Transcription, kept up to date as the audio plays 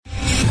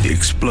the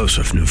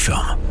explosive new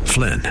film,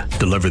 Flynn,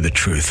 deliver the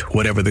truth,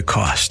 whatever the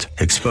cost,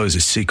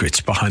 exposes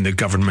secrets behind the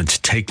government's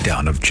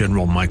takedown of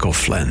General Michael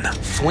Flynn.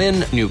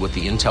 Flynn knew what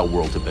the intel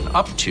world had been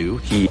up to.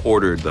 He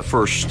ordered the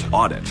first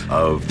audit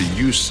of the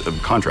use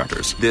of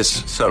contractors.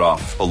 This set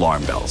off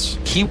alarm bells.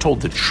 He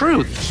told the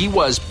truth. He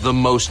was the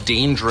most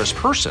dangerous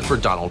person for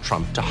Donald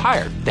Trump to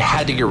hire. They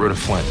had to get rid of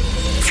Flynn.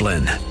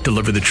 Flynn,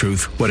 deliver the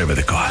truth, whatever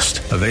the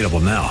cost. Available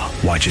now.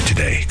 Watch it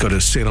today. Go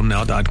to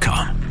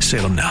salemnow.com.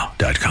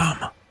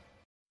 salemnow.com.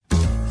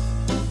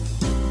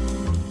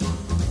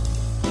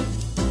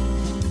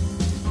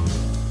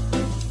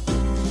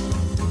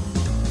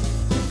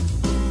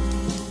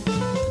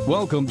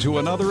 Welcome to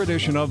another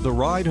edition of The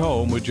Ride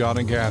Home with John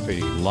and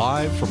Kathy,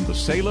 live from the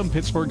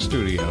Salem-Pittsburgh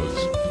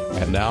studios.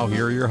 And now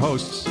here are your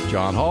hosts,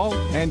 John Hall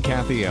and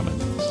Kathy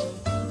Emmons.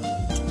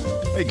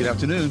 Hey, good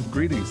afternoon.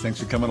 Greetings. Thanks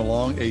for coming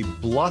along. A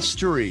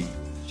blustery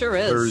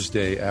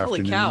Thursday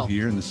afternoon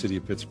here in the city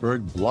of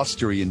Pittsburgh.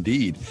 Blustery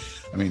indeed.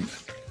 I mean,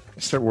 I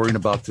start worrying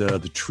about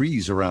the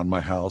trees around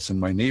my house and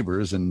my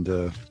neighbors and,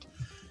 a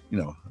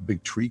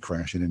big tree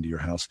crashing into your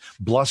house.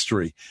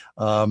 Blustery.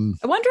 I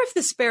wonder if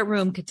the spare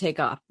room could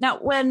take off. Now,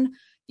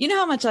 you know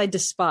how much I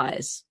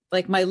despise,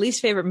 like my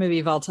least favorite movie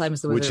of all time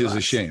is The Wizard of Oz. Which is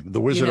a shame. The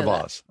Wizard of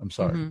Oz. I'm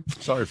sorry.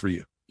 Mm-hmm. Sorry for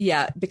you.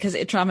 Yeah, because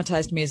it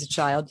traumatized me as a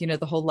child. You know,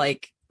 the whole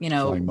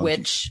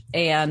witch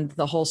and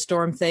the whole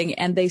storm thing,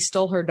 and they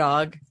stole her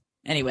dog.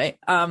 Anyway,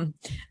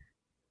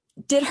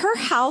 did her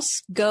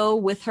house go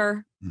with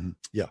her? Mm-hmm.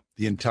 Yeah,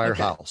 the entire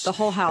house. The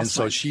whole house. And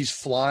so she's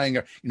flying,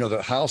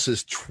 the house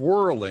is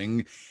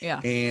twirling. Yeah.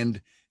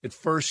 And at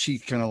first she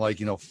kind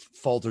of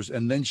falters,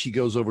 and then she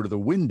goes over to the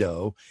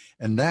window,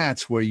 and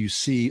that's where you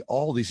see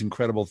all these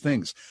incredible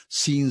things,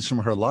 scenes from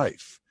her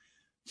life.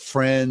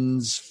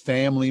 Friends,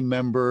 family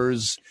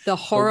members. The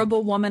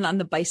horrible woman on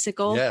the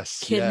bicycle. Yes.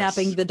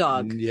 Kidnapping the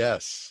dog.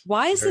 Yes.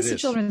 Why is this a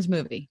children's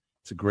movie?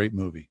 It's a great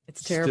movie.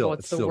 It's terrible.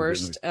 It's the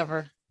worst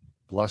ever.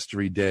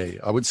 Blustery day.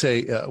 I would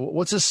say,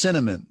 what's a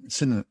synonym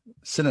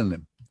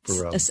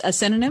for a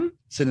synonym?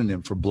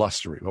 Synonym for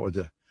blustery. What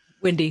would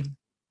windy?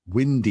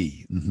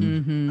 Windy. Mm-hmm.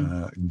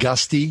 Mm-hmm.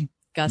 Gusty.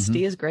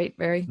 Gusty is great.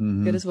 Very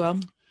good as well.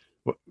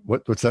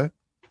 What's that?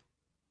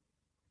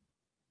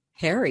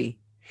 Hairy.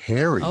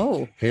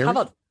 Oh, hairy. How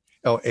about?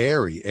 Oh,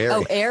 airy.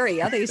 Oh,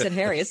 airy. I thought you said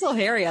hairy. It's a little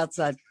hairy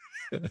outside.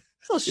 It's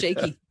a little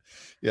shaky.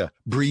 Yeah.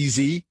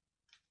 Breezy.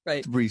 Right.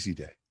 It's a breezy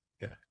day.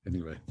 Yeah.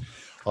 Anyway.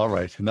 All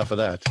right. Enough of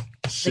that.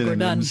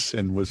 Synonyms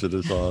and Wizard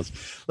of Oz.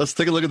 Let's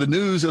take a look at the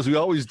news as we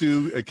always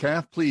do.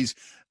 Kath, please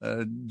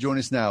join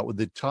us now with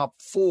the top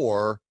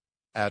 4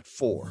 at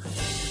 4.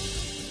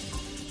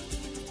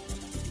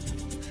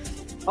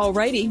 All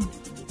righty.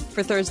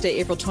 For Thursday,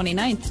 April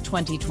 29th,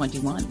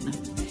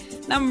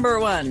 2021. Number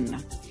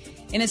 1.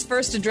 In his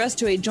first address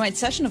to a joint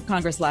session of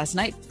Congress last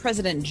night,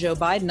 President Joe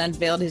Biden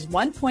unveiled his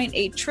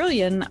 $1.8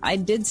 trillion, I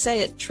did say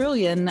it,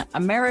 trillion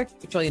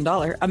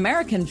dollar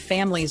American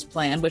Families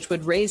Plan, which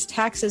would raise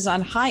taxes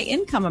on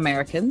high-income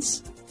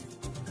Americans,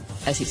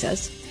 as he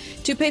says,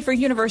 to pay for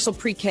universal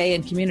pre-K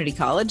and community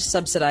college,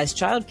 subsidized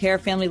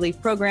childcare, family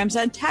leave programs,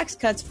 and tax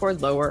cuts for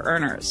lower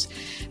earners.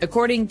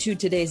 According to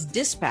today's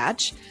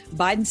Dispatch,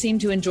 Biden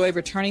seemed to enjoy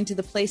returning to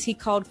the place he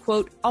called,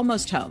 quote,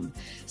 almost home,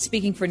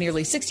 speaking for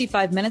nearly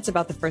 65 minutes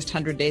about the first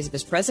 100 days of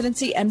his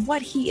presidency and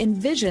what he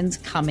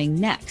envisions coming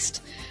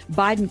next.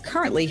 Biden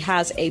currently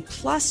has a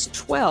plus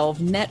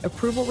 12 net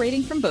approval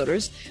rating from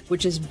voters,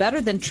 which is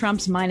better than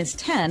Trump's minus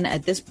 10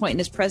 at this point in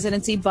his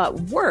presidency, but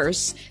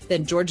worse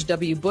than George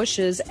W.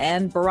 Bush's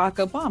and Barack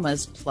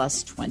Obama's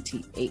plus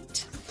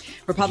 28.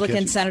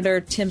 Republican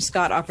Senator Tim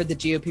Scott offered the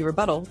GOP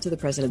rebuttal to the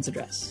president's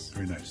address.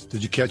 Very nice.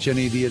 Did you catch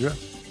any of the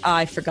address?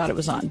 I forgot it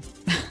was on.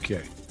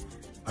 Okay.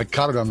 I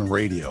caught it on the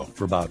radio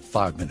for about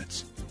 5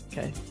 minutes.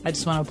 Okay. I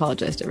just want to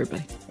apologize to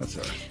everybody. That's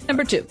all right.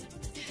 Number 2.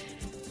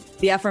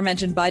 The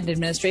aforementioned Biden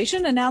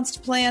administration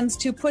announced plans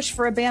to push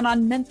for a ban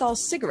on menthol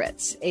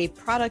cigarettes, a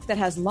product that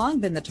has long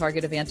been the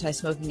target of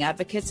anti-smoking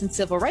advocates and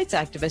civil rights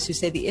activists who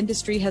say the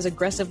industry has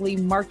aggressively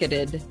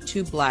marketed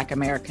to Black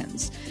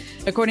Americans.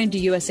 According to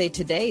USA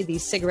Today, the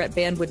cigarette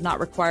ban would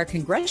not require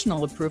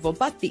congressional approval,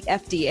 but the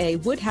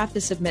FDA would have to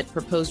submit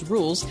proposed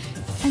rules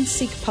and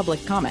seek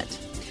public comment.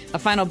 A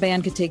final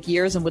ban could take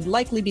years and would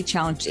likely be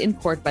challenged in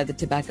court by the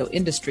tobacco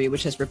industry,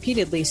 which has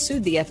repeatedly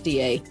sued the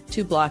FDA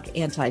to block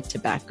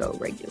anti-tobacco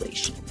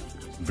regulation.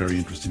 Very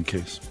interesting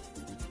case.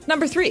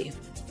 Number 3,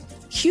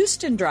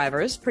 Houston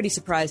drivers, pretty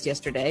surprised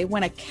yesterday,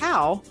 when a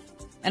cow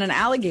and an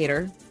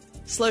alligator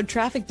slowed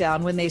traffic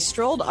down when they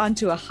strolled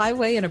onto a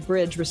highway and a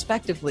bridge,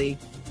 respectively,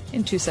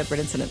 in 2 separate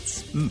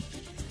incidents.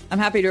 I'm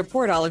happy to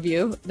report, all of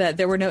you, that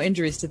there were no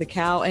injuries to the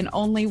cow and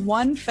only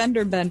one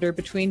fender bender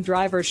between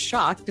drivers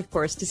shocked, of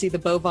course, to see the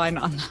bovine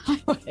on the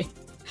highway.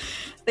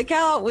 The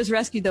cow was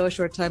rescued, though, a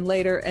short time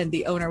later, and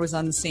the owner was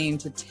on the scene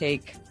to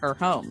take her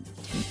home.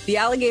 The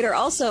alligator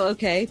also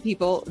okay,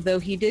 people, though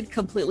he did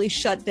completely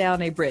shut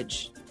down a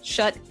bridge.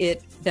 Shut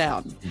it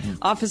down. Mm-hmm.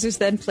 Officers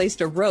then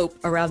placed a rope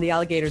around the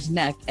alligator's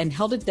neck and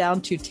held it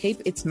down to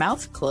tape its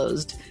mouth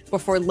closed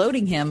before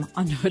loading him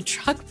onto a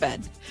truck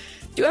bed.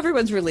 To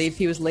everyone's relief,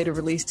 he was later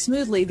released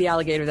smoothly, the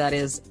alligator that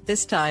is,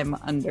 this time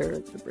under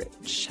the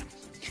bridge.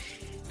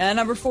 And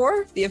number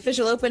 4, the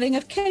official opening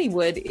of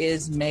Kennywood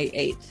is May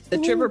 8th. The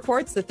Trib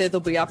reports that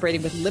they'll be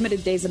operating with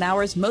limited days and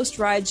hours. Most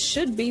rides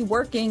should be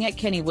working at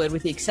Kennywood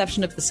with the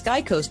exception of the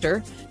Sky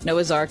Coaster,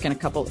 Noah's Ark, and a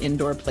couple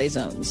indoor play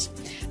zones.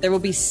 There will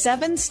be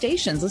 7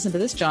 stations, listen to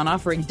this, John,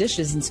 offering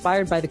dishes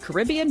inspired by the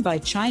Caribbean, by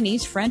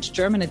Chinese, French,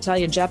 German,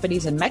 Italian,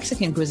 Japanese, and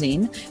Mexican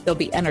cuisine. There'll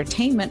be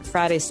entertainment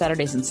Fridays,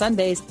 Saturdays, and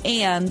Sundays,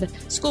 and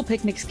school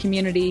picnics,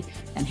 community,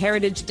 and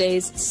heritage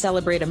days,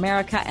 Celebrate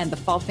America, and the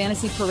Fall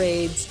Fantasy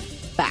Parades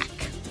back.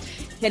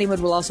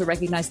 Kennywood will also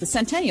recognize the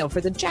centennial for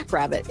the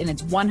Jackrabbit. In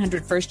its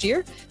 101st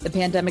year, the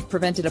pandemic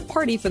prevented a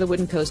party for the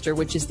wooden coaster,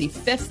 which is the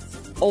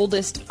 5th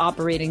oldest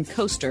operating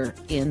coaster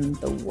in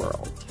the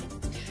world.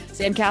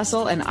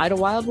 Sandcastle and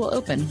Idlewild will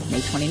open May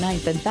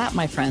 29th. And that,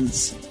 my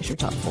friends, is your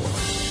top 4.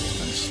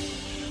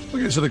 Nice.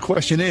 Okay, so the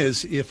question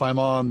is, if I'm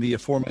on the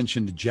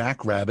aforementioned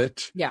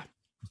Jackrabbit,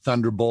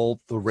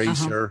 Thunderbolt, the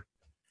racer,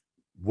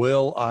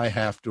 will I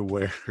have to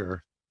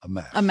wear a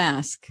mask? A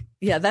mask.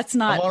 Yeah, that's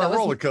not... I'm on a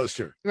roller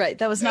coaster. Right,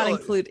 that was not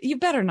included. You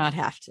better not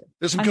have to.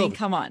 There's some COVID. I mean,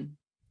 come on.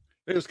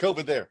 There's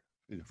COVID there.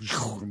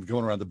 I'm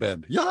going around the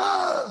bend.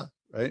 Yeah!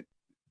 Right?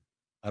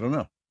 I don't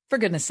know. For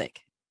goodness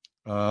sake.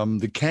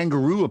 The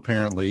kangaroo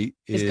apparently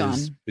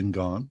been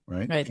gone,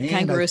 right? Right, the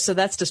kangaroo. So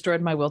that's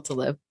destroyed my will to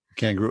live.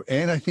 Kangaroo.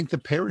 And I think the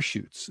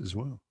parachutes as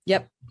well.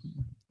 Yep.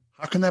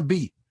 How can that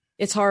be?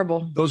 It's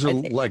horrible. Those are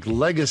like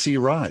legacy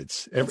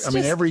rides.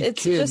 Every kid.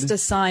 It's just a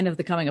sign of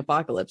the coming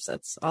apocalypse.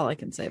 That's all I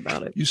can say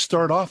about it. You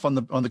start off on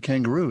the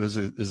kangaroo as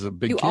a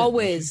big. You kid,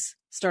 always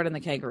start on the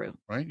kangaroo,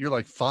 right? You're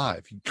like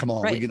 5. Come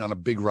on, we get on a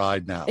big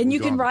ride now. And you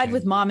can ride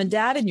with mom and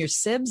dad and your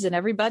sibs and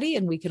everybody,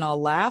 and we can all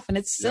laugh, and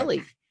it's silly.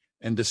 Yeah.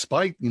 And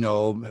despite,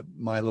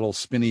 my little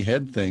spinny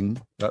head thing,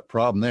 that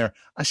problem there,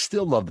 I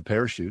still love the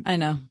parachute. I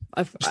know.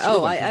 I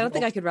don't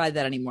think I could ride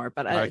that anymore,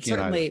 but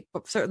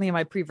certainly in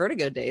my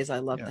pre-Vertigo days, I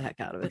loved the heck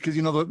out of it. Because,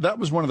 that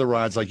was one of the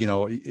rides, like,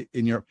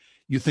 you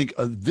think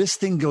this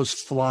thing goes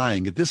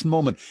flying at this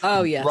moment.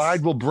 Oh, yes. The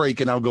ride will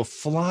break and I'll go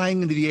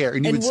flying into the air.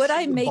 And would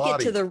I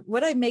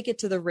make it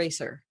to the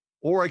racer?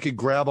 Or I could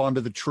grab onto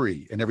the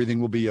tree and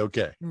everything will be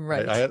okay.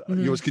 Right.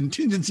 It was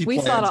contingency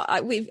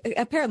plans. We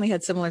apparently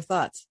had similar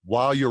thoughts.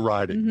 While you're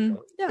riding. Mm-hmm.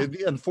 Yeah.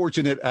 The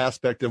unfortunate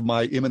aspect of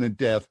my imminent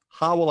death,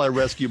 how will I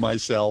rescue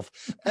myself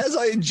as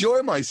I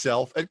enjoy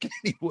myself at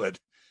Kennywood?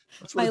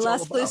 My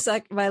last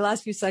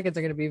few seconds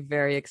are going to be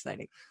very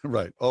exciting.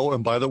 Right. Oh,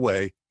 and by the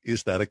way,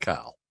 is that a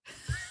cow?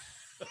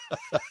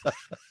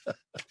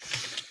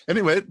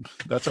 Anyway,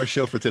 that's our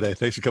show for today.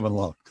 Thanks for coming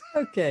along.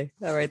 Okay.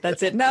 All right.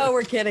 That's it. No,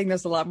 we're kidding.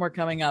 There's a lot more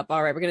coming up.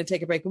 All right. We're going to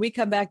take a break. When we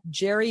come back,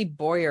 Jerry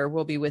Boyer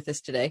will be with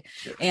us today.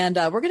 Sure. And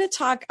we're going to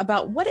talk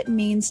about what it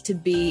means to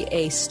be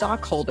a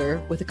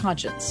stockholder with a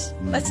conscience.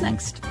 Mm-hmm. That's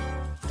next.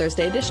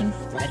 Thursday edition,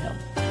 Ride Home.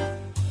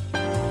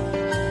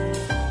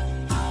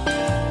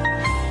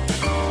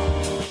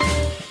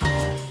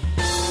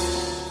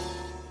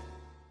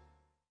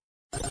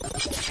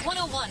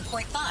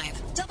 101.5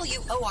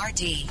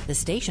 WORD, the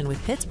station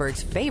with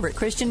Pittsburgh's favorite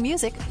Christian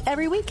music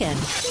every weekend.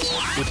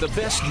 With the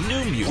best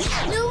new music.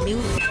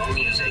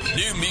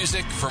 New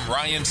music from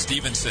Ryan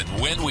Stevenson,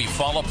 When We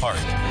Fall Apart.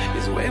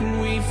 Is when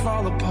we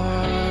fall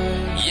apart.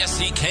 Yes,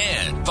 He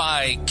Can,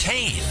 by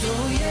Kane.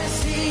 Oh,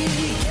 yes, He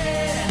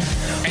can.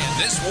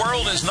 And This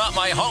World Is Not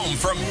My Home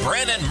from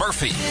Brennan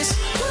Murphy.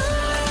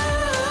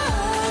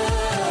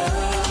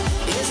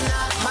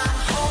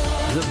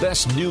 The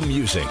best new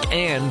music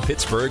and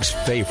Pittsburgh's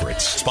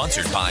favorites.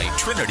 Sponsored by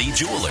Trinity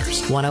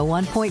Jewelers.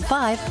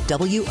 101.5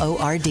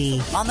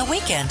 WORD. On the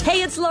weekend.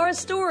 Hey, it's Laura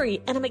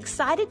Story, and I'm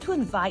excited to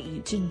invite you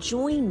to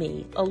join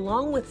me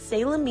along with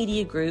Salem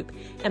Media Group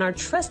and our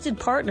trusted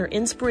partner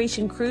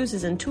Inspiration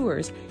Cruises and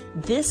Tours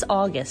this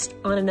August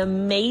on an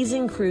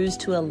amazing cruise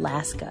to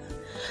Alaska.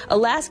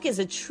 Alaska is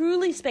a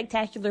truly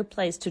spectacular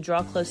place to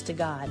draw close to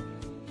God.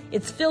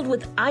 It's filled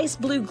with ice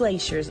blue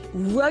glaciers,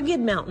 rugged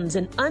mountains,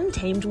 and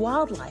untamed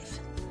wildlife.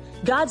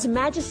 God's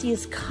majesty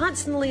is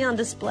constantly on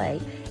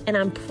display, and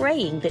I'm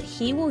praying that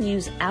He will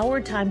use our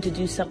time to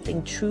do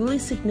something truly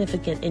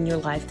significant in your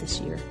life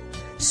this year.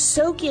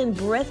 Soak in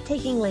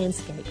breathtaking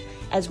landscape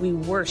as we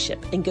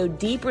worship and go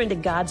deeper into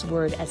God's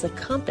Word as a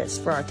compass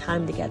for our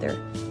time together.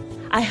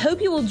 I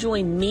hope you will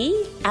join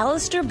me,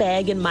 Alistair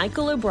Begg, and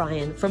Michael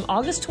O'Brien from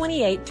August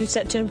 28th through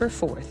September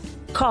 4th.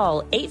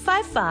 Call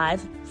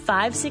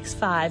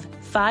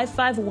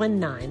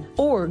 855-565-5519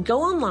 or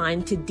go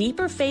online to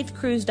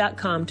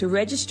deeperfaithcruise.com to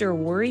register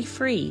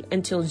worry-free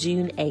until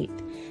June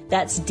 8th.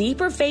 That's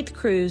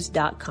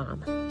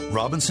deeperfaithcruise.com.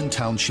 Robinson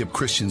Township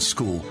Christian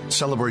School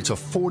celebrates a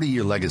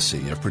 40-year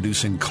legacy of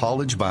producing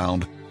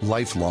college-bound,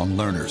 lifelong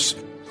learners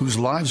whose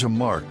lives are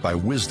marked by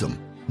wisdom,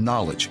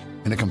 knowledge,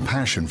 and a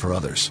compassion for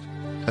others.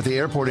 At the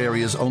airport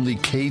area's only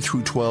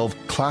K-12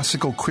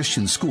 classical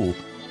Christian school,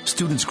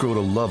 students grow to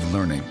love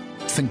learning,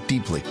 think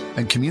deeply,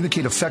 and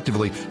communicate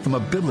effectively from a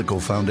biblical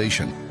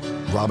foundation.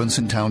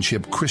 Robinson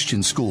Township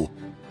Christian School,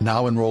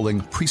 now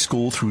enrolling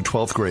preschool through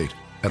 12th grade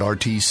at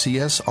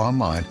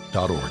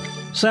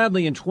rtcsonline.org.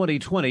 Sadly, in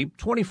 2020,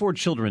 24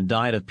 children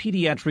died of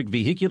pediatric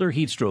vehicular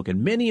heat stroke,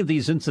 and many of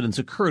these incidents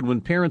occurred when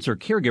parents or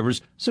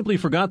caregivers simply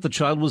forgot the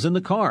child was in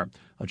the car.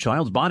 A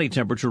child's body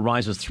temperature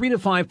rises 3 to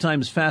 5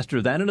 times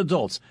faster than an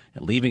adult's,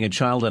 and leaving a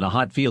child in a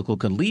hot vehicle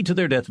can lead to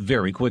their death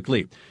very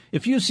quickly.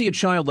 If you see a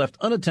child left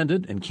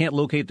unattended and can't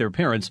locate their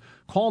parents,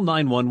 call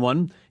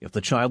 911. If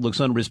the child looks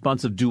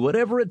unresponsive, do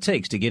whatever it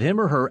takes to get him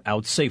or her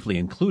out safely,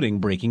 including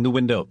breaking the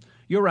window.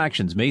 Your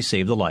actions may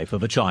save the life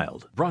of a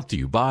child. Brought to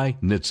you by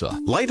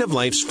NHTSA. Light of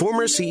Life's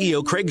former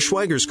CEO Craig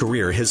Schweiger's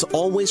career has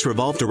always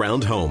revolved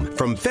around home.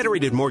 From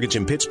Federated Mortgage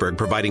in Pittsburgh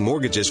providing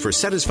mortgages for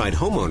satisfied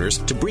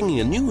homeowners to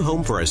bringing a new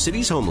home for our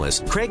city's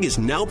homeless, Craig is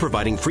now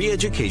providing free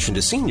education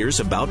to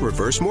seniors about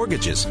reverse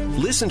mortgages.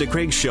 Listen to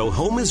Craig's show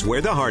Home is Where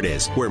the Heart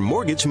Is, where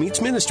mortgage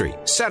meets ministry.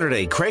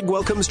 Saturday, Craig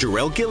welcomes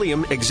Jarrell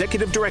Gilliam,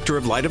 Executive Director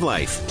of Light of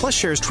Life, plus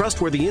shares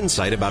trustworthy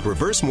insight about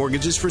reverse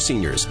mortgages for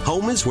seniors.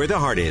 Home is Where the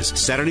Heart Is,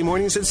 Saturday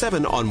mornings at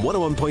 7 on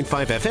 101.5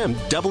 FM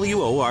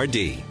WORD.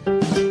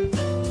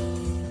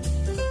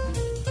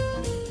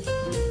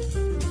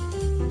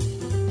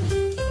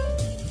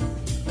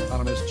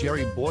 Economist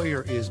Jerry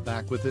Bowyer is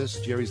back with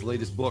us. Jerry's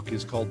latest book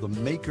is called The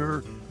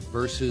Maker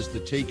versus the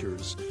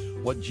Takers,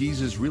 What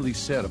Jesus Really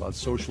Said About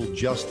Social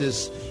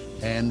Justice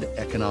and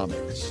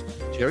Economics.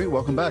 Jerry,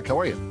 welcome back. How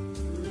are you?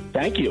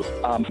 Thank you.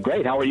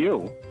 Great. How are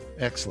you?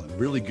 Excellent.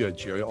 Really good,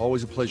 Jerry.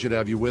 Always a pleasure to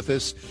have you with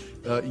us.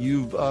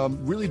 You've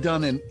really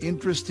done an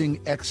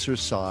interesting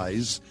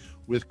exercise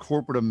with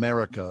corporate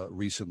America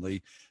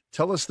recently.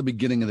 Tell us the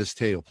beginning of this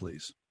tale,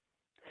 please.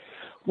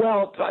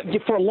 Well,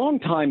 for a long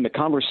time, the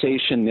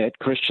conversation that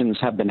Christians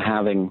have been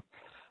having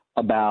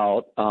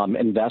about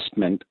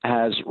investment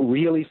has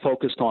really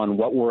focused on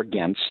what we're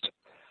against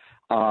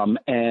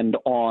and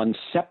on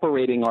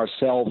separating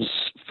ourselves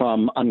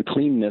from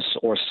uncleanness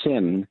or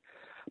sin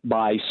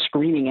by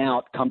screening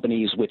out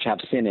companies which have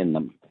sin in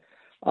them.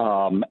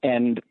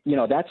 And, you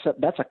know, that's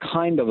a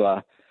kind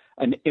of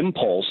an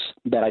impulse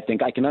that I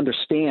think I can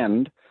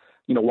understand,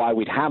 you know, why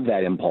we'd have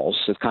that impulse.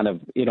 It's kind of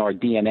in our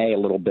DNA a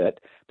little bit,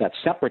 that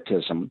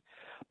separatism.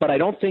 But I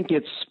don't think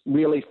it's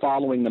really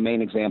following the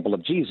main example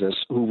of Jesus,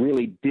 who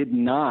really did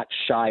not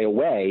shy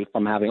away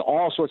from having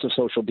all sorts of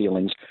social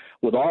dealings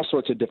with all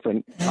sorts of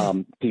different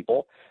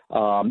people,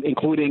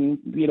 including,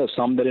 you know,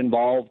 some that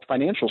involved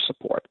financial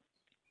support.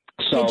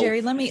 So, hey,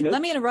 Jerry, let me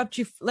interrupt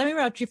you. Let me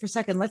interrupt you for a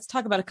second. Let's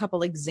talk about a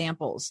couple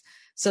examples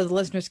so the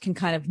listeners can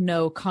kind of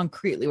know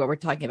concretely what we're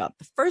talking about.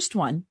 The first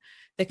one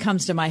that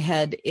comes to my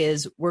head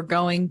is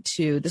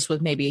this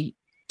was maybe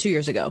 2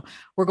 years ago,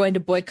 we're going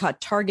to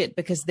boycott Target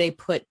because they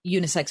put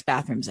unisex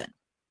bathrooms in.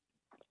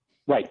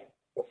 Right.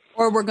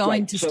 Or we're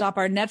going to stop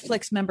our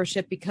Netflix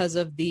membership because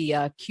of the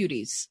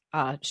Cuties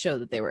show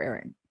that they were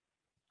airing.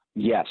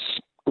 Yes.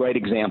 Great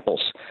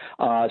examples.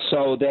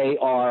 So they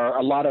are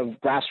a lot of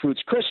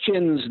grassroots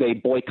Christians. They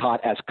boycott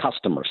as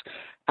customers.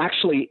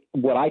 Actually,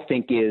 what I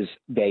think is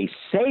they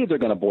say they're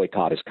going to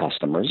boycott as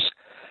customers,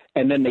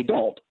 and then they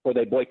don't, or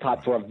they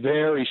boycott for a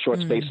very short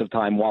space of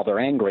time while they're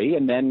angry,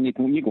 and then you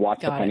can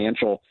watch the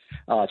financial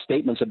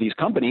statements of these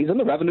companies, and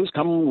the revenues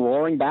come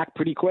roaring back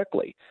pretty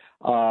quickly.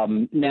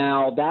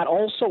 Now, that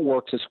also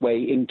works its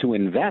way into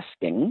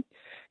investing.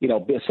 You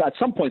know, at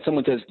some point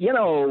someone says, you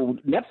know,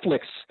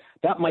 Netflix,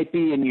 that might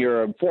be in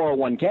your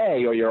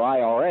 401k or your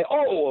IRA.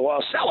 Oh,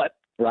 well, sell it,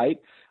 right?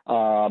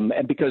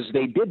 And because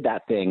they did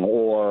that thing,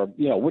 or,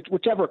 you know,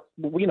 whichever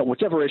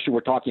issue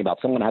we're talking about.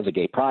 Someone has a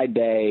gay pride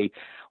day,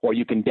 or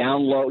you can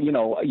download, you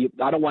know,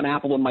 I don't want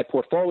Apple in my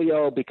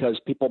portfolio because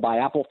people buy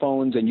Apple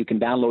phones and you can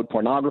download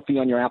pornography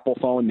on your Apple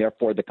phone.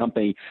 Therefore, the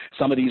company,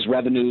 some of these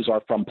revenues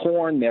are from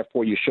porn.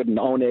 Therefore, you shouldn't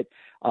own it.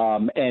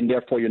 And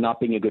therefore, you're not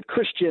being a good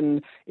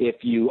Christian if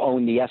you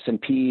own the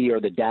S&P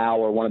or the Dow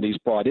or one of these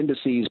broad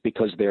indices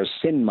because there's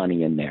sin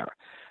money in there,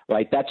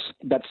 right?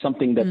 That's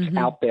something that's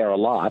out there a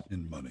lot.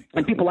 Sin money.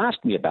 And people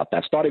asked me about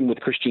that, starting with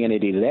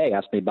Christianity Today,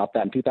 asked me about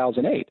that in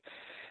 2008.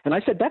 And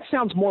I said, that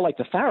sounds more like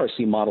the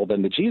Pharisee model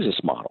than the Jesus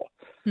model.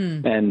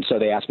 And so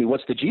they asked me,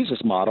 what's the Jesus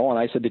model? And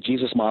I said, the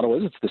Jesus model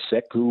is it's the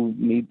sick who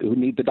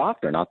need the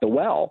doctor, not the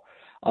well,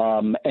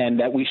 and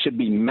that we should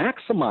be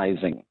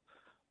maximizing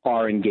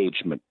our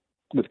engagement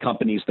with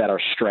companies that are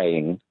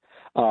straying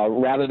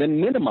rather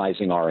than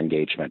minimizing our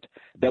engagement,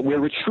 that we're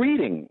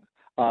retreating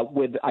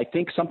with, I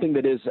think, something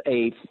that is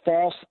a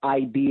false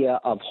idea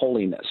of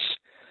holiness.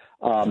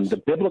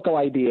 The biblical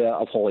idea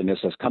of holiness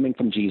as coming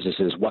from Jesus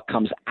is what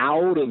comes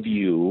out of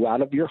you,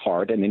 out of your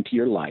heart and into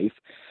your life,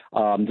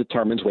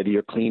 determines whether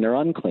you're clean or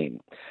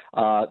unclean.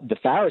 The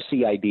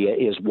Pharisee idea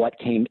is what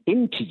came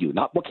into you,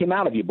 not what came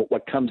out of you, but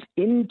what comes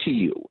into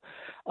you.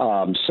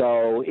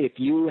 So if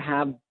you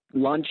have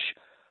lunch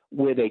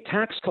with a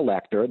tax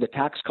collector, the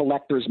tax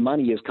collector's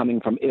money is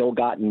coming from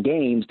ill-gotten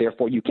gains.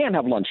 Therefore, you can't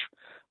have lunch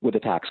with a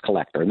tax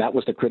collector. And that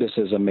was the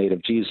criticism made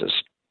of Jesus.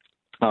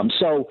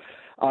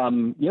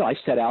 I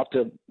set out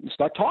to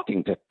start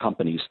talking to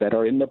companies that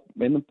are in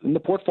the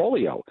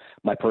portfolio,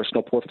 my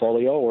personal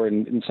portfolio, or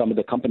in some of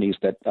the companies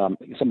that some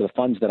of the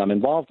funds that I'm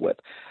involved with,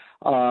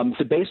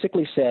 to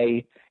basically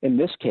say, in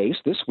this case,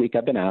 this week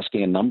I've been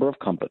asking a number of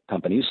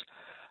companies,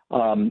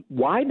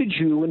 Why did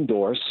you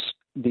endorse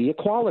the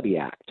Equality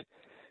Act?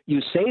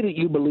 You say that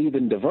you believe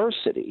in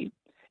diversity,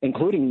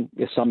 including,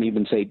 some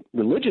even say,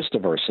 religious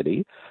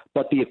diversity,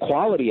 but the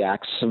Equality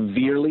Act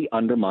severely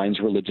undermines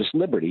religious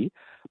liberty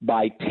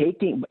by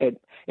taking it.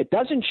 It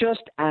doesn't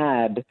just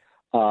add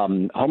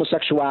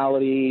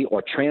homosexuality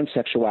or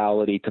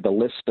transsexuality to the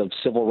list of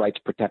civil rights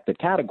protected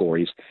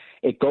categories.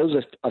 It goes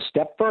a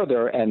step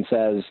further and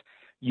says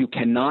you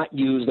cannot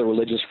use the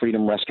Religious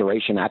Freedom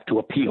Restoration Act to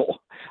appeal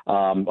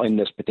in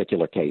this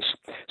particular case.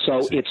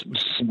 So it's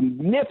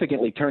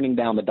significantly turning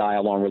down the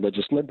dial on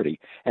religious liberty.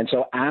 And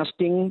so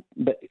asking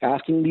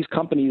these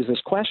companies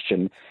this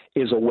question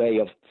is a way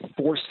of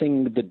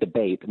forcing the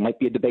debate. It might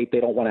be a debate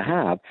they don't want to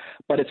have,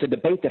 but it's a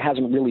debate that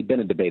hasn't really been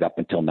a debate up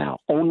until now.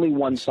 Only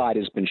one side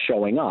has been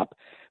showing up.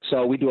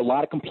 So we do a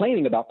lot of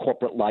complaining about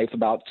corporate life,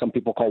 about some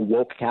people call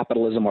woke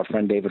capitalism. Our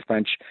friend David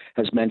French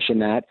has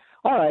mentioned that.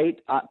 All right,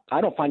 I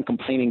don't find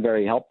complaining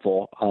very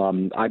helpful.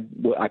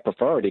 I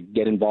prefer to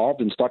get involved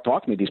and start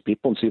talking to these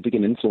people and see if we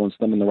can influence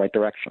them in the right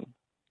direction.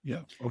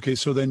 Yeah. Okay.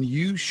 So then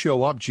you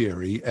show up,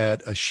 Jerry,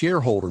 at a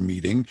shareholder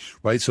meeting,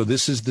 right? So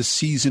this is the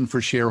season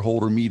for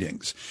shareholder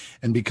meetings.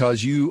 And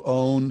because you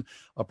own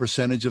a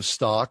percentage of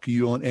stock,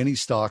 you own any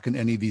stock in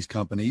any of these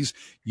companies,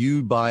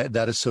 you buy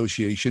that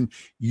association,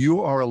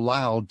 you are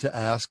allowed to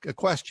ask a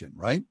question,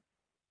 right?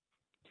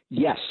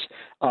 Yes.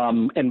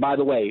 And by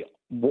the way,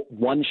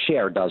 one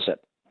share does it.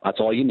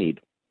 That's all you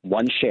need.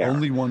 One share.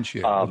 Only one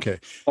share. Okay.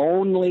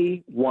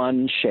 Only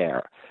one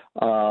share.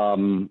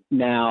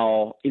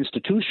 Now,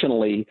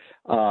 institutionally,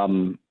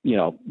 the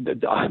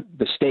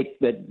stake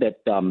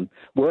that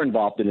we're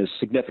involved in is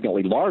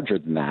significantly larger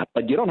than that.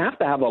 But you don't have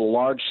to have a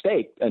large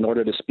stake in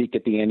order to speak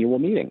at the annual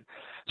meeting.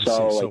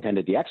 So I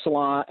attended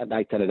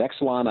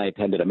Exelon. I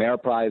attended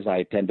Ameriprise. I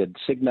attended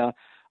Cigna.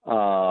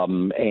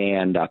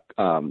 And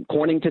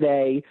Corning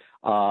today,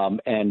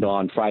 and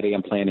on Friday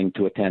I'm planning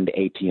to attend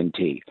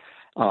AT&T.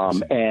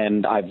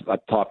 And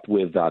I've talked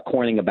with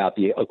Corning about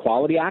the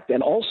Equality Act,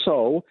 and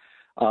also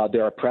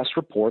there are press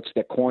reports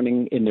that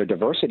Corning, in their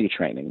diversity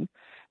training,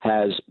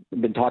 has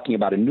been talking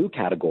about a new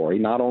category.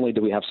 Not only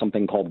do we have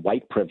something called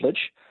white privilege,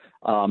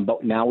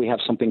 but now we have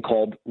something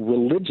called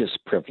religious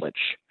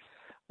privilege.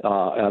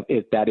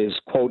 That is,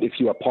 quote, if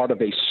you are part of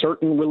a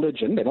certain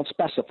religion, they don't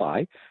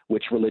specify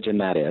which religion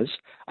that is.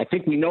 I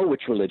think we know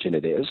which religion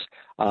it is.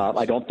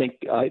 I don't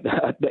think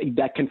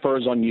that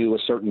confers on you a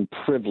certain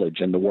privilege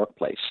in the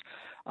workplace.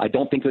 I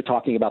don't think they're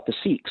talking about the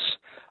Sikhs.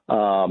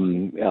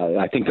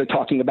 I think they're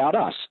talking about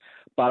us.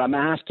 But I'm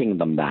asking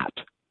them that.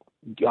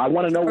 I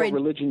want to know what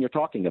religion you're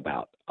talking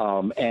about.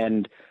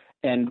 And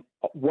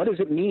what does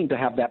it mean to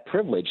have that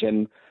privilege?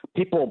 And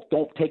people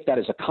don't take that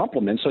as a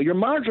compliment. So you're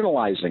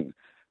marginalizing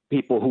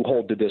people who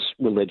hold to this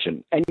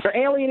religion, and you're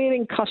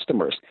alienating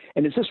customers.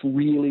 And is this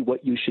really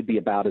what you should be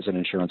about as an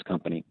insurance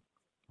company?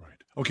 Right.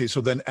 Okay.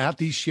 So then at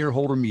these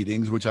shareholder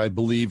meetings, which I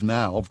believe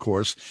now, of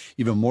course,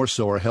 even more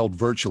so, are held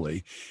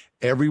virtually,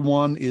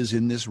 everyone is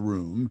in this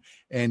room,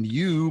 and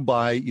you,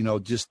 by,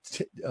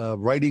 just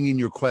writing in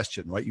your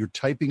question, right? You're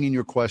typing in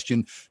your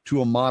question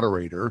to a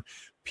moderator.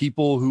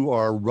 People who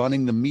are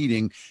running the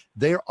meeting,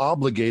 they're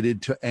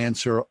obligated to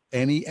answer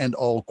any and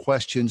all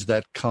questions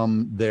that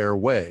come their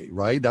way,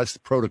 right? That's the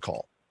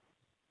protocol.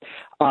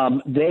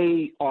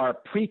 They are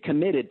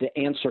pre-committed to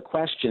answer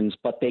questions,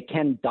 but they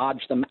can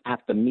dodge them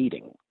at the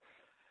meeting.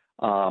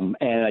 And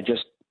I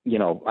just,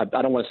 I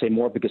don't want to say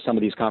more because some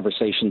of these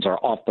conversations are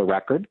off the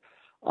record.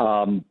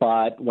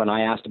 But when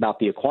I asked about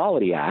the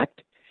Equality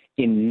Act,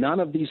 in none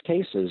of these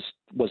cases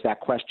was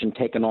that question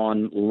taken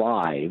on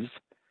live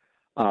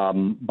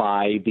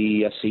by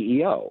the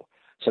CEO.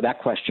 So that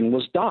question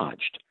was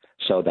dodged.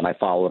 So then I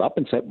followed up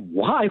and said,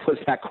 why was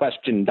that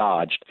question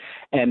dodged?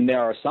 And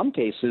there are some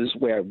cases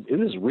where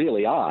it is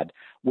really odd,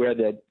 where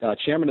the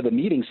chairman of the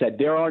meeting said,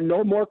 there are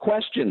no more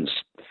questions.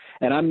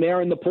 And I'm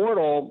there in the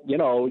portal,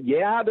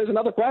 there's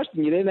another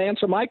question. You didn't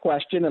answer my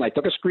question. And I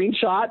took a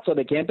screenshot so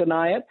they can't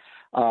deny it.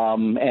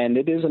 And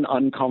it is an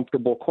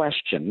uncomfortable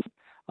question.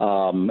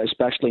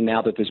 Especially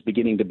now that there's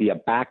beginning to be a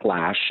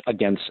backlash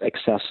against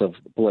excessive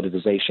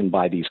politicization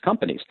by these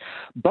companies.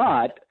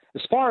 But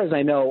as far as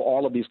I know,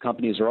 all of these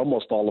companies, or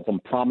almost all of them,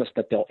 promise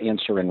that they'll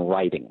answer in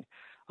writing.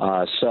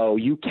 So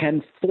you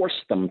can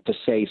force them to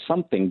say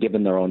something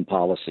given their own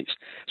policies.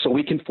 So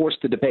we can force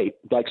the debate.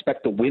 Do I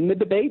expect to win the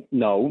debate?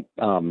 No,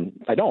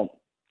 I don't.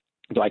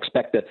 Do I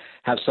expect to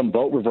have some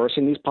vote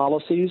reversing these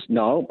policies?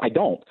 No, I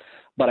don't.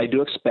 But I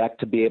do expect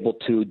to be able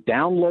to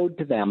download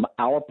to them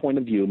our point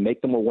of view,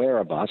 make them aware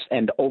of us,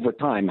 and over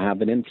time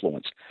have an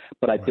influence.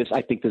 But I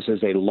think this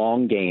is a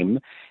long game,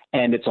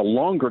 and it's a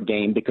longer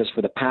game because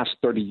for the past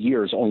 30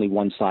 years, only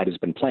one side has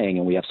been playing,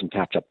 and we have some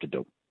catch up to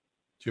do.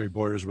 Jerry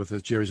Boyer's with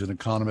us. Jerry's an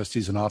economist.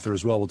 He's an author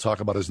as well. We'll talk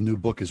about his new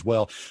book as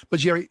well.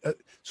 But Jerry,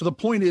 so the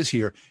point is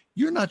here,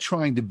 you're not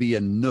trying to be a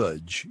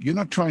nudge. You're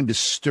not trying to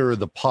stir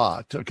the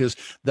pot, because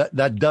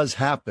that does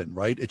happen,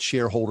 right? At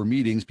shareholder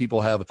meetings, people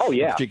have a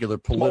particular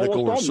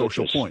political or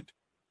social point.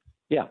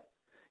 Yeah.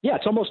 Yeah,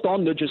 it's almost all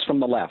nudges from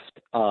the left.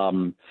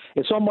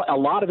 It's almost, a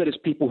lot of it is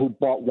people who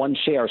bought one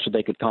share so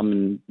they could come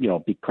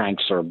and, be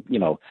cranks or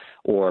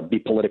be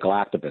political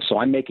activists. So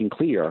I'm making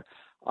clear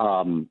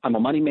I'm a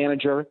money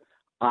manager.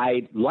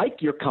 I like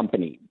your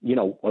company.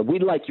 We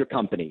like your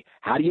company.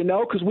 How do you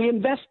know? Because we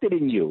invested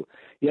in you.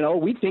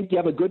 We think you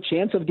have a good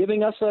chance of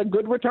giving us a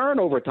good return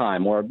over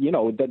time, or,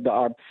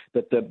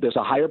 that there's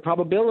a higher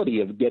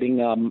probability of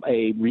getting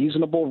a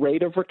reasonable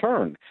rate of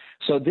return.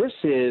 So this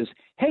is,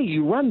 hey,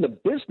 you run the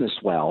business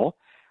well,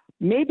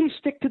 maybe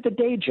stick to the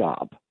day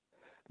job.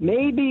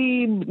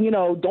 Maybe,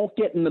 don't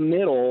get in the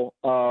middle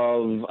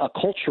of a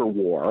culture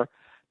war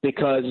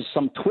because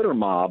some Twitter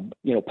mob,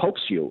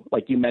 pokes you,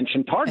 like you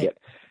mentioned Target.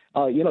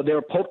 They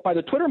were poked by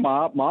the Twitter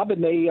mob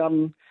and they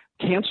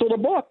canceled a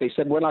book. They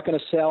said, we're not going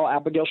to sell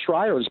Abigail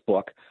Schreier's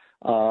book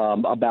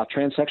about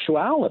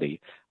transsexuality.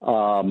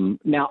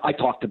 Now, I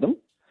talked to them.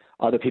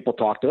 Other people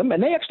talked to them,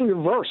 and they actually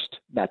reversed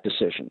that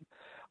decision.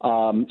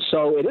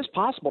 So it is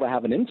possible to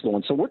have an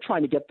influence. So we're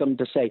trying to get them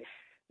to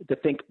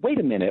think, wait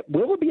a minute,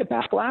 will there be a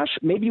backlash?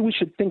 Maybe we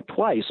should think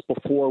twice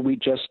before we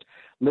just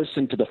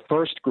listen to the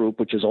first group,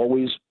 which is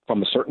always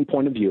from a certain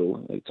point of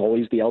view. It's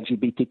always the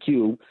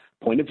LGBTQ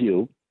point of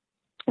view,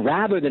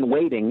 rather than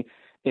waiting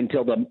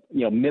until the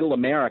middle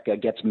America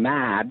gets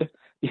mad,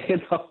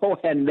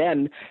 and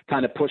then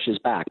kind of pushes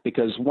back.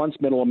 Because once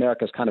middle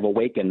America is kind of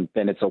awakened,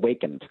 then it's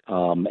awakened,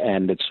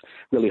 and it's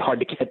really hard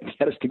to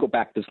get us to go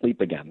back to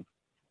sleep again.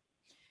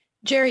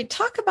 Jerry,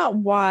 talk about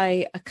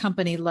why a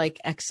company like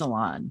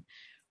Exelon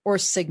or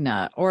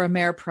Cigna or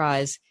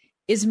Ameriprise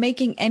is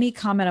making any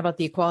comment about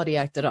the Equality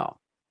Act at all.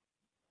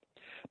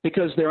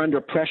 Because they're under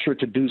pressure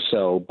to do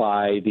so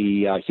by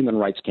the Human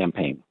Rights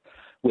Campaign,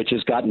 which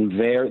has gotten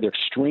they're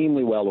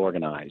extremely well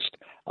organized.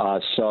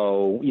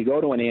 So you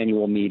go to an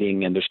annual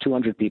meeting and there's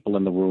 200 people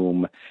in the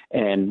room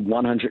and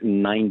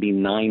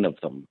 199 of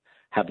them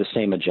have the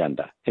same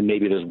agenda. And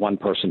maybe there's one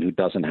person who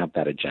doesn't have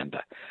that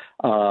agenda.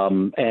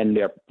 And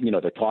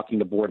they're talking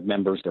to board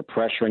members, they're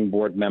pressuring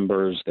board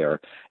members, they're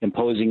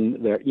imposing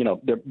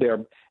they're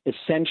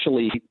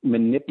essentially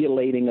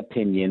manipulating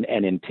opinion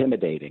and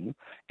intimidating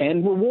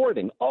and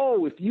rewarding.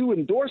 Oh, if you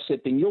endorse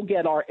it, then you'll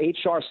get our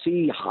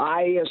HRC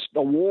highest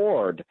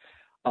award.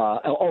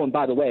 And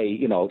by the way,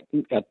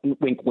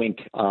 wink, wink,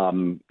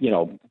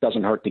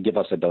 doesn't hurt to give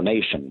us a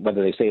donation.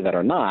 Whether they say that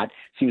or not,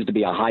 seems to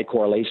be a high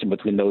correlation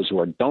between those who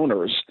are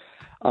donors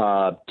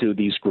to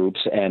these groups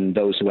and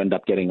those who end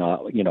up getting a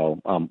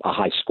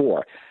high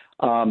score.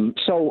 Let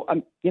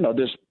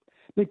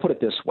me put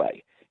it this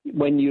way.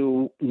 When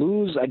you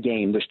lose a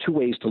game, there's two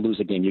ways to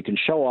lose a game. You can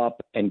show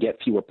up and get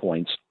fewer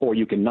points, or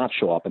you can not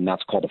show up, and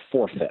that's called a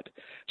forfeit.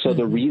 So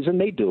the reason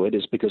they do it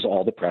is because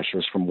all the pressure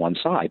is from one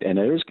side, and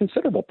there is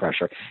considerable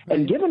pressure. Right.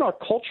 And given our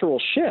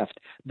cultural shift,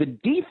 the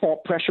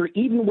default pressure,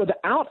 even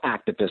without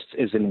activists,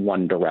 is in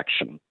one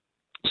direction.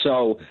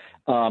 So,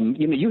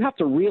 you have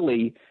to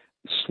really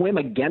swim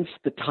against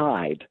the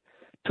tide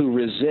to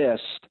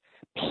resist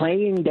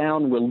playing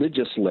down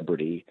religious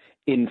liberty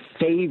in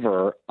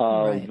favor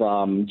of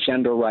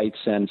gender rights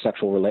and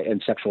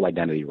sexual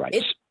identity rights.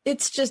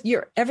 It's just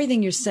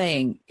everything you're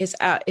saying is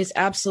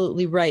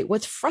absolutely right.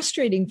 What's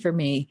frustrating for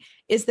me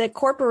is that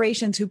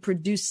corporations who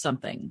produce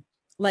something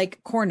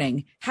like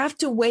Corning have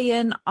to weigh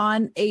in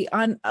on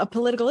a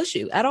political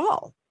issue at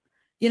all.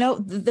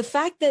 The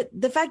fact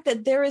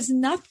that there is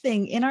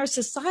nothing in our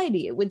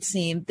society, it would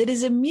seem, that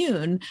is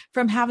immune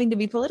from having to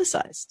be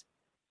politicized.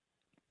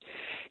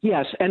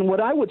 Yes, and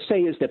what I would say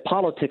is that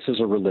politics is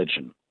a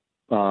religion.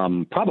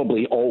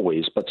 Probably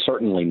always, but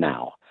certainly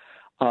now.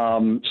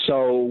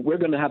 So we're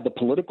going to have the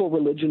political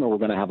religion, or we're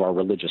going to have our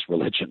religious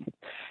religion.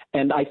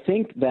 And I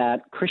think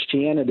that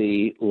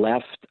Christianity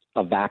left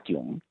a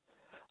vacuum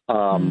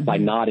by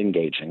not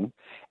engaging.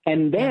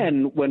 And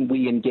then when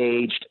we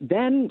engaged,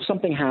 then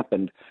something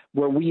happened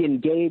where we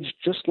engaged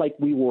just like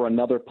we were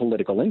another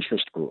political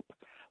interest group,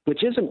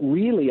 which isn't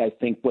really, I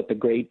think, what the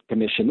Great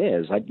Commission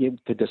is.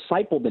 To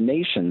disciple the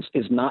nations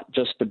is not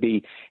just to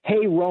be,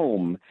 hey,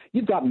 Rome,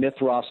 you've got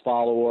Mithras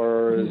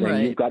followers,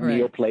 and you've got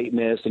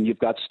Neoplatonists, and you've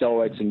got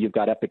Stoics, and you've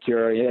got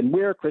Epicurean, and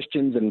we're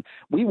Christians, and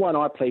we want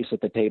our place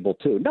at the table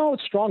too. No,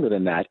 it's stronger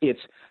than that.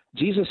 It's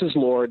Jesus is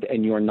Lord,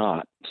 and you're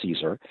not,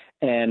 Caesar.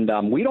 And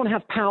we don't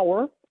have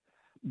power,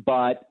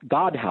 but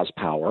God has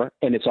power,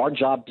 and it's our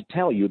job to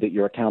tell you that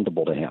you're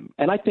accountable to him.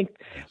 And I think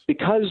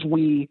because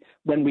when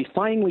we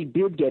finally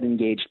did get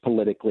engaged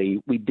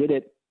politically, we did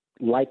it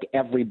like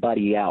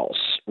everybody else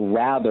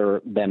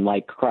rather than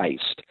like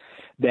Christ,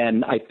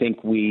 then I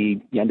think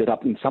we ended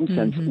up in some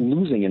sense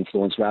losing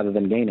influence rather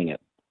than gaining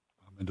it.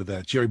 Into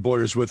that. Jerry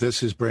Bowyer with us.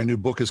 His brand new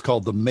book is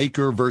called The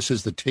Maker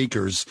versus the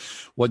Takers,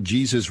 What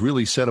Jesus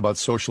Really Said About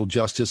Social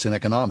Justice and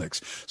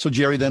Economics. So,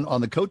 Jerry, then on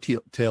the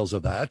coattails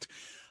of that,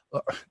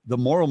 the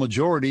moral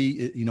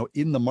majority,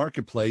 in the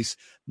marketplace,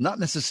 not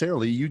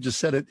necessarily, you just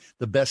said it,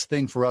 the best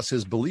thing for us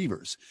as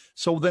believers.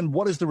 So then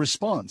what is the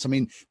response? I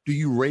mean, do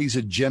you raise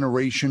a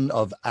generation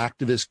of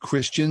activist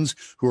Christians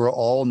who are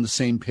all on the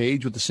same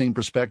page with the same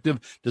perspective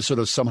to sort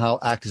of somehow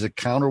act as a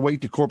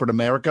counterweight to corporate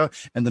America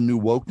and the new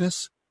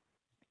wokeness?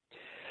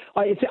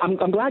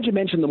 I'm glad you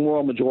mentioned the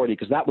moral majority,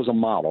 because that was a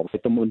model.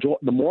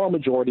 The moral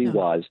majority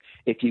was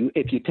if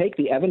you take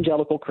the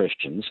evangelical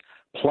Christians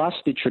plus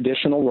the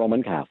traditional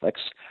Roman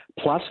Catholics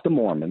plus the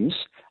Mormons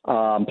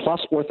plus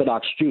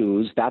Orthodox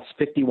Jews, that's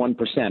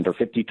 51% or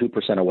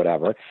 52% or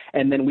whatever,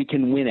 and then we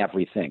can win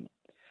everything.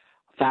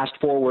 Fast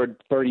forward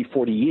 30,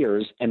 40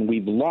 years, and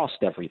we've lost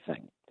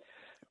everything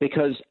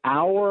because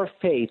our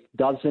faith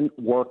doesn't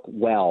work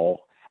well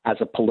as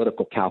a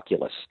political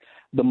calculus.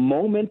 The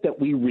moment that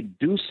we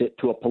reduce it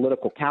to a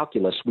political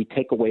calculus, we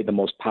take away the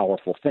most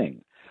powerful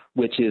thing,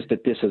 which is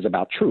that this is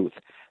about truth.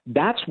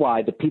 That's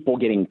why the people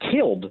getting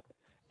killed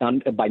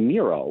by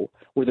Nero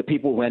were the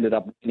people who ended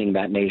up winning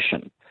that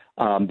nation,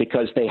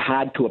 because they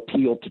had to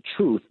appeal to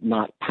truth,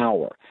 not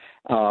power.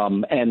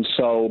 And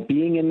so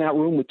being in that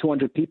room with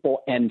 200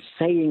 people and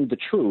saying the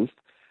truth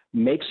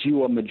makes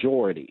you a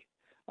majority.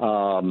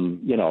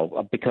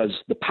 Because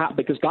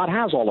God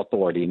has all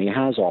authority and he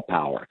has all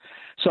power.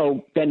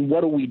 So then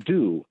what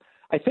do?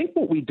 I think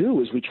what we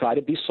do is we try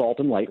to be salt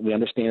and light. We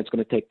understand it's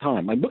going to take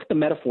time. I look at the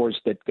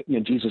metaphors that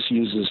Jesus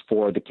uses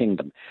for the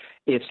kingdom.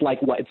 It's like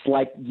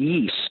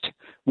yeast,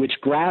 which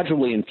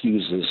gradually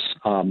infuses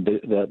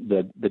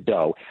the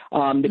dough.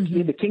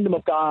 The kingdom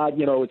of God,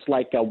 it's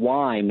like a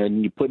wine,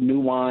 and you put new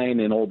wine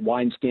in old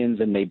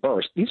wineskins and they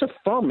burst. These are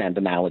ferment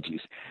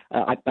analogies.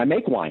 I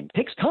make wine. It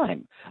takes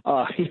time.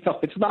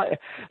 It's not.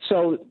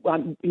 So,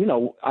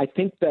 I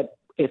think that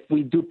if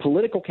we do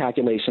political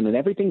calculation and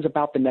everything's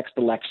about the next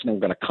election and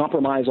we're going to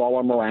compromise all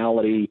our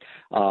morality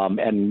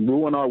and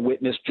ruin our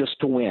witness just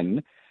to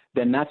win,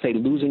 then that's a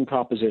losing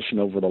proposition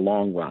over the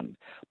long run.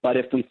 But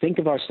if we think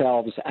of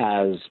ourselves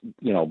as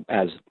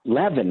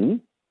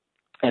leaven,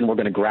 and we're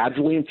going to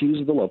gradually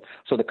infuse the loaf.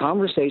 So the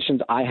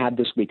conversations I had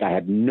this week, I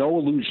had no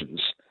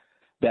illusions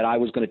that I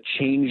was going to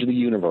change the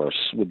universe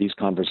with these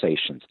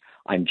conversations.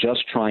 I'm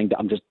just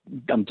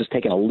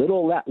taking a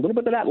little bit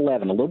of that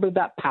leaven, a little bit of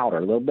that powder,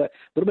 a little bit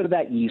of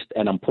that yeast,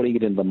 and I'm putting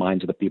it into the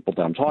minds of the people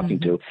that I'm talking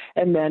to.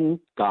 And then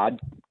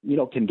God,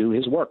 can do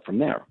his work from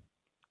there.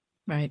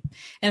 Right.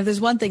 And if there's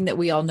one thing that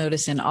we all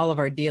notice in all of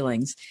our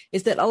dealings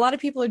is that a lot of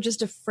people are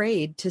just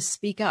afraid to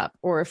speak up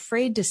or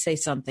afraid to say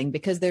something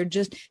because they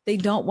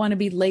don't want to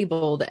be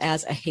labeled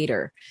as a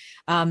hater.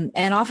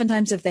 And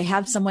oftentimes if they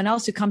have someone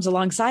else who comes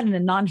alongside in a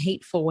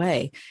non-hateful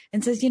way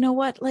and says, you know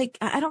what,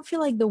 I don't feel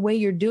like the way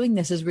you're doing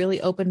this is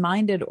really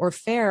open-minded or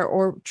fair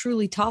or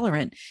truly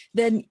tolerant,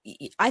 then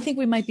I think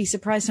we might be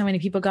surprised how many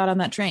people got on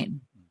that train.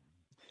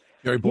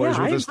 Jerry Bowyer is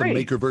with us, the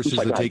maker versus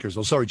the takers.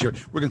 Oh, sorry, Jerry.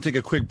 We're going to take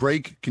a quick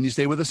break. Can you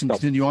stay with us and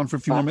continue on for a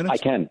few more minutes? I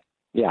can.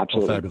 Yeah,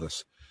 absolutely. Oh,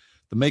 fabulous.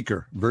 The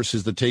maker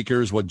versus the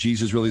takers, what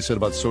Jesus really said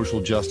about social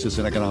justice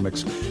and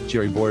economics.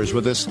 Jerry Bowyer is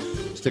with us.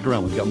 Stick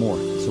around. We've got more.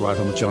 It's the Ride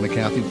Home with John and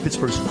Kathy,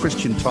 Pittsburgh's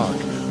Christian Talk,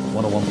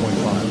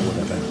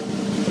 101.5 FM.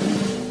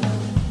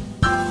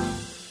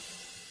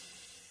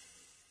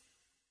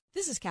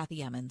 This is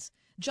Kathy Emmons.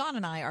 John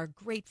and I are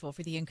grateful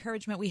for the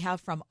encouragement we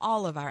have from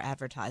all of our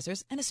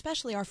advertisers and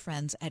especially our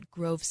friends at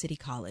Grove City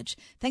College.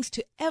 Thanks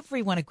to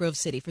everyone at Grove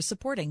City for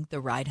supporting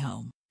the Ride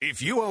Home.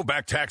 If you owe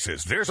back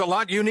taxes, there's a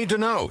lot you need to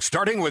know,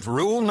 starting with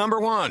rule number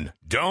 1.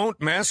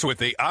 Don't mess with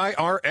the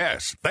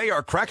IRS. They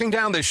are cracking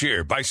down this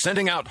year by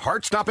sending out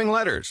heart-stopping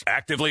letters,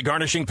 actively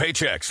garnishing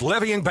paychecks,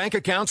 levying bank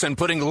accounts, and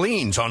putting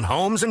liens on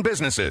homes and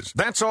businesses.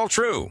 That's all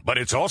true. But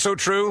it's also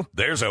true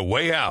there's a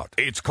way out.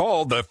 It's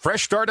called the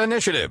Fresh Start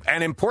Initiative,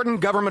 an important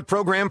government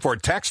program for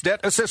tax debt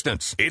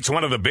assistance. It's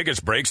one of the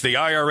biggest breaks the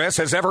IRS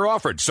has ever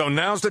offered, so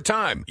now's the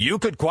time. You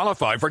could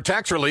qualify for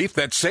tax relief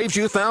that saves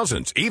you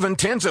thousands, even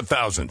tens of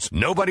thousands.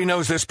 Nobody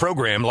knows this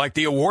program like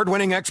the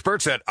award-winning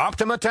experts at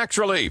Optima Tax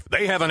Relief.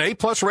 They have an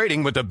A-plus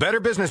rating with the Better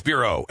Business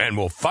Bureau and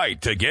will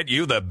fight to get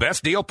you the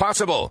best deal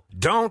possible.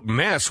 Don't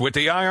mess with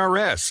the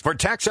IRS. For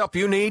tax help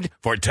you need,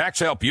 for tax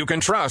help you can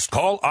trust,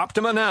 call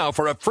Optima now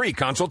for a free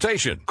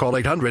consultation. Call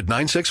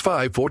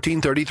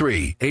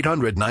 800-965-1433.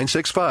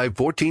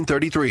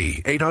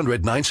 800-965-1433.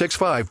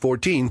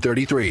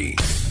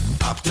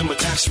 800-965-1433. Optima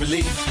Tax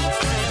Relief.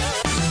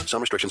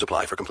 Some restrictions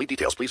apply. For complete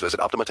details, please visit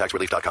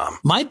OptimaTaxRelief.com.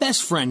 My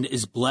best friend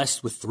is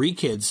blessed with 3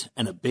 kids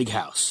and a big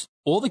house.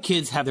 All the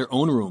kids have their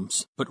own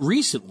rooms, but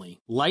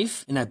recently,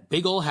 life in that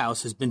big old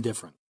house has been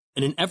different.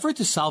 In an effort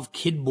to solve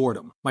kid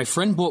boredom, my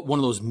friend bought one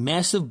of those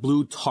massive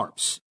blue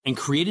tarps and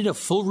created a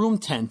full room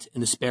tent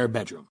in the spare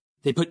bedroom.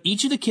 They put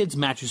each of the kids'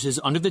 mattresses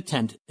under the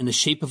tent in the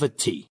shape of a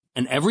T,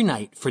 and every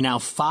night, for now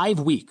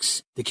 5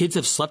 weeks, the kids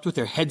have slept with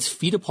their heads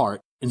feet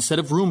apart instead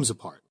of rooms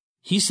apart.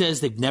 He says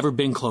they've never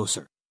been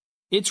closer.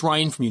 It's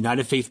Ryan from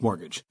United Faith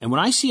Mortgage, and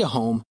when I see a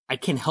home, I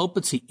can't help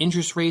but see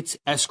interest rates,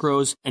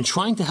 escrows, and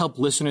trying to help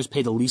listeners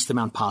pay the least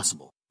amount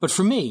possible. But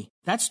for me,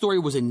 that story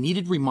was a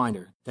needed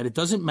reminder that it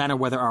doesn't matter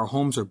whether our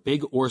homes are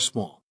big or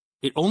small.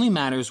 It only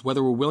matters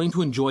whether we're willing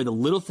to enjoy the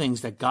little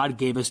things that God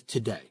gave us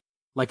today,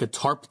 like a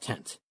tarp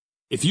tent.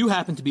 If you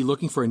happen to be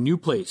looking for a new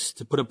place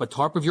to put up a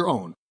tarp of your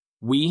own,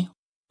 we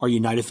are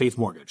United Faith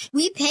Mortgage.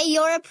 We pay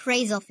your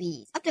appraisal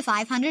fees, up to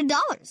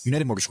 $500.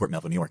 United Mortgage Corp,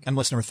 Melville, New York.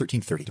 MLS number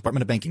 1330.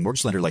 Department of Banking.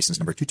 Mortgage Lender License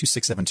number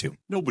 22672.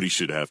 Nobody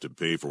should have to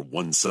pay for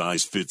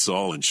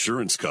one-size-fits-all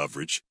insurance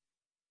coverage.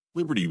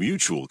 Liberty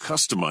Mutual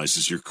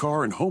customizes your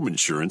car and home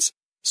insurance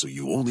so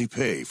you only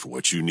pay for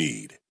what you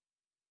need.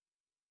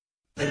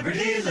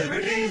 Liberty,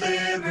 liberty,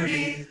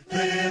 liberty,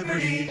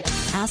 liberty.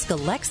 Ask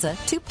Alexa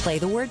to play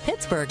the word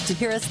Pittsburgh to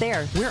hear us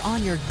there. We're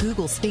on your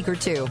Google speaker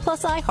too,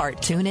 plus iHeart,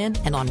 TuneIn,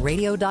 and on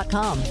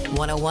radio.com.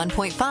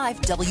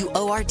 101.5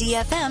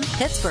 WORD-FM,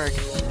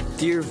 Pittsburgh.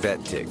 Dear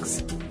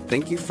VetTix,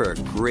 thank you for a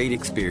great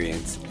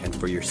experience and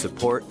for your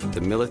support of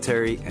the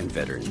military and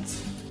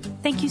veterans.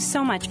 Thank you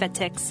so much,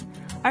 VetTix.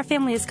 Our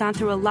family has gone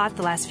through a lot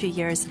the last few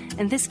years,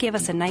 and this gave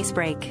us a nice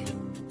break.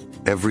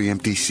 Every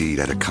empty seat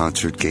at a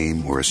concert,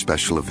 game, or a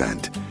special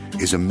event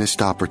is a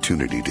missed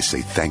opportunity to say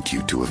thank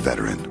you to a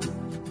veteran.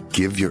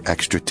 Give your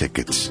extra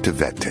tickets to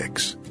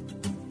VetTix.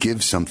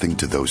 Give something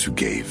to those who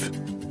gave.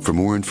 For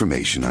more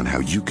information on how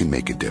you can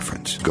make a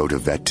difference, go to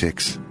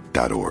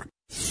vettix.org.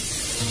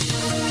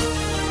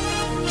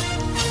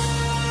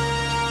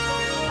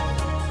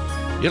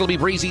 It'll be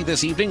breezy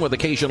this evening with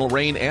occasional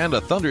rain and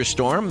a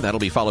thunderstorm. That'll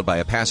be followed by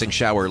a passing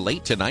shower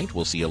late tonight.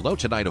 We'll see a low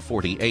tonight of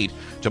 48.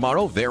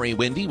 Tomorrow, very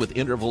windy with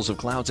intervals of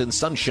clouds and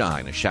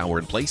sunshine. A shower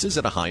in places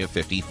at a high of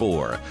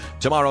 54.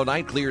 Tomorrow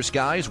night, clear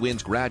skies,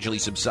 winds gradually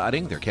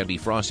subsiding. There can be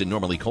frost in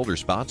normally colder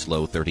spots,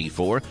 low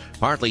 34.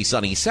 Partly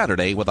sunny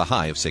Saturday with a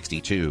high of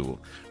 62.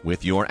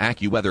 With your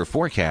AccuWeather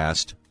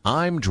forecast,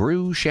 I'm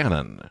Drew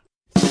Shannon.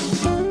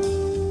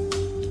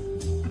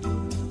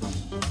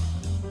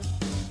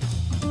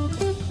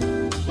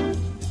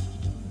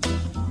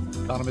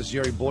 Economist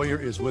Jerry Bowyer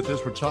is with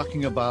us. We're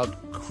talking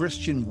about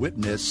Christian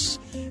witness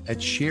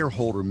at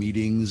shareholder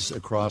meetings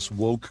across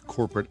woke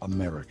corporate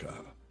America.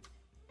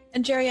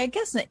 And Jerry, I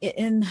guess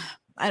in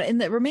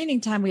the remaining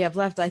time we have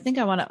left, I think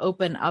I want to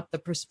open up the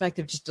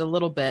perspective just a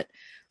little bit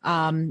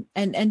and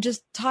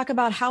just talk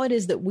about how it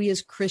is that we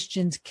as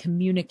Christians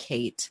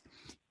communicate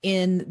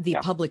in the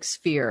public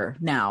sphere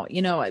now.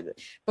 You know,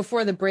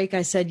 before the break,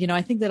 I said,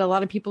 I think that a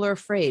lot of people are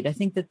afraid. I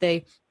think that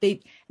they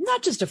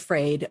not just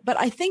afraid, but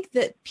I think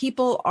that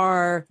people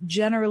are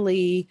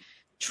generally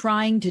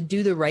trying to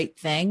do the right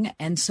thing.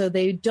 And so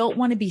they don't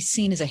want to be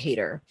seen as a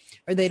hater,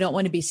 or they don't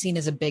want to be seen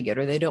as a bigot,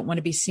 or they don't want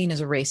to be seen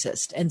as a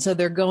racist. And so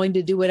they're going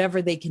to do whatever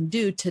they can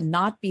do to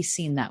not be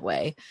seen that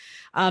way.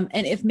 And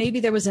if maybe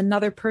there was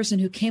another person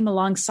who came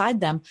alongside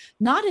them,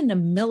 not in a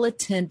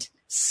militant,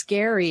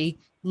 scary,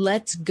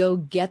 let's go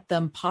get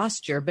them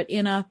posture, but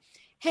in a,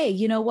 hey,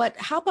 you know what,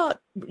 how about,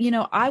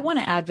 I want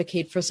to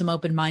advocate for some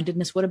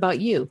open-mindedness. What about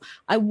you?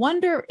 I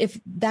wonder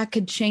if that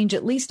could change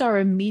at least our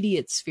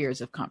immediate spheres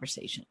of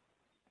conversation.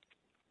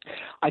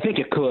 I think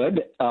it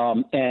could,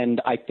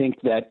 and I think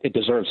that it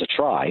deserves a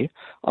try.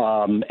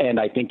 And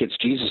I think it's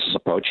Jesus'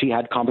 approach. He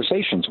had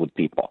conversations with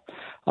people.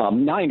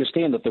 Now I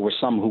understand that there were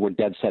some who were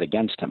dead set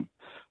against him,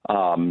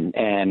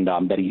 and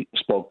that he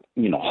spoke,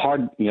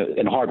 hard,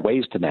 in hard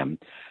ways to them.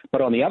 But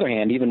on the other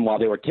hand, even while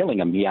they were killing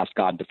him, he asked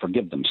God to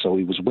forgive them. So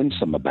he was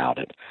winsome about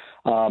it.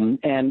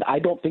 And I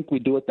don't think we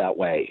do it that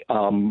way.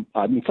 I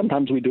mean,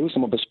 sometimes we do.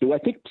 Some of us do. I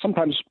think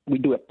sometimes we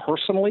do it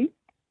personally.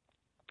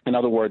 In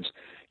other words,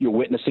 you're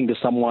witnessing to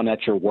someone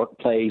at your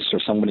workplace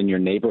or someone in your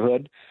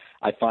neighborhood.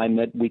 I find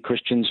that we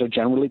Christians are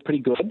generally pretty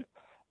good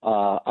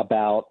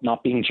about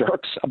not being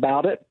jerks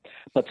about it.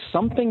 But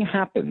something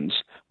happens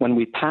when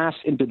we pass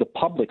into the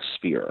public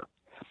sphere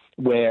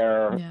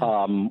where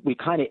we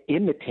kind of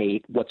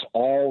imitate what's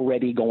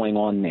already going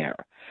on there.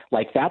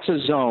 Like that's a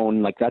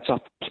zone, like that's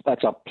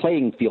a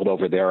playing field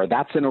over there, or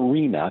that's an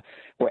arena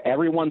where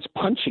everyone's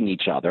punching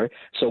each other.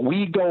 So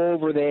we go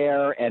over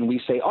there and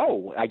we say,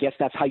 oh, I guess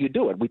that's how you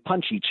do it. We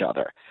punch each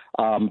other.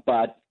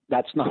 But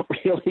that's not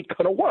really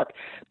going to work,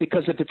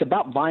 because if it's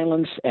about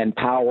violence and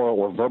power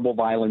or verbal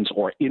violence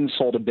or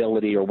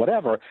insultability or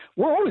whatever,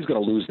 we're always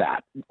going to lose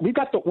that. We're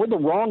the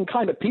wrong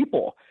kind of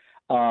people.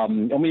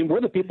 We're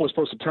the people who are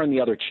supposed to turn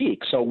the other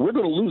cheek. So we're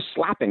going to lose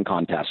slapping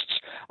contests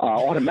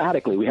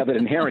automatically. We have an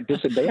inherent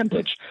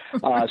disadvantage.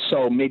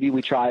 So maybe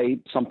we try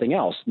something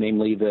else,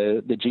 namely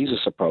the Jesus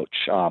approach.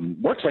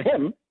 Worked for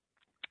him,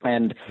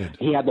 and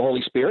he had the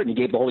Holy Spirit, and he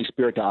gave the Holy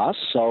Spirit to us.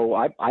 So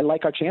I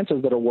like our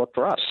chances that it'll work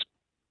for us.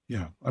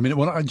 Yeah, I mean,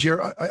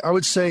 Jerry, I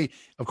would say,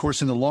 of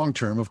course, in the long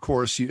term, of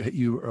course,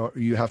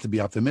 you have to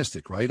be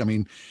optimistic, right? I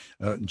mean,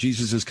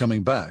 Jesus is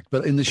coming back,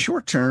 but in the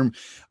short term,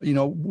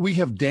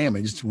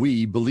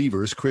 we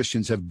believers,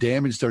 Christians, have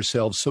damaged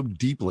ourselves so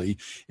deeply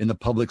in the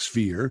public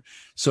sphere.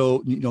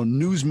 So,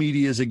 news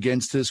media is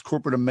against us,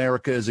 corporate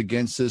America is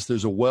against us.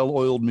 There's a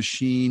well-oiled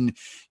machine,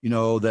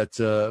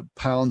 that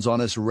pounds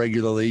on us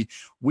regularly.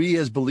 We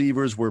as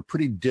believers, we're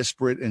pretty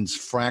disparate and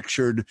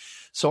fractured.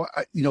 So,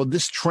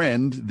 this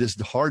trend, this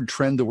hard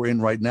trend that we're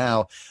in right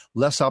now,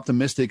 less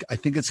optimistic, I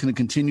think it's going to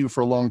continue for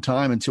a long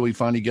time until we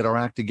finally get our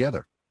act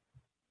together.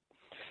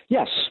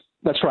 Yes,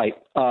 that's right.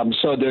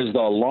 So there's the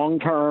long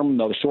term,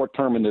 the short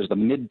term, and there's the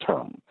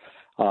midterm.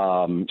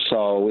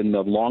 So in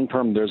the long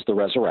term, there's the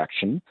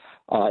resurrection.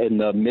 In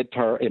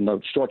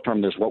the short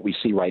term, there's what we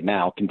see right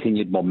now,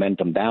 continued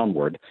momentum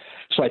downward.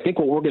 So I think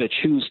what we're going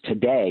to choose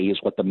today is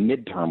what the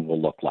midterm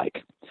will look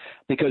like.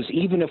 Because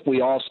even if we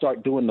all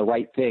start doing the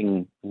right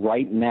thing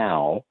right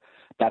now,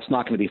 that's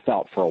not going to be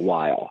felt for a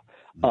while.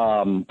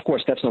 Of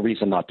course, that's no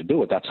reason not to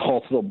do it. That's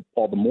all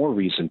the more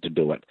reason to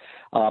do it.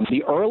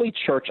 The early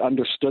church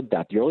understood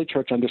that. The early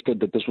church understood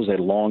that this was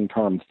a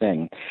long-term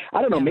thing.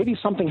 I don't know, maybe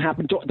something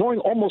happened during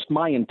almost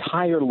my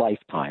entire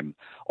lifetime.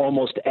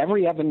 Almost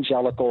every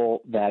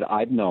evangelical that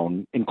I've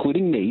known,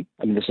 including me,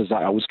 I mean,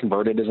 I was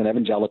converted as an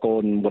evangelical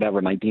in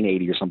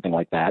 1980 or something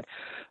like that,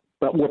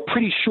 but we're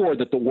pretty sure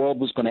that the world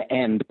was going to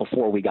end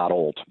before we got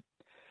old.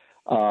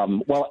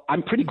 Well,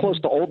 I'm pretty close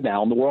to old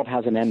now, and the world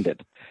hasn't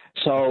ended.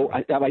 So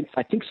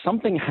I think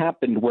something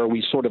happened where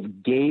we sort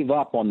of gave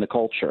up on the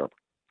culture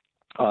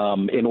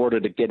in order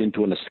to get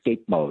into an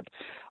escape mode.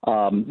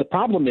 The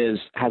problem is,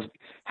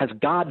 has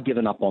God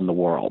given up on the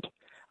world?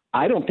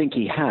 I don't think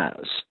he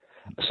has.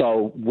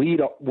 So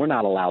we're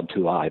not allowed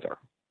to either.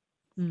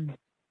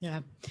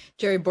 Yeah.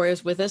 Jerry Bowyer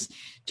with us.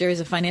 Jerry's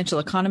a financial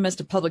economist,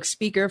 a public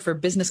speaker for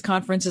business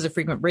conferences, a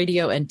frequent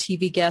radio and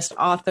TV guest,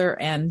 author,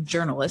 and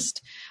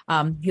journalist.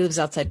 He lives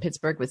outside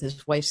Pittsburgh with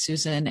his wife,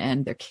 Susan,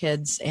 and their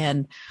kids.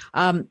 And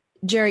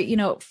Jerry,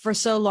 for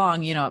so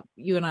long,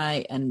 you and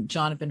I and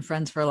John have been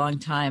friends for a long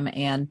time.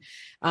 And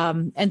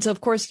so,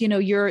 of course,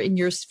 you're in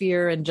your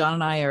sphere and John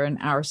and I are in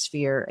our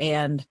sphere.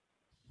 And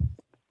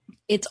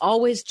it's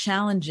always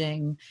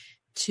challenging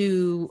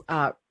to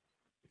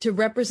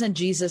represent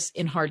Jesus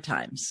in hard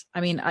times.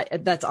 I mean,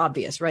 that's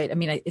obvious, right? I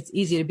mean, it's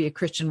easy to be a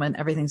Christian when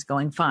everything's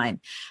going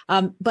fine.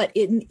 But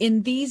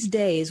in these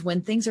days,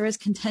 when things are as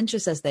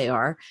contentious as they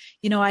are,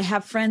 I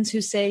have friends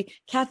who say,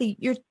 Kathy,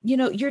 you're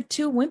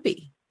too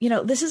wimpy.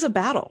 This is a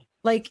battle.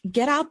 Like,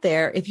 get out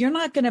there. If you're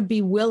not going to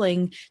be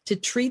willing to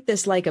treat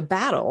this like a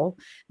battle,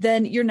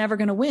 then you're never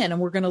going to win,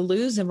 and we're going to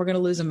lose, and we're going to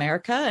lose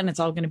America, and it's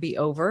all going to be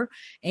over.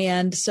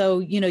 And so,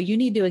 you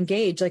need to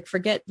engage, like,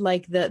 forget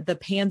like the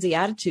pansy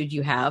attitude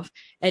you have,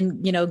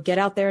 and, get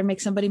out there and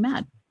make somebody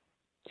mad.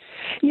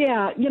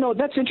 Yeah.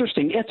 That's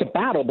interesting. It's a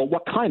battle, but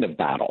what kind of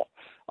battle?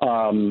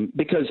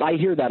 Because I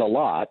hear that a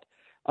lot.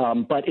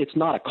 But it's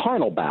not a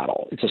carnal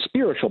battle. It's a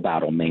spiritual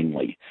battle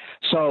mainly.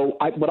 So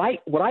what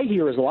I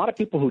hear is a lot of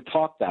people who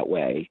talk that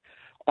way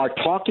are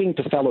talking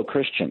to fellow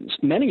Christians,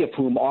 many of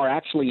whom are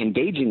actually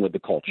engaging with the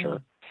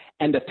culture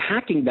and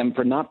attacking them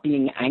for not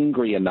being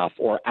angry enough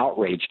or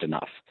outraged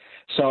enough.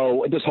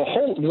 So there's a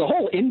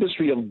whole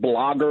industry of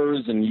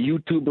bloggers and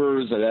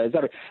YouTubers,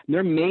 etc.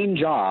 Their main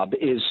job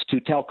is to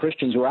tell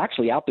Christians who are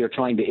actually out there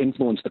trying to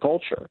influence the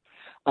culture,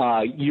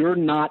 you're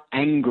not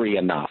angry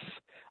enough.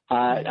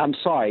 I'm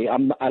sorry,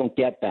 I don't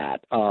get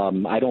that.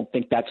 I don't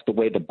think that's the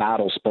way the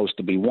battle's supposed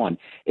to be won.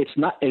 It's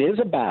not. It is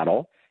a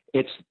battle.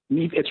 It's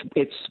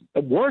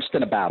worse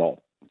than a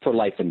battle for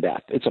life and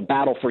death. It's a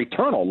battle for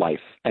eternal life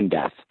and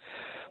death.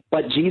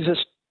 But Jesus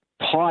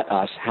taught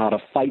us how to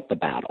fight the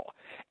battle.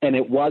 And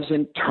it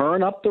wasn't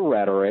turn up the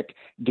rhetoric,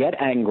 get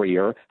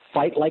angrier,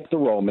 fight like the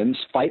Romans,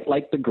 fight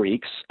like the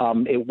Greeks.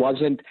 It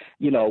wasn't,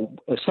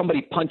 if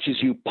somebody punches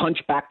you, punch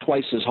back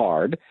twice as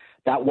hard.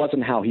 That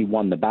wasn't how he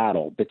won the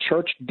battle. The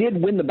church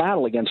did win the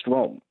battle against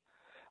Rome,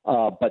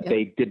 but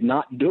they did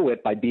not do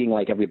it by being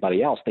like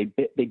everybody else. They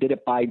did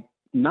it by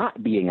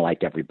not being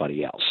like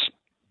everybody else.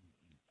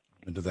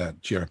 Into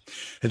that, Jared.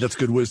 Hey, that's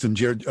good wisdom,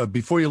 Jared.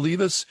 Before you leave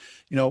us,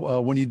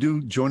 when you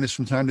do join us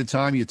from time to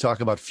time, you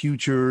talk about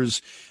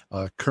futures,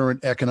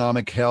 current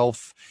economic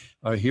health.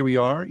 Here we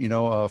are.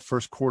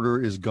 First quarter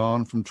is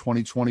gone from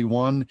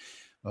 2021.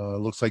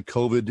 Looks like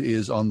COVID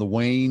is on the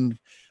wane.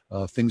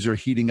 Things are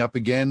heating up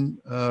again.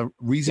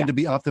 Reason to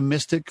be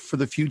optimistic for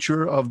the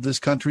future of this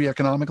country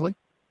economically?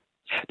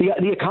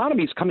 The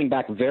economy is coming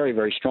back very,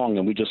 very strong,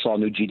 and we just saw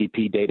new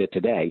GDP data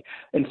today.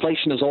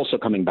 Inflation is also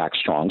coming back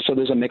strong, so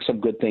there's a mix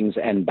of good things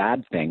and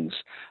bad things.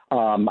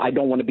 I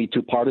don't want to be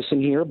too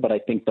partisan here, but I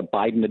think the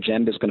Biden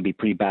agenda is going to be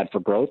pretty bad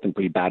for growth and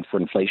pretty bad for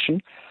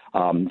inflation.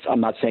 I'm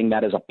not saying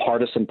that as a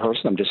partisan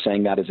person. I'm just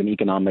saying that as an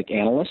economic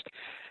analyst.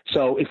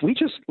 So if we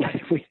just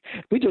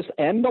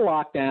end the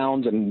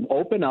lockdowns and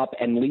open up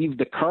and leave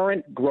the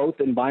current growth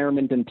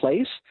environment in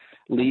place,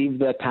 leave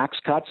the tax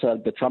cuts,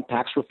 the Trump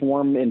tax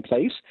reform in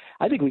place,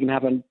 I think we can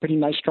have a pretty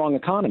nice, strong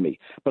economy.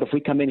 But if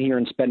we come in here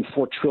and spend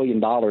 $4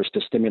 trillion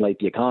to stimulate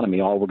the economy,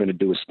 all we're going to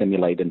do is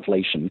stimulate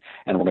inflation,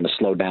 and we're going to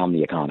slow down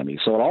the economy.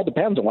 So it all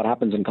depends on what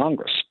happens in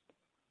Congress.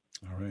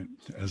 All right,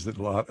 as it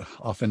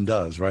often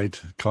does, right?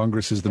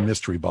 Congress is the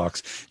mystery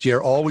box.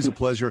 Jer, always a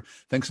pleasure.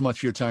 Thanks so much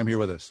for your time here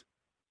with us.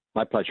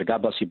 My pleasure.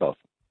 God bless you both.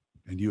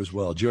 And you as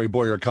well. Jerry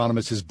Bowyer,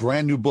 economist, his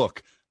brand new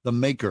book, The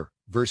Maker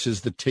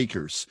versus the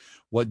Takers,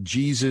 What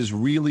Jesus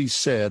Really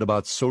Said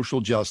About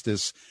Social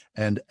Justice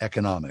and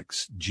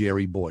Economics.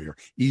 Jerry Bowyer,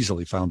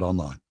 easily found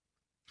online.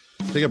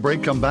 Take a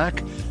break, come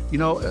back.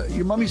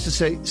 Your mom used to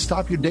say,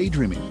 stop your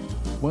daydreaming.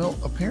 Well,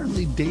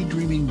 apparently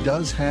daydreaming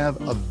does have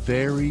a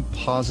very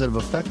positive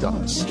effect on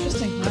us.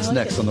 Interesting. That's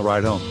next on The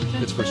Ride Home.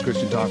 Pittsburgh's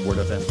Christian Talk, Word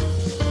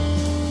FM.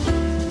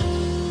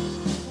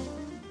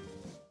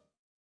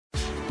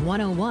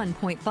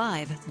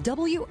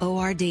 101.5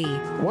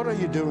 WORD. What are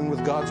you doing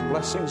with God's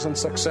blessings and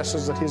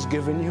successes that He's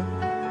given you?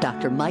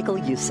 Dr. Michael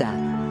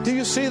Youssef. Do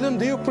you see them?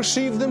 Do you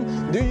perceive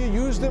them? Do you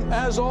use them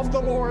as of the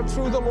Lord,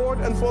 through the Lord,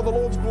 and for the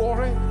Lord's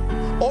glory?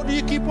 Or do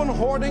you keep on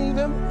hoarding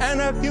them and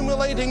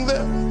accumulating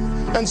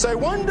them? and say,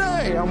 one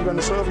day I'm going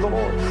to serve the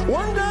Lord.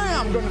 One day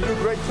I'm going to do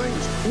great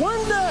things.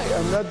 One day,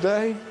 and that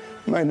day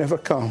may never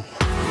come.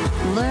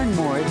 Learn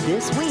more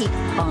this week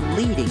on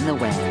Leading the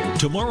Way.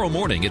 Tomorrow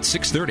morning at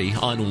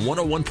 6:30 on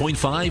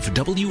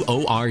 101.5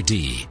 WORD.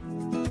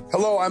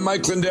 Hello, I'm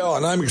Mike Lindell,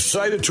 and I'm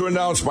excited to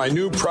announce my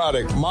new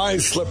product, My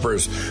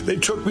Slippers. They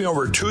took me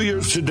over 2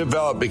 years to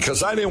develop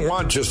because I didn't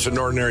want just an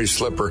ordinary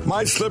slipper.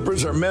 My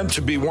slippers are meant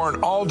to be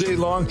worn all day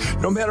long,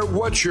 no matter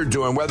what you're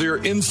doing, whether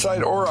you're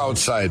inside or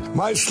outside.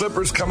 My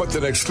slippers come with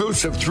an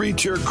exclusive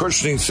 3-tier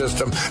cushioning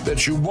system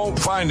that you won't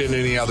find in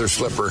any other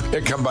slipper.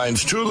 It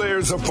combines 2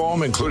 layers of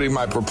foam, including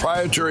my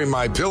proprietary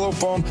My Pillow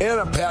foam and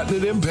a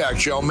patented impact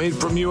gel made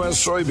from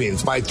U.S.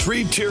 soybeans. My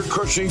 3-tier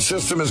cushioning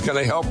system is going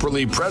to help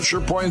relieve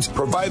pressure points,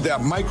 provide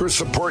that micro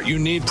support you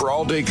need for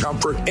all-day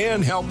comfort,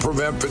 and help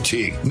prevent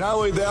fatigue. Not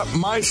only that,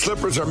 my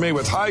slippers are made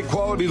with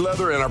high-quality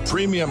leather and a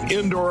premium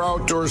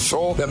indoor-outdoor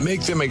sole that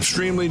make them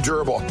extremely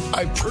durable.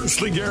 I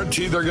personally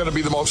guarantee they're going to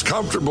be the most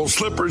comfortable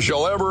slippers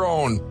you'll ever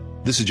own.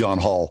 This is John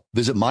Hall.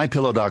 Visit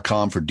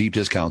MyPillow.com for deep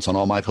discounts on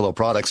all MyPillow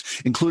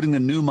products, including the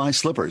new My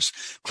Slippers.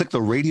 Click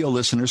the radio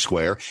listener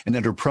square and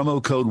enter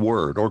promo code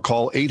WORD or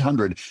call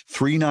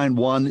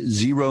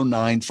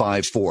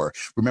 800-391-0954.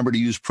 Remember to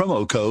use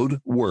promo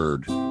code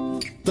WORD.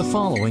 The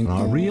following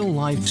are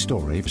real-life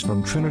stories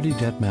from Trinity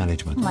Debt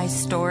Management. My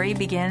story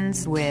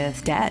begins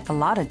with debt, a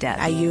lot of debt.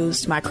 I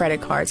used my credit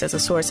cards as a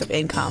source of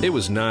income. It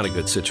was not a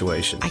good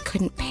situation. I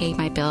couldn't pay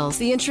my bills.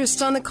 The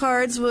interest on the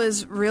cards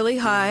was really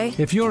high.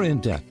 If you're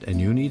in debt and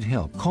you need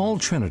help, call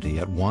Trinity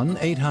at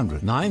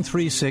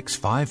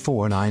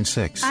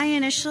 1-800-936-5496. I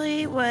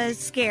initially was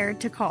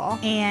scared to call,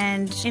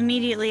 and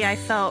immediately I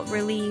felt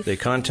relief. They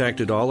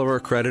contacted all of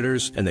our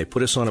creditors, and they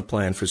put us on a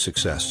plan for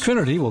success.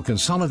 Trinity will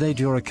consolidate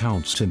your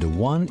accounts into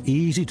one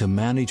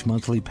easy-to-manage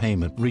monthly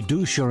payment,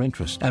 reduce your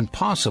interest, and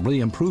possibly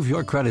improve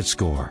your credit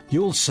score.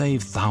 You'll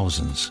save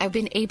thousands. I've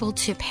been able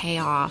to pay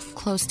off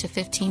close to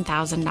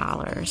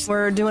 $15,000.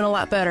 We're doing a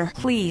lot better.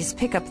 Please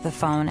pick up the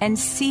phone and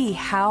see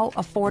how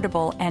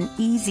affordable and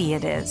easy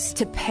it is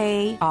to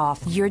pay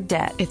off your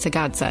debt. It's a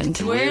godsend.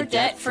 We're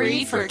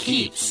debt-free for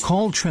keeps.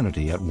 Call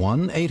Trinity at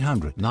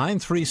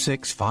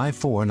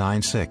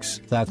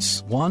 1-800-936-5496.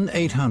 That's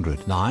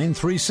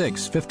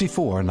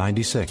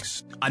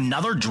 1-800-936-5496.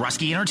 Another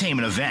Drusky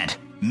Entertainment event,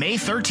 May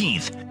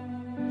 13th.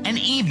 An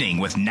evening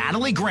with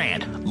Natalie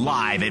Grant,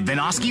 live at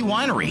Vinoski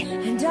Winery.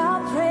 And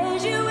I'll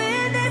praise you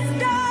in this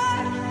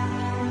dark,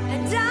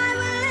 and I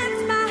will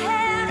lift my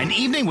hand. An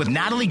evening with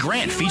Natalie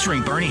Grant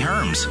featuring Bernie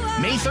Herms.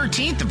 May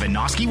 13th at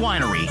Vinoski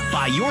Winery.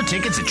 Buy your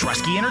tickets at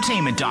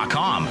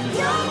DruskyEntertainment.com.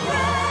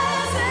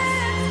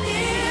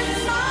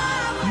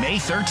 May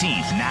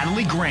 13th,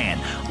 Natalie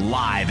Grant,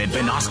 live at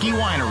Vinoski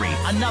Winery.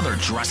 Another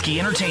Drusky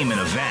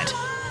Entertainment event.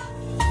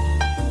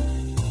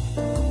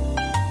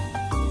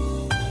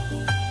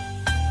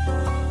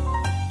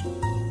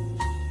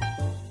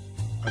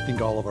 I think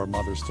all of our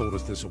mothers told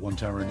us this at one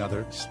time or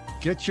another.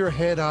 Get your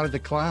head out of the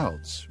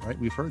clouds, right?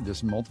 We've heard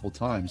this multiple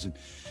times. And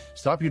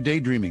stop your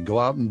daydreaming. Go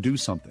out and do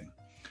something.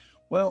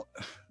 Well,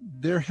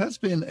 there has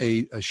been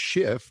a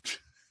shift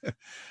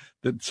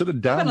that sort of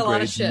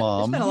downgrades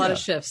mom. There's been a lot of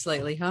shifts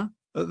lately, huh?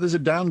 There's a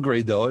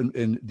downgrade, though,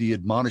 in the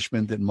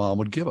admonishment that mom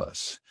would give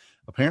us.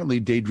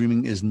 Apparently,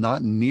 daydreaming is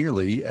not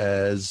nearly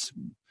as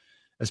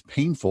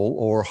painful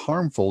or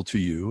harmful to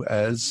you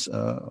as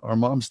our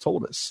moms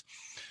told us.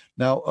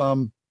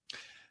 Now,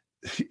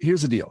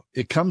 here's the deal.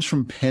 It comes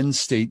from Penn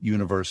State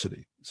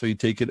University. So you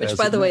take it Which, as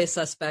by the way, is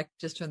suspect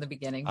just from the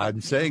beginning.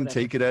 I'm saying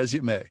take it as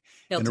it may.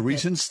 In a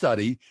recent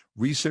study,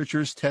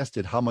 researchers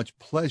tested how much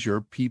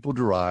pleasure people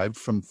derived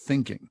from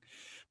thinking.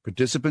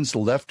 Participants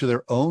left to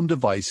their own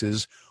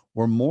devices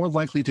were more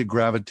likely to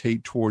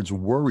gravitate towards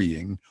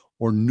worrying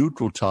or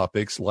neutral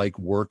topics like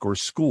work or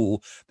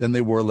school than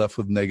they were left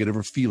with negative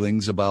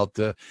feelings about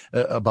the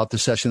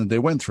session that they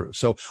went through.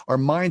 So our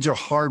minds are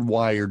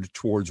hardwired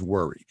towards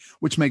worry,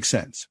 which makes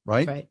sense,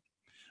 right? Right.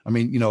 I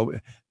mean,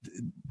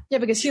 Yeah,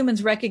 because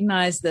humans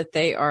recognize that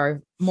they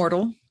are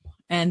mortal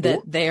and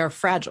that they are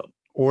fragile.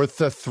 Or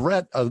the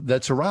threat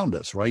that's around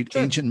us, right?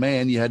 Sure. Ancient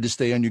man, you had to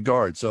stay on your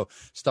guard. So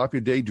stop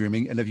your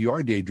daydreaming. And if you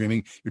are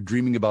daydreaming, you're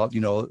dreaming about,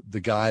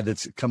 the guy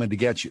that's coming to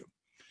get you.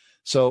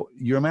 So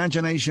your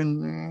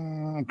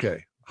imagination,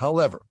 okay.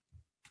 However,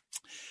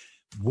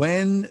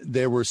 when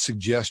there were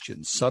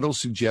subtle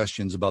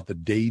suggestions about the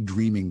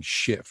daydreaming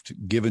shift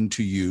given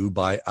to you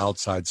by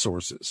outside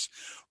sources,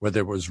 whether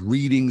it was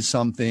reading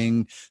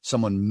something,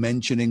 someone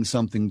mentioning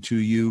something to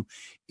you,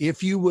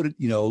 if you would,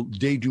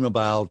 daydream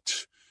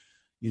about,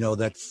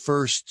 that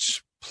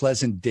first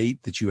pleasant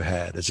date that you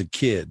had as a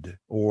kid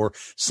or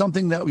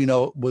something that,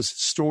 was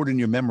stored in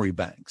your memory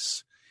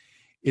banks,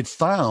 it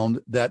found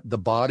that the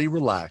body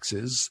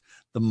relaxes,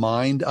 the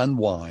mind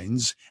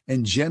unwinds,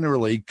 and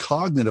generally,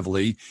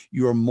 cognitively,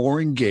 you're more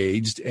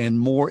engaged and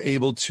more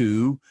able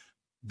to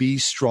be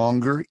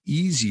stronger,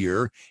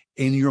 easier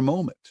in your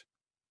moment,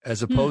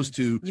 as opposed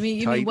to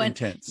tight,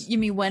 intense. You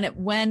mean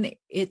when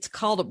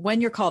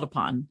you're called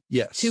upon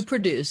yes. to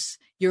produce,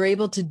 you're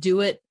able to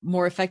do it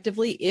more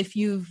effectively if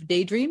you've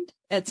daydreamed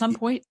at some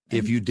point.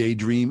 If you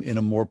daydream in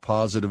a more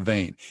positive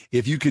vein,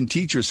 if you can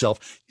teach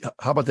yourself,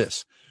 how about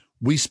this?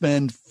 We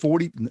spend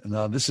 40,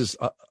 now this is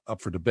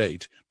up for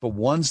debate, but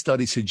one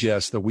study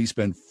suggests that we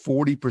spend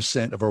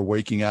 40% of our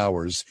waking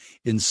hours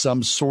in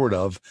some sort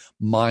of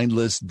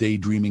mindless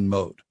daydreaming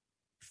mode.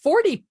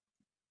 40.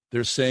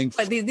 They're saying,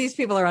 but these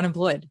people are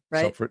unemployed,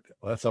 right?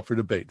 That's up for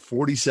debate.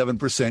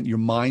 47%, your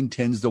mind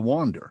tends to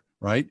wander,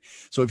 right?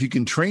 So if you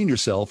can train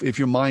yourself, if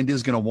your mind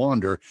is going to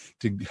wander,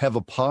 to have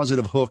a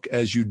positive hook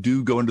as you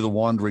do go into the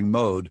wandering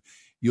mode,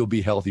 you'll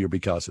be healthier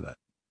because of that.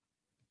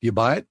 Do you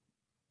buy it?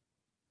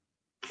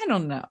 I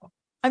don't know.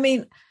 I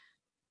mean,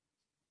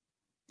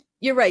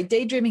 you're right.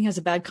 Daydreaming has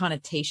a bad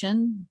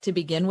connotation to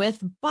begin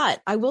with,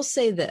 but I will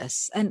say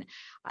this, and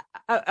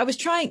I was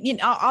trying,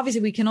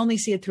 obviously we can only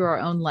see it through our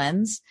own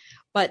lens,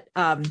 but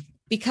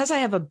because I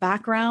have a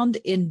background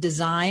in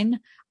design,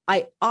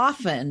 I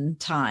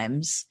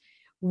oftentimes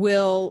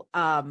will,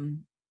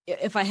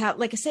 if I have,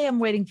 like, say I'm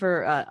waiting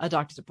for a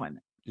doctor's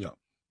appointment. Yeah.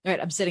 Right.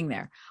 I'm sitting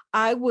there.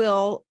 I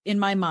will, in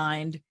my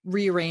mind,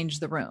 rearrange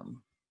the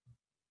room.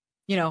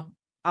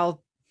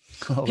 I'll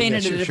paint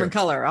it a different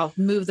color. I'll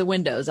move the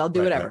windows. I'll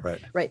do whatever.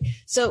 Right.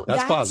 So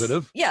that's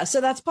positive. Yeah. So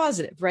that's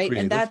positive. Right.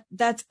 Creative. And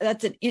that's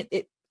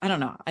I don't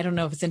know. I don't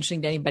know if it's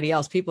interesting to anybody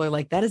else. People are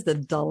like, that is the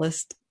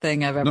dullest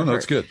thing I've ever heard. No,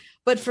 it's good.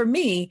 But for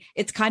me,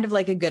 it's kind of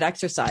like a good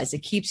exercise. It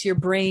keeps your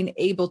brain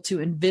able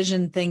to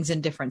envision things in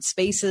different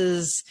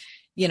spaces.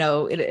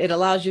 It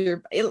allows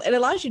you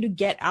to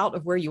get out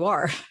of where you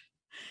are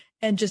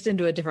and just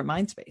into a different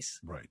mind space.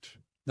 Right.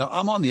 Now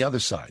I'm on the other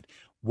side.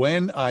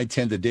 When I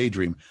tend to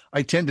daydream,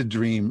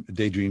 daydream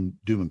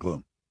doom and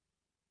gloom.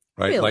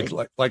 Right.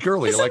 Really? Like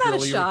earlier. Isn't that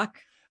earlier. A shock?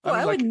 Well,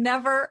 I would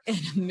never in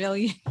a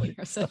million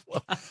years have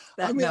guessed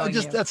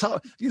that. That's how,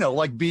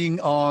 like being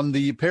on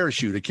the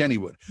parachute at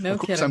Kennywood. No of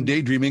course, kidding. I'm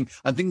daydreaming.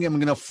 I'm thinking I'm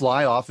going to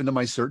fly off into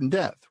my certain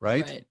death,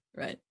 right?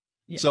 Right.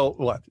 Yeah. So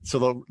what?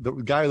 So the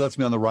guy who lets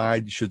me on the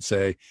ride should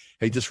say,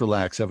 hey, just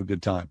relax, have a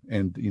good time.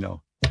 And,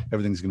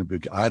 everything's going to be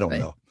good. I don't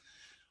know.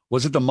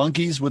 Was it the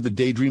Monkees with the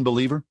Daydream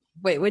Believer?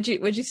 Wait, what'd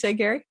you say,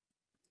 Gary?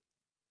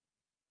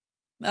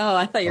 Oh,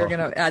 I thought you were going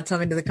to add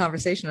something to the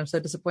conversation. I'm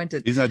so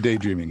disappointed. He's not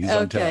daydreaming. He's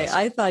on task.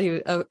 I thought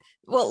you.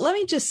 Well, let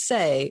me just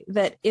say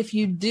that if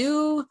you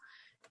do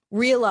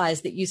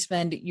realize that you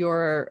spend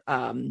your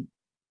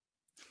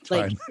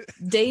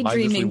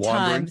daydreaming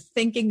time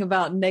thinking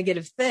about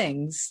negative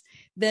things,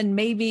 then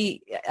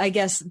maybe, I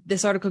guess,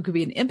 this article could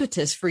be an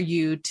impetus for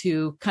you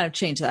to kind of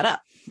change that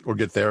up. Or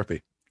get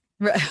therapy.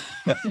 Right.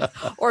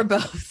 Or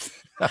both.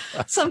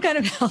 Some kind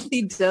of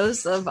healthy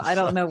dose of I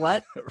don't know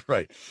what.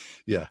 Right.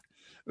 Yeah.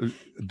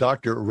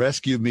 Doctor,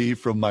 rescue me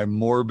from my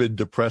morbid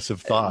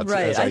depressive thoughts.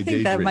 Right. As I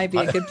think that might be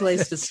a good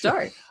place to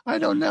start. I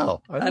don't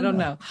know. I don't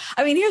know.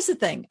 I mean, here's the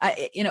thing.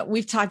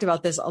 We've talked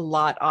about this a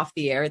lot off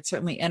the air. It's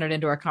certainly entered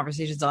into our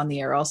conversations on the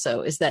air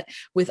also, is that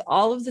with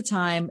all of the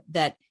time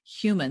that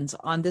humans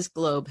on this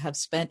globe have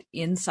spent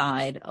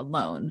inside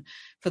alone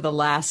for the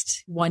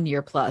last 1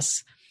 year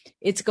plus,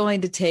 it's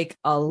going to take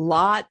a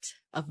lot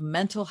of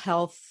mental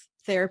health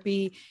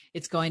therapy.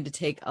 It's going to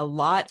take a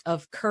lot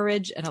of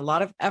courage and a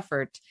lot of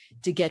effort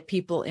to get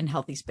people in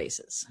healthy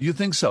spaces. You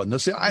think so? No,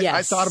 see, Yes.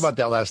 I thought about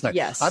that last night.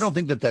 Yes. I don't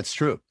think that that's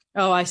true.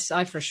 Oh, I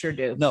for sure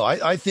do. No,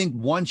 I think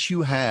once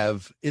you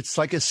have, it's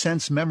like a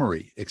sense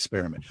memory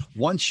experiment.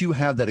 Once you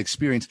have that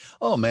experience,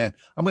 oh man,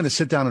 I'm going to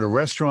sit down at a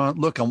restaurant.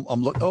 Look,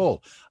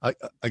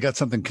 I got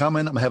something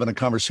coming. I'm having a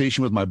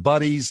conversation with my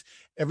buddies.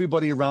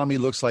 Everybody around me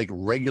looks like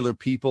regular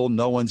people.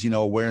 No one's,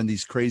 wearing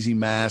these crazy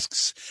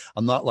masks.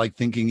 I'm not like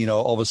thinking,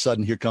 all of a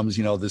sudden here comes,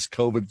 this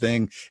COVID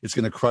thing. It's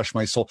going to crush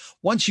my soul.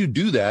 Once you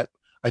do that,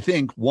 I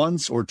think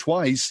once or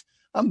twice,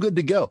 I'm good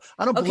to go.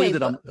 I don't believe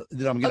that I'm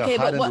going to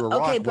hide under a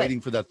rock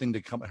waiting for that thing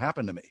to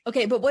happen to me.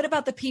 Okay, but what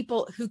about the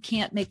people who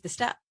can't make the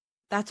step?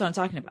 That's what I'm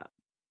talking about.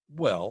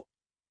 Well,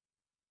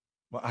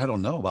 I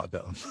don't know about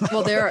them.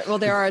 Well,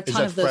 there are a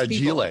ton of those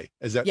people.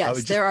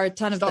 There are a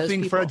ton of those people. Stop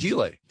being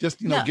fragile. Just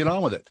get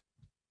on with it.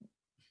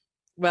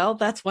 Well,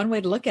 that's one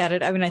way to look at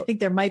it. I mean, I think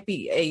there might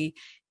be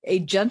a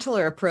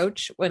gentler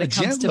approach when it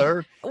comes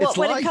to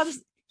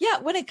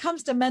when it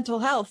comes to mental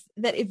health,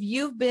 that if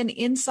you've been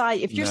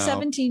inside, if you're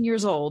 17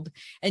 years old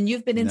and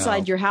you've been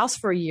inside your house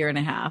for a year and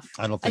a half.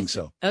 I don't think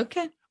so.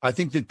 Okay. I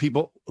think that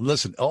people,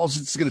 listen, all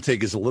it's going to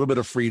take is a little bit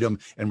of freedom.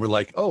 And we're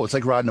like, oh, it's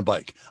like riding a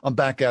bike. I'm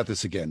back at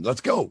this again.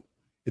 Let's go.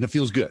 And it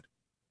feels good.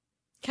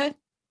 Okay.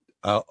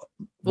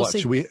 We'll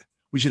see.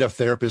 We should have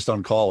therapists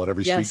on call at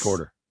every street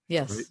corner.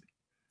 Yes. Right?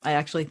 I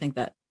actually think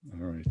that.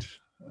 All right.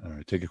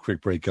 Take a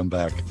quick break. Come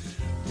back.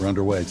 We're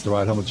underway. It's The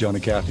Ride Home with John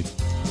and Kathy.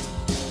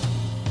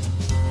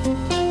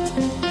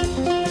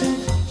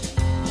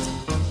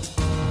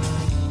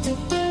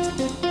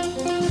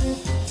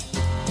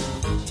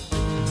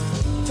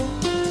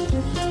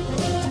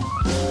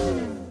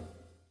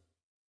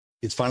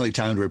 It's finally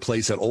time to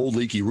replace that old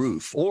leaky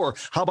roof. Or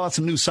how about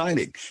some new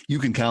siding? You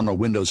can count on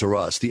Windows R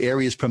Us, the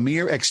area's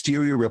premier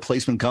exterior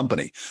replacement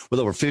company. With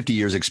over 50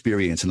 years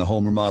experience in the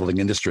home remodeling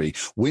industry,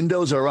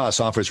 Windows R Us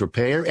offers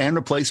repair and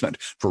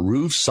replacement for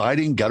roofs,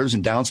 siding, gutters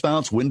and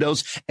downspouts,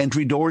 windows,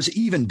 entry doors,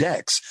 even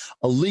decks.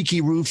 A leaky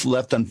roof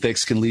left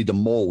unfixed can lead to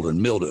mold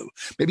and mildew.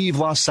 Maybe you've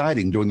lost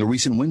siding during the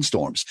recent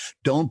windstorms.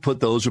 Don't put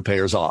those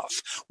repairs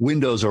off.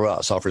 Windows R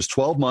Us offers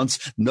 12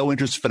 months, no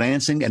interest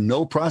financing, and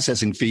no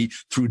processing fee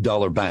through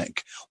Dollar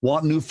Bank.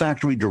 Want new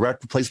factory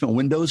direct replacement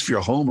windows for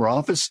your home or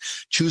office?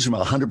 Choose from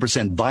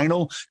 100%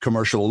 vinyl,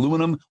 commercial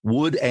aluminum,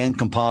 wood, and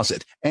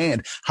composite.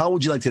 And how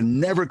would you like to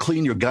never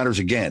clean your gutters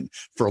again?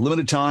 For a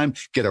limited time,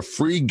 get a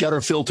free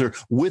gutter filter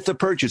with the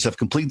purchase of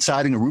complete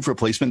siding and roof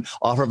replacement,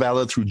 offer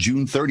valid through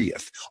June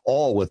 30th.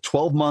 All with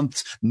 12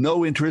 months,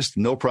 no interest,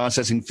 no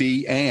processing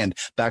fee, and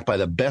backed by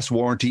the best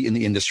warranty in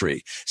the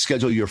industry.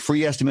 Schedule your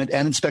free estimate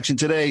and inspection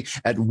today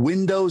at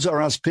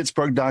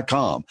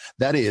WindowsRUsPittsburgh.com.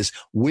 That is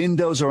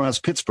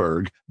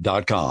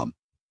WindowsRUsPittsburgh.com.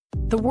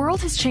 The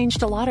world has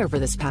changed a lot over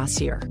this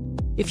past year.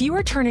 If you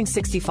are turning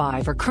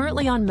 65 or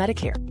currently on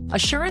Medicare,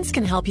 Assurance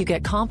can help you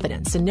get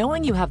confidence in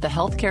knowing you have the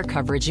health care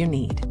coverage you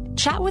need.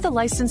 Chat with a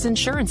licensed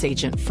insurance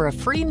agent for a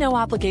free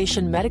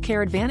no-obligation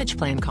Medicare Advantage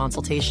Plan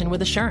consultation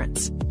with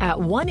Assurance at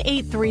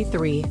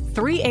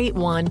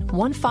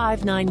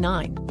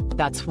 1-833-381-1599.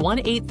 That's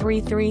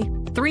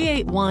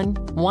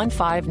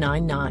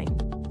 1-833-381-1599.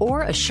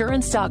 Or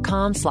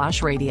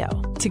assurance.com/radio.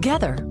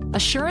 Together,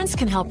 Assurance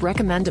can help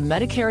recommend a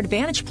Medicare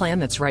Advantage plan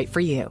that's right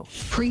for you.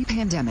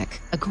 Pre-pandemic,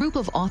 a group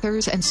of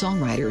authors and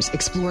songwriters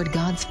explored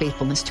God's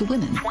faithfulness to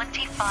women.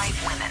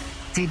 25 women.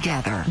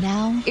 Together.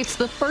 Now, it's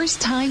the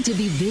first time to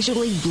be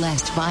visually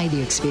blessed by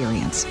the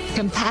experience.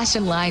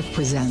 Compassion Live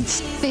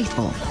presents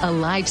Faithful, a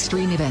live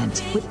stream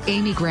event with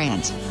Amy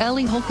Grant,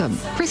 Ellie Holcomb,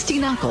 Christy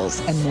Knuckles,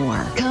 and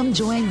more. Come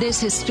join this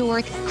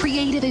historic,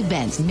 creative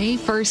event May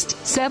 1st,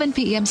 7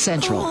 p.m.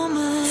 Central.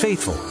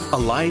 Faithful,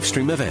 a live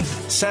stream event,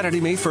 Saturday,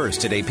 May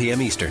 1st at 8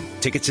 p.m. Eastern.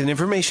 Tickets and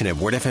information at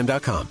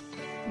wordfm.com.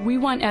 We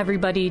want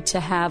everybody to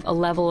have a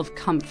level of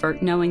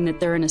comfort knowing that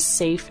they're in a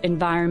safe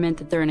environment,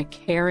 that they're in a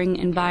caring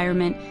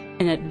environment,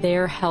 and that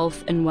their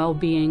health and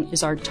well-being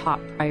is our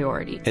top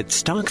priority. At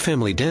Stock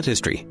Family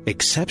Dentistry,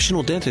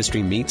 exceptional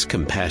dentistry meets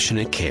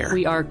compassionate care.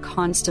 We are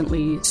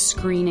constantly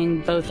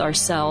screening both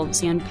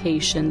ourselves and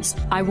patients.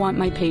 I want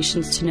my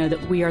patients to know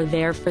that we are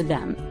there for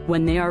them.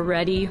 When they are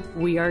ready,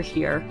 we are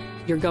here.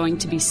 You're going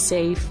to be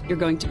safe. You're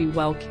going to be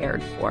well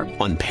cared for.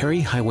 On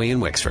Perry Highway in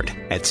Wexford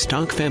at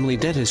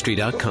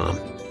StockFamilyDentistry.com.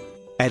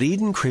 At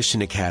Eden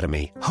Christian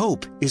Academy,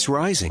 hope is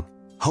rising.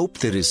 Hope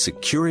that is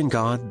secure in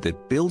God,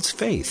 that builds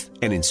faith,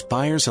 and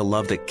inspires a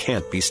love that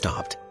can't be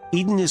stopped.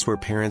 Eden is where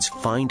parents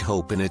find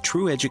hope in a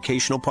true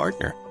educational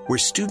partner, where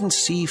students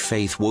see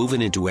faith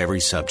woven into every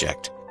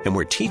subject, and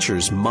where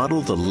teachers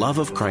model the love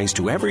of Christ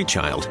to every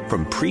child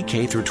from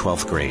pre-K through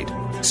 12th grade.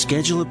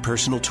 Schedule a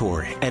personal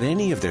tour at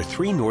any of their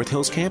 3 North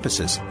Hills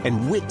campuses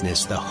and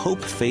witness the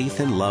hope, faith,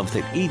 and love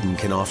that Eden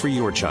can offer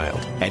your child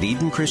at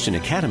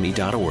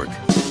EdenChristianAcademy.org.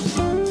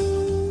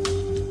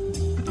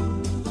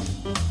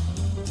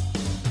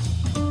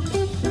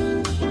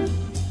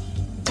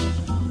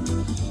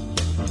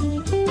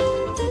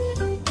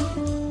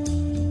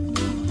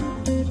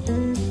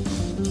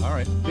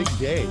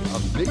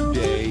 Big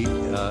day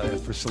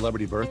for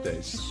celebrity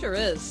birthdays. It sure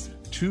is.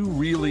 2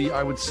 really,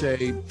 I would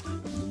say,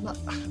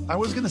 I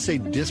was going to say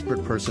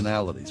disparate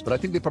personalities, but I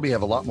think they probably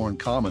have a lot more in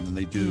common than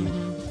they do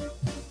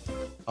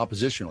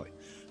oppositionally.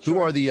 Who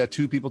are the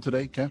 2 people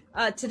today, Ken?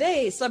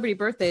 Today, celebrity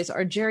birthdays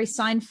are Jerry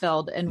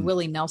Seinfeld and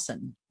Willie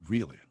Nelson.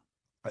 Really?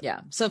 Yeah.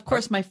 So, of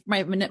course, my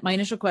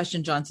initial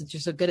question, John, since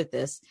you're so good at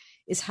this,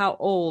 is how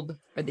old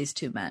are these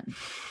 2 men?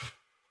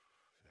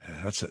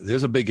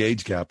 There's a big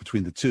age gap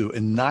between the 2,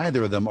 and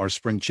neither of them are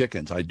spring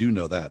chickens. I do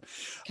know that.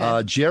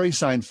 Okay. Jerry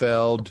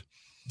Seinfeld,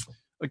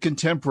 a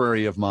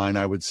contemporary of mine,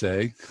 I would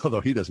say, although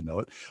he doesn't know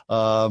it.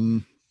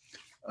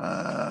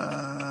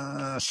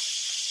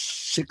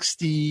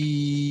 60.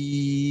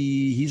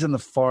 He's on the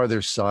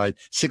farther side.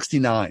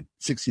 69,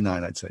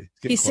 I'd say.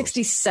 He's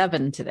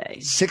 67 today.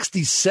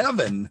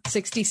 67?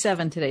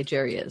 67 today,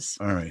 Jerry is.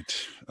 All right.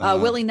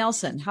 Willie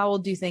Nelson, how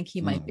old do you think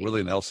he might be?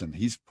 Willie Nelson,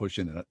 he's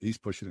pushing it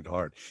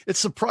hard. It's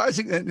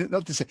surprising,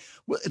 not to say,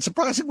 it's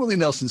surprising Willie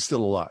Nelson's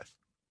still alive.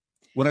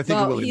 When I think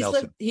of Willie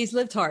Nelson. He's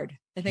lived hard.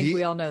 I think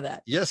we all know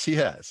that. Yes, he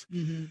has.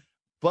 Mm-hmm.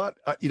 But,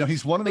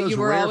 he's one of those rare people. But you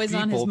were always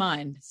on his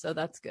mind, so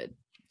that's good.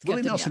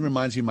 Willie Nelson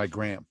reminds me of my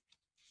gram.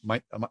 I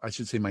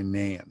should say my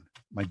Nan,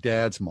 my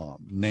dad's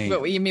mom, Nan.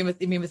 What you mean with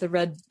the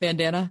red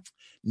bandana?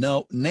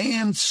 No,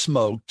 Nan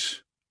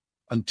smoked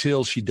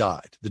until she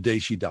died. The day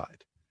she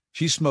died,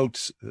 she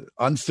smoked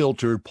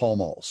unfiltered Pall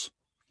Malls.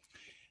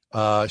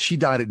 She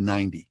died at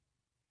 90.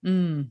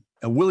 And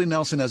Willie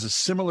Nelson has a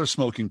similar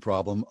smoking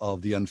problem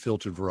of the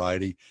unfiltered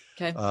variety.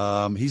 Okay,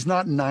 he's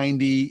not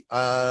 90.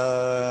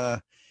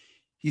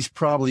 He's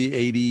probably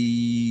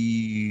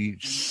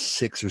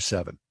 86 or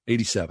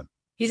 87.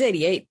 He's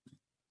 88.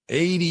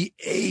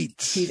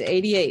 88. He's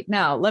 88.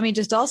 Now, let me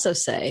just also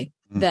say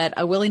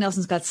that Willie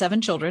Nelson's got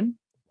 7 children.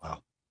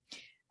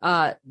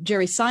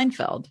 Jerry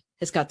Seinfeld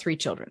has got 3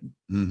 children.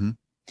 Mm-hmm.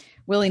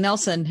 Willie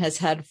Nelson has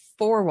had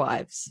 4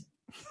 wives.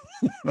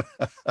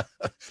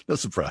 No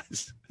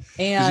surprise.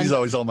 And he's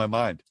always on my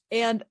mind.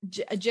 And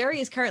Jerry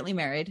is currently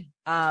married.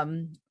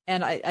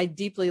 And I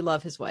deeply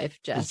love his wife,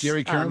 Jess. Is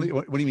Jerry currently,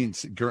 what do you mean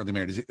currently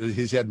married?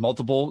 Has he had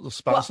multiple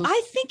spouses? Well,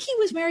 I think he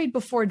was married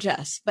before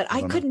Jess, but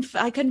I couldn't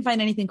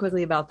find anything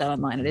quickly about that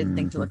online. I didn't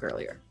think to look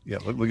earlier. Yeah,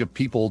 look at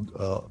People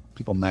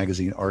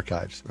magazine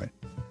archives, right?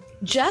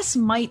 Jess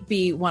might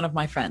be one of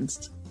my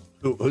friends.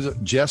 Who's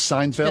it? Jess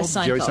Seinfeld? Jess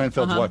Seinfeld. Jerry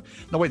Seinfeld's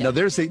wife. No, wait. Now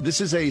this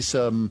is a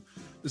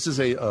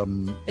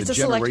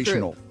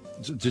generational.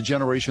 It's a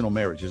generational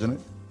marriage, isn't it?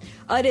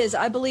 It is.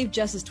 I believe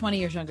Jess is 20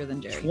 years younger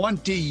than Jerry.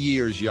 20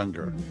 years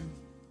younger.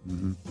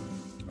 Mm-hmm.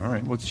 All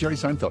right. Well, it's Jerry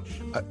Seinfeld.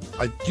 Do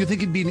you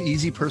think he'd be an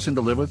easy person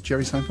to live with,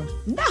 Jerry Seinfeld?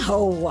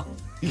 No.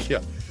 Yeah.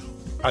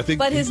 I think.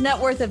 But his net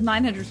worth of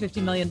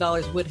 $950 million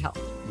would help.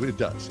 It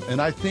does. And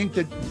I think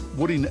that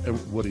Willie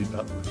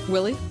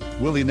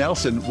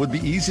Nelson would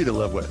be easy to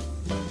live with.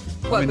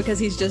 What, because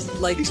he's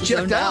just like he's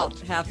checked out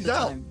half the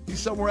time. He's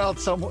somewhere out,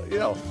 somewhere,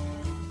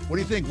 What do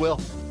you think,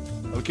 Will?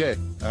 Okay.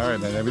 All right,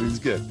 man. Everything's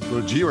good.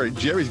 Well,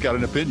 Jerry's got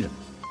an opinion.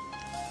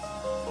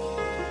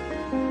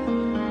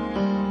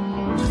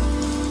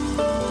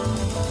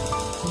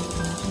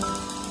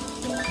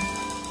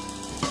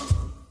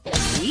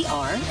 We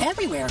are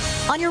everywhere.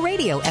 On your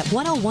radio at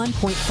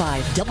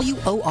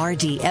 101.5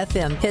 WORD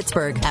FM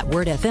Pittsburgh, at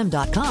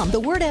wordfm.com, the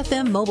Word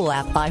FM mobile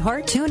app,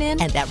 iHeart, TuneIn,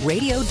 and at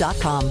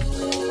radio.com.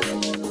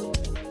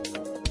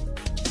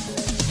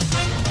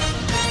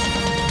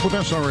 With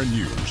SRN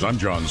News, I'm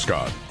John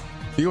Scott.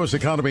 The U.S.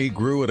 economy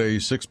grew at a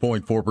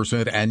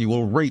 6.4%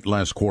 annual rate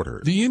last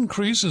quarter. The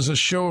increase is a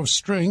show of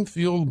strength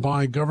fueled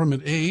by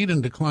government aid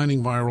and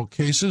declining viral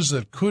cases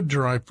that could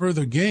drive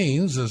further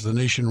gains as the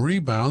nation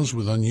rebounds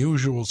with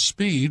unusual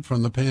speed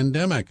from the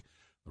pandemic.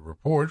 The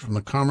report from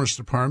the Commerce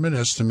Department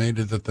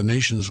estimated that the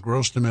nation's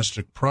gross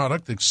domestic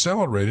product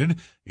accelerated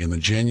in the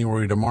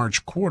January to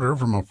March quarter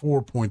from a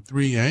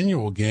 4.3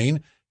 annual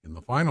gain in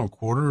the final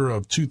quarter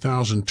of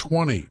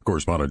 2020.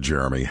 Correspondent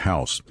Jeremy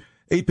House.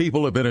 8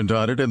 people have been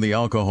indicted in the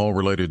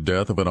alcohol-related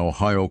death of an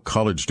Ohio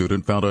college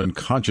student found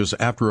unconscious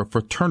after a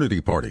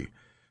fraternity party.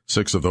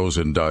 6 of those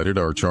indicted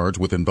are charged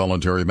with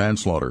involuntary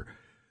manslaughter.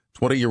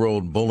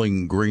 20-year-old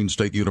Bowling Green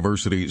State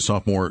University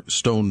sophomore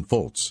Stone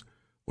Fultz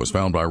was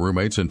found by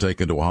roommates and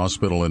taken to a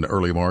hospital in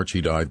early March.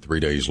 He died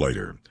 3 days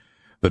later.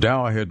 The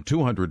Dow had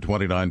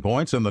 229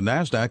 points, and the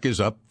NASDAQ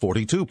is up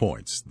 42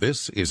 points.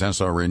 This is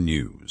SRN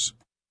News.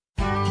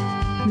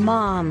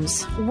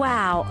 Moms.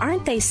 Wow,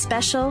 aren't they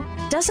special?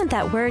 Doesn't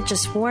that word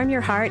just warm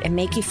your heart and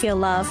make you feel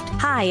loved?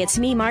 Hi, it's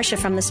me, Marcia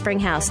from the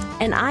Springhouse,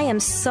 and I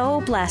am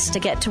so blessed to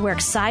get to work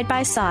side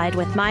by side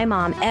with my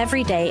mom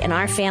every day in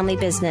our family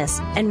business.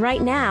 And right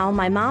now,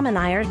 my mom and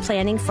I are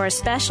planning for a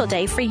special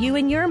day for you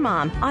and your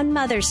mom on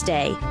Mother's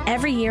Day.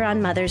 Every year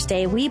on Mother's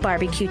Day, we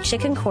barbecue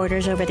chicken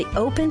quarters over the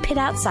open pit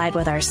outside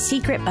with our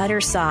secret butter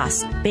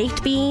sauce.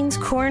 Baked beans,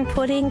 corn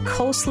pudding,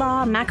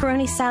 coleslaw,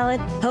 macaroni salad,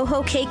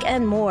 ho-ho cake,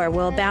 and more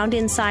will abound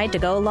inside to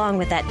go along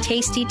with that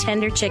tasty,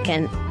 tender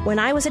chicken. When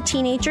I was a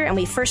teenager and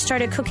we first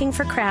started cooking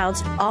for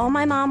crowds, all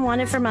my mom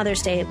wanted for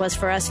Mother's Day was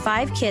for us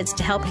 5 kids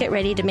to help get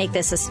ready to make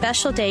this a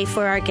special day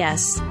for our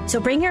guests. So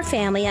bring your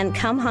family and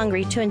come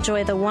hungry to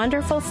enjoy the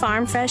wonderful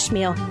farm fresh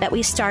meal that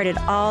we started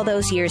all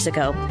those years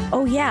ago.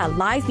 Oh yeah,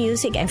 live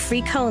music and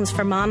free cones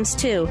for moms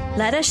too.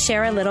 Let us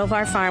share a little of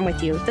our farm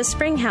with you. The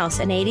Springhouse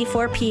in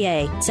 84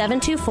 PA,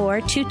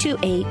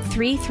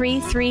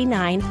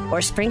 724-228-3339 or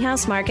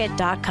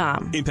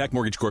springhousemarket.com. Impact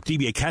Mortgage Corp.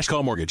 DBA Cash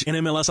Call Mortgage.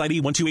 NMLS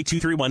ID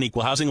 128231.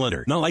 Equal housing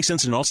lender. Not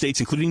licensed in all states,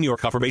 including New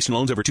York. Offer based on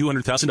loans over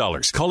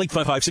 $200,000. Call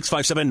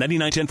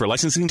 855-657-9910 for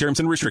licensing terms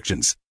and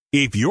restrictions.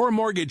 If your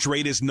mortgage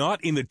rate is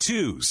not in the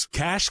 2s,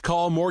 Cash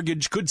Call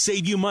Mortgage could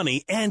save you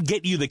money and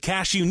get you the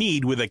cash you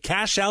need with a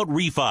cash out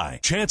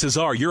refi. Chances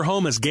are your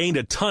home has gained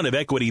a ton of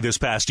equity this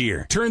past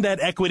year. Turn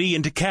that equity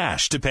into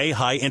cash to pay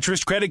high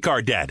interest credit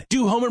card debt,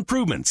 do home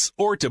improvements,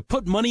 or to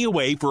put money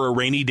away for a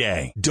rainy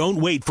day.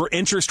 Don't wait for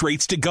interest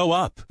rates to go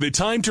up. The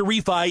time to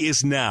refi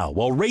is now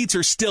while rates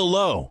are still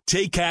low.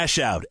 Take cash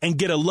out and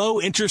get a low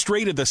interest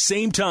rate at the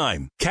same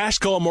time. Cash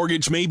Call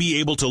Mortgage may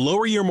be able to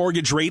lower your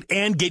mortgage rate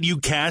and get you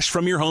cash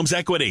from your home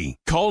equity.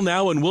 Call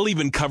now and we'll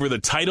even cover the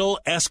title,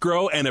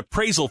 escrow, and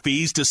appraisal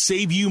fees to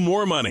save you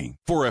more money.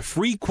 For a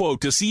free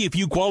quote to see if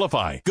you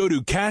qualify, go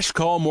to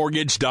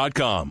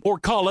cashcallmortgage.com or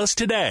call us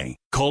today.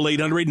 Call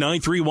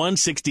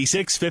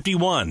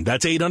 800-931-6651.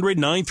 That's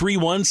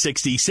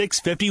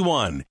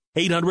 800-931-6651.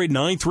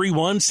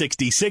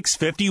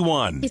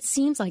 800-931-6651. It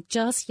seems like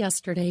just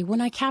yesterday when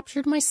I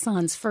captured my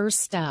son's first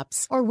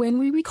steps or when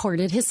we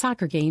recorded his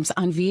soccer games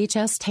on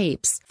VHS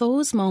tapes.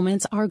 Those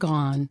moments are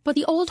gone. But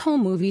the old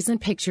home movies and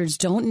pictures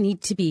don't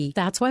need to be.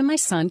 That's why my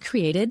son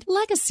created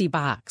Legacy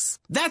Box.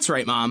 That's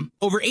right, Mom.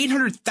 Over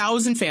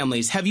 800,000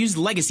 families have used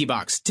Legacy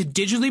Box to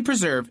digitally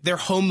preserve their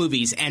home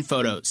movies and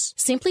photos.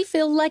 Simply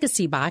fill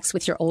Legacy Box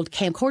with your old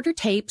camcorder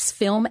tapes,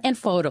 film, and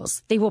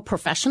photos. They will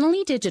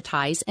professionally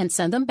digitize and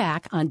send them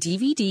back on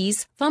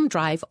DVDs, thumb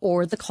drive,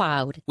 or the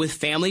cloud. With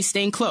families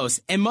staying close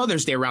and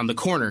Mother's Day around the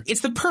corner,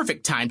 it's the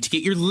perfect time to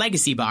get your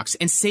Legacy Box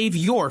and save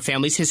your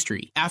family's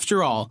history.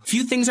 After all,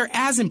 few things are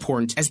as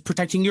important as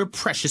protecting your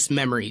precious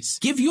memories.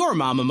 Give your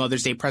mom a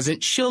Mother's Day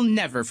present she'll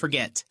never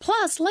forget.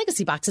 Plus,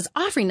 Legacy Box is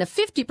offering a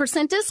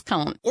 50%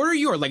 discount. Order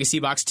your Legacy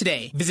Box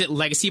today. Visit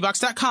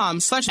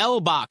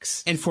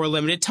legacybox.com/LBox. And for a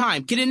limited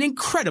time, get an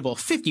incredible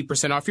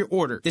 50% off your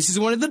order. This is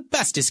one of the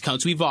best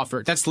discounts we've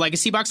offered. That's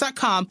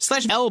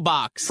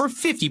legacybox.com/LBox for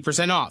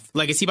 50% off.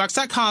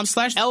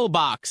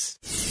 legacybox.com/LBox.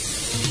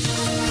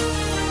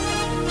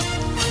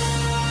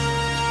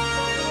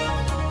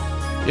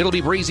 It'll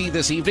be breezy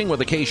this evening with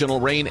occasional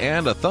rain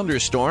and a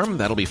thunderstorm.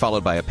 That'll be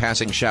followed by a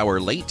passing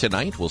shower late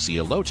tonight. We'll see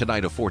a low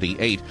tonight of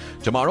 48.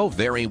 Tomorrow,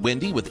 very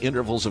windy with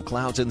intervals of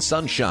clouds and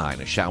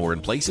sunshine. A shower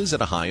in places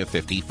at a high of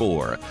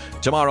 54.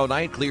 Tomorrow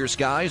night, clear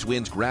skies,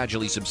 winds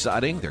gradually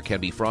subsiding. There can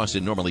be frost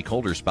in normally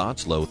colder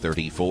spots, low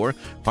 34.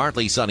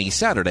 Partly sunny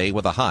Saturday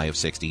with a high of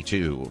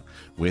 62.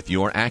 With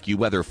your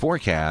AccuWeather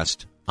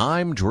forecast,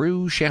 I'm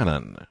Drew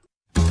Shannon.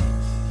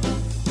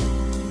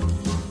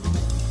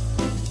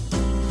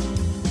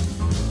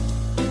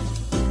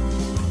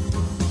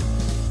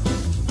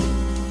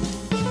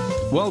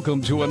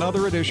 Welcome to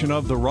another edition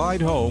of The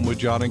Ride Home with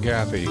John and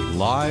Kathy,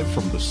 live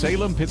from the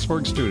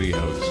Salem-Pittsburgh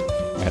studios.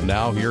 And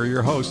now here are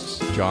your hosts,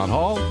 John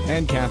Hall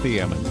and Kathy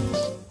Emmons.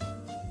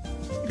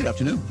 Good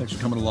afternoon. Thanks for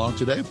coming along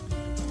today.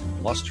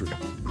 Blustery,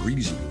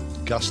 breezy,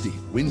 gusty,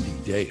 windy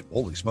day.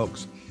 Holy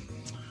smokes.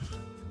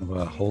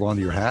 Hold on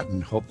to your hat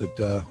and hope that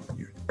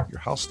your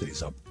house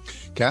stays up.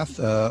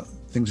 Kath,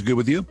 things are good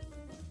with you?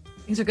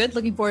 Things are good.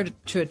 Looking forward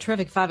to a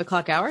terrific 5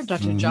 o'clock hour.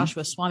 Dr.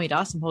 Joshua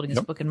Swamidas. I'm holding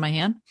his book in my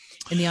hand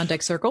in the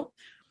on-deck circle.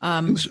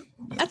 I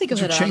think he'll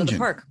head out of the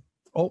park.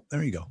 Oh,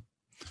 there you go.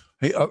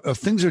 Hey,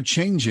 things are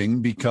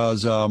changing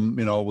because,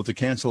 with the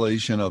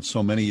cancellation of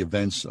so many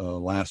events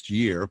last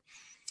year,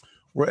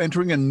 we're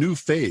entering a new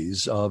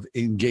phase of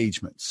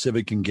engagement,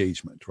 civic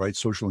engagement, right?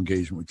 Social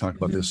engagement. We talked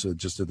about this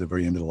just at the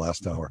very end of the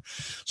last hour.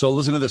 So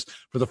listen to this.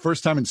 For the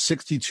first time in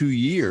 62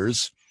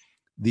 years,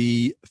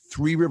 the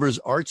Three Rivers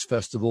Arts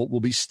Festival will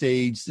be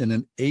staged in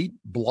an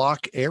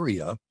 8-block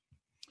area.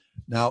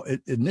 Now,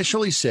 it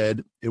initially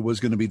said it was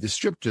going to be the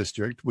Strip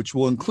District, which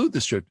will include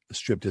the Strip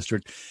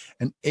District,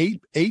 and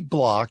eight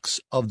blocks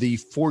of the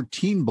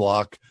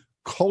 14-block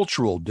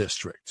Cultural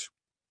District.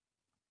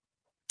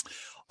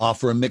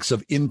 Offer a mix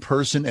of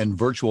in-person and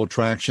virtual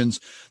attractions.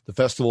 The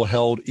festival,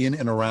 held in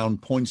and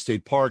around Point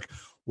State Park,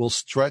 will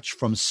stretch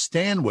from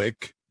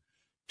Stanwick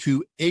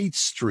to 8th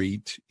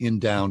Street in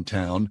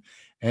downtown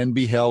and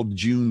be held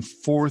June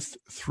 4th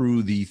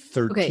through the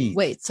 13th. Okay,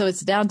 wait. So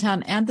it's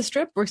downtown and the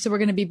Strip? So we're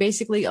going to be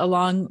basically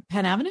along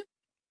Penn Avenue?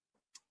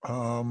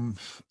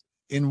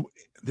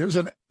 There's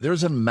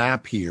a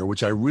map here,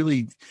 which I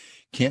really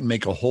can't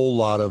make a whole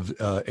lot of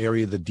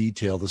area, the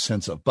detail, the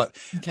sense of. But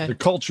the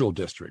Cultural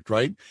District,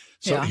 right?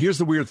 So here's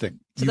the weird thing.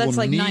 So that's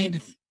like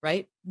 9th,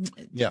 right?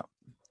 Yeah.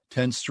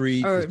 10th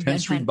Street, or 10th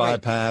Street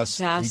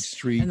bypass, 8th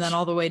Street. And then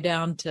all the way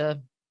down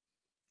to,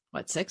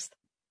 6th?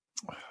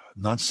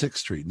 Not 6th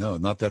Street. No,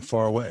 not that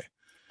far away.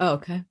 Oh,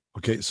 okay.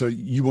 Okay, so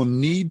you will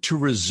need to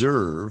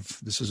reserve,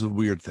 this is a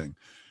weird thing,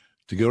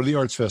 to go to the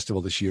Arts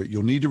Festival this year,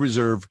 you'll need to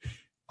reserve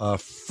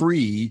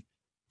free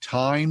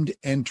timed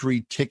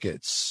entry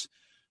tickets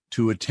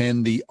to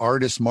attend the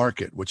Artist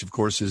Market, which of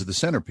course is the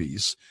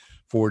centerpiece,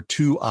 for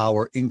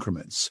 2-hour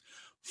increments.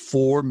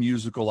 4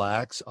 musical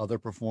acts, other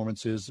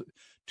performances,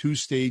 2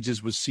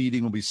 stages with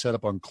seating will be set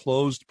up on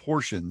closed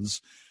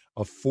portions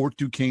of Fort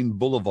Duquesne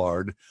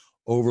Boulevard,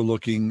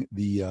 overlooking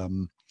the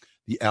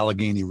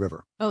Allegheny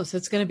River. Oh, so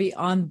it's going to be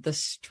on the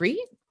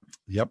street?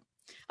 Yep.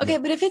 Okay,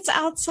 but if it's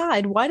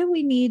outside, why do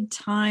we need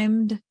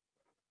timed?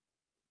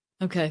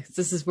 Okay,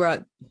 this is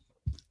where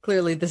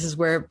this is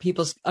where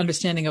people's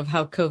understanding of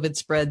how COVID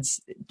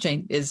spreads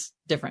is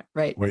different,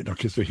 right? Wait,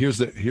 okay. So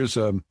here's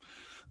a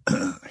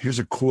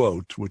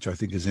quote which I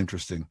think is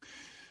interesting.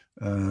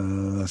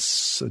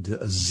 Aziz.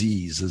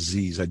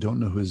 I don't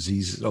know who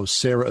Aziz is. Oh,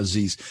 Sarah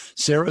Aziz.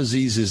 Sarah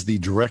Aziz is the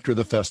director of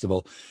the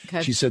festival.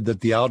 Okay. She said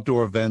that the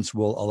outdoor events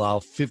will allow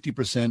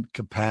 50%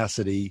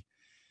 capacity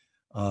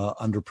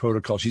under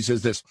protocol. She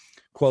says this,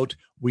 quote,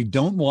 "We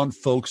don't want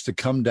folks to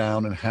come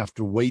down and have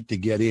to wait to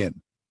get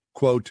in.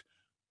 Quote,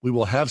 we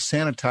will have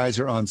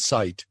sanitizer on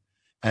site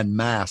and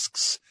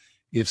masks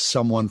if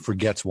someone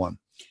forgets one."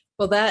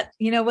 Well, that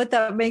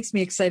makes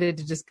me excited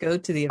to just go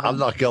to the event. I'm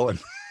not going.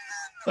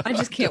 I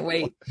just can't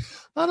wait.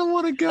 I don't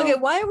want to go. Okay,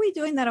 why are we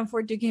doing that on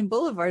Fort Duquesne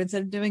Boulevard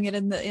instead of doing it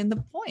in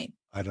the Point?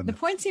 I don't know. The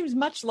Point seems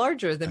much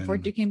larger than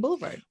Fort Duquesne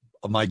Boulevard.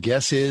 My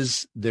guess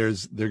is they're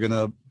going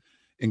to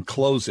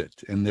enclose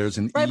it, and there's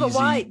an right. But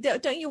why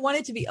don't you want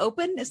it to be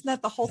open? Isn't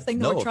that the whole thing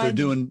that we're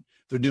trying?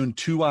 They're doing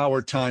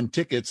 2-hour time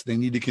tickets. They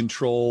need to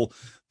control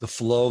the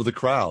flow of the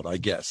crowd, I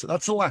guess.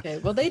 That's the last. Okay.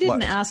 Well, they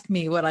didn't ask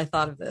me what I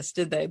thought of this,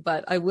 did they?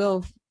 But I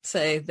will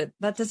say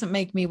that doesn't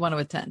make me want to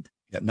attend.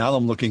 Yeah, now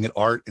I'm looking at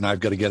art, and I've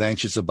got to get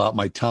anxious about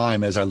my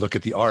time as I look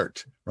at the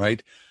art,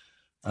 right?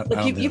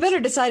 Look, you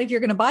better decide if you're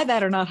going to buy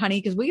that or not, honey,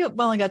 because we've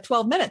only got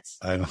 12 minutes.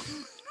 I know.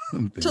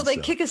 Until they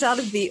kick us out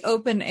of the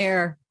open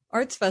air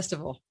arts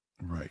festival.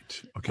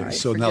 Right. Okay. Right,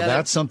 so now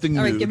that's something new.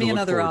 All right, give me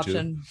another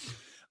option.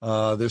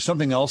 There's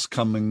something else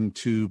coming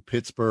to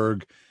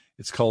Pittsburgh.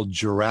 It's called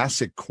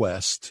Jurassic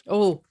Quest.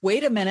 Oh,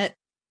 wait a minute.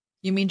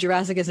 You mean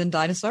Jurassic as in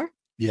dinosaur?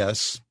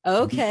 Yes.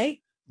 Okay.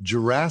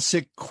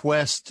 Jurassic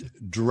Quest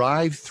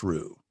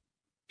drive-through.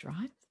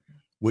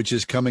 Which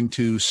is coming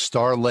to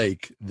Star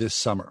Lake this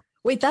summer.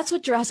 Wait, that's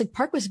what Jurassic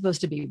Park was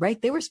supposed to be,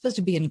 right? They were supposed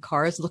to be in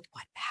cars. Look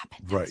what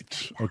happened.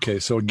 Right. Okay.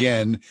 So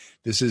again,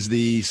 this is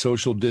the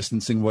social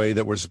distancing way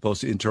that we're supposed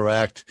to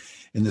interact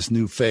in this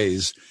new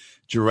phase.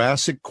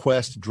 Jurassic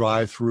Quest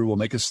drive-through will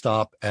make a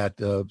stop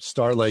at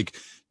Star Lake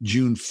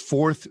June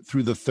 4th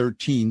through the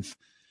 13th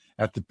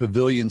at the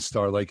Pavilion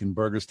Star Lake in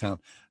Burgerstown.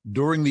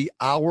 During the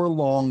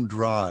hour-long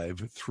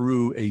drive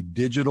through a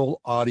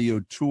digital audio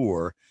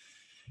tour,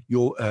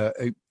 you'll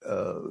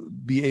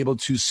be able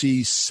to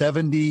see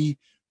 70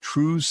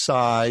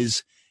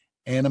 true-size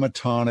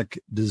animatronic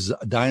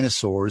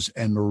dinosaurs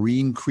and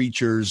marine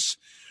creatures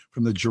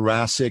from the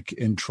Jurassic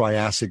and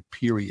Triassic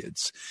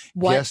periods.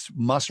 Guests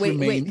must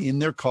remain in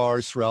their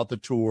cars throughout the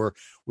tour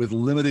with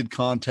limited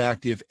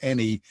contact, if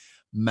any.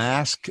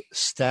 Masked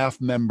staff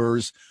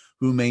members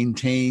who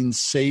maintain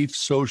safe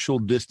social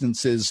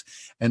distances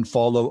and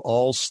follow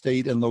all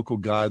state and local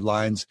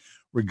guidelines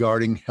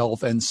regarding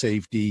health and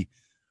safety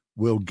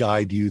will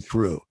guide you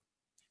through.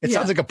 It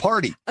sounds like a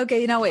party.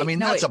 Okay,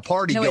 that's a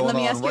party going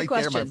on right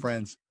there, my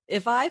friends.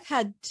 If I've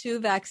had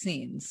 2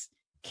 vaccines,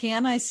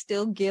 can I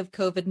still give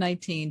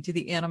COVID-19 to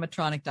the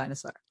animatronic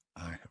dinosaur?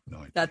 I have no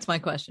idea. That's my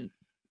question.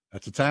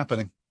 That's what's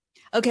happening.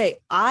 Okay,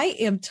 I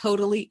am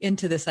totally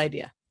into this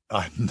idea.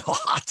 I'm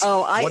not.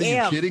 Oh, I am. What, are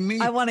you kidding me?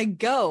 I want to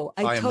go.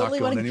 I am totally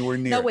not going anywhere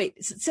near. No,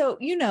 wait. So,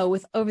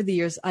 with over the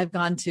years, I've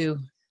gone to,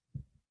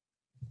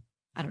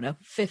 I don't know,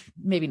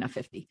 maybe not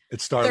 50.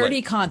 It's Star 30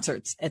 Lake.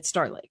 Concerts at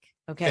Star Lake.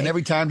 Okay. And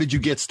every time did you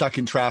get stuck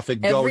in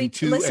traffic going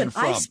to and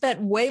from? I spent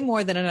way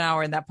more than an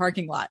hour in that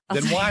parking lot.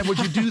 Then why would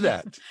you do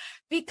that?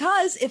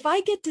 Because if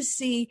I get to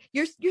see,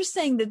 you're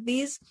saying that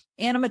these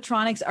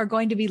animatronics are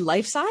going to be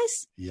life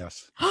size?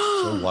 Yes.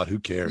 So what? Who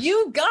cares?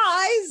 You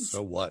guys.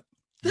 So what?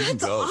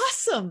 That's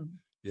awesome.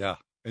 Yeah.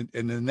 And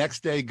the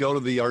next day, go to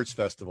the arts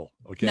festival.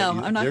 Okay. No,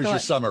 I'm not There's going. Your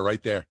summer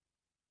right there.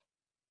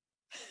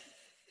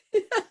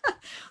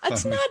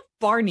 It's not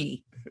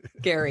Barney,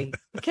 Gary.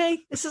 Okay.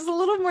 This is a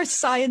little more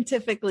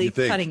scientifically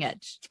cutting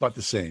edge. It's about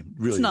the same.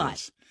 Really, it's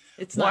not.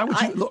 It's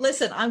not.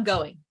 Listen, I'm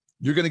going.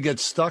 You're going to get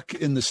stuck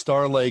in the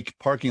Star Lake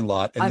parking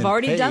lot. And I've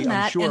already done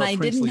that. Sure, and I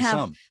didn't have,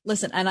 sum.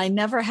 Listen, and I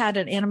never had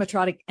an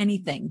animatronic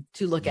anything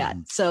to look at.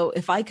 So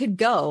if I could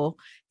go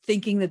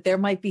thinking that there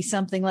might be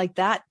something like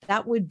that,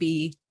 that would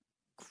be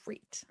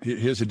great.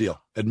 Here's the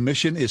deal.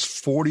 Admission is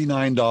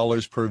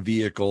 $49 per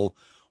vehicle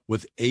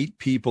with 8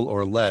 people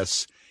or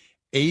less,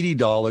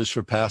 $80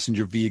 for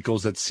passenger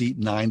vehicles that seat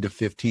 9 to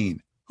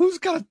 15. Who's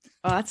got?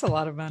 Oh, that's a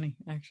lot of money,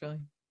 actually.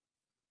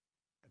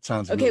 It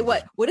sounds okay. Really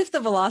what bad. What if the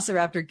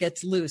Velociraptor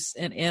gets loose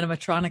and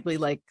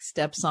animatronically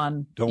steps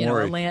on Don't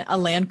worry. a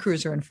Land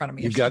Cruiser in front of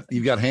me? You've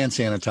got hand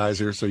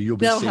sanitizer, so you'll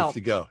be safe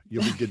to go.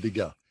 You'll be good to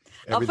go.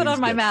 I'll put on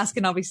my mask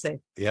and I'll be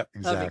safe. Yep,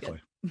 exactly.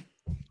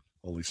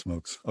 Holy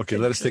smokes. Okay,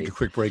 let us take a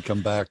quick break,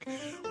 come back.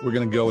 We're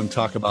going to go and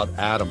talk about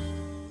Adam,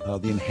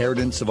 the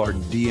inheritance of our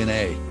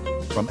DNA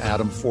from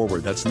Adam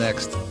forward. That's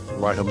next.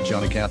 Right home with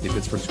John and Kathy,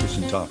 Pittsburgh's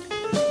Christian Talk.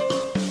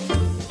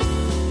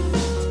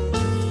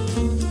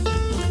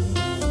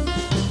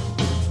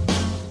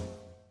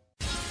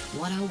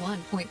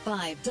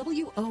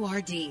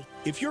 WORD.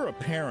 If you're a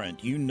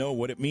parent, you know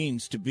what it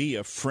means to be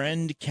a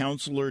friend,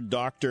 counselor,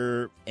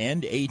 doctor,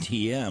 and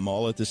ATM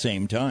all at the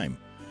same time.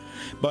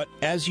 But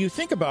as you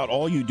think about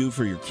all you do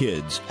for your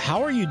kids,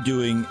 how are you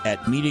doing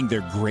at meeting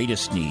their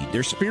greatest need,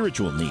 their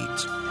spiritual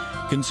needs?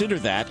 Consider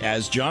that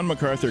as John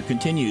MacArthur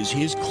continues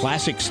his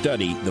classic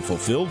study, The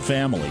Fulfilled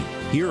Family,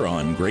 here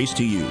on Grace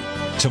to You.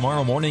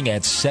 Tomorrow morning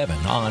at 7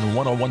 on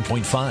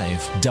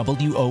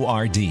 101.5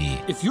 WORD.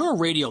 If you're a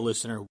radio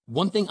listener,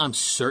 one thing I'm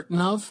certain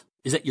of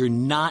is that you're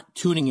not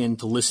tuning in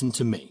to listen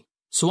to me.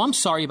 So I'm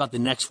sorry about the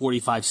next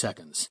 45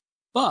 seconds.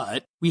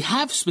 But we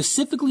have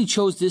specifically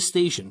chose this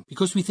station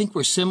because we think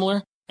we're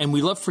similar, and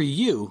we love for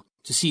you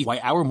to see why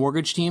our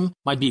mortgage team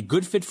might be a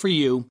good fit for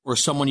you or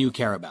someone you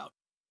care about.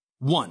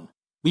 1.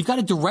 We've got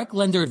a direct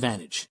lender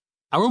advantage.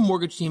 Our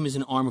mortgage team is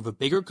an arm of a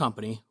bigger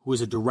company who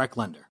is a direct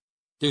lender.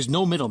 There's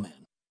no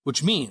middleman,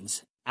 which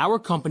means our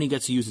company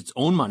gets to use its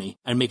own money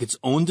and make its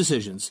own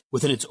decisions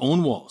within its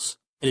own walls,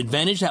 an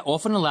advantage that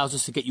often allows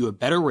us to get you a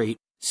better rate,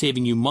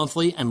 saving you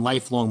monthly and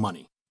lifelong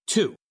money.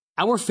 2.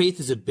 Our faith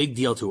is a big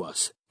deal to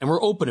us, and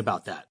we're open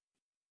about that.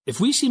 If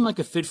we seem like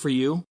a fit for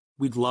you,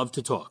 we'd love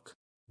to talk.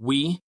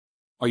 We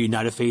are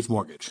United Faith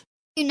Mortgage.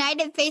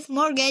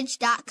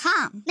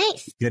 UnitedFaithMortgage.com.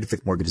 Nice. United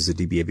Faith Mortgage is a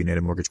DBA of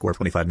United Mortgage Corp.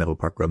 25 Melville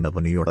Park Road,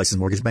 Melville, New York. Licensed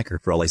mortgage banker.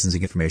 For all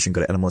licensing information,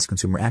 go to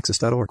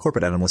NMLSConsumerAccess.org.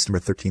 Corporate NMLS number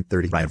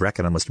 1330. Ryan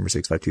Vrack, NMLS number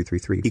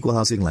 65233. Equal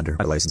housing lender.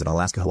 Licensed in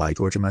Alaska, Hawaii,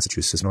 Georgia,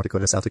 Massachusetts, North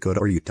Dakota, South Dakota,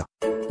 or Utah.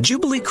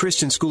 Jubilee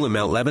Christian School in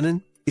Mount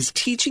Lebanon is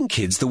teaching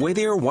kids the way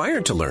they are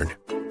wired to learn,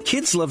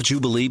 Kids love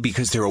Jubilee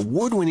because their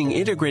award-winning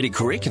integrated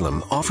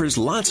curriculum offers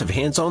lots of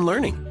hands-on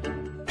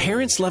learning.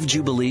 Parents love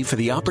Jubilee for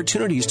the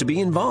opportunities to be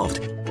involved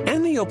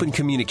and the open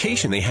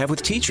communication they have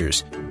with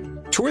teachers.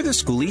 Tour the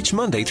school each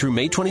Monday through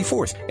May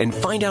 24th and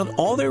find out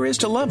all there is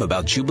to love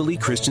about Jubilee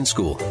Christian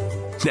School.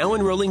 Now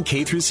enrolling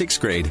K through 6th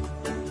grade.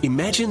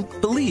 Imagine,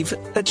 believe,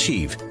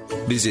 achieve.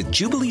 Visit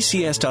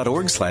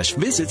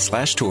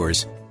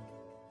jubileecs.org/visit/tours.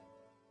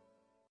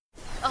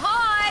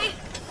 Ahoy!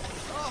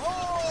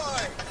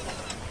 Ahoy!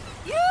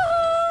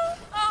 Yoo-hoo!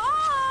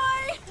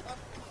 Ahoy!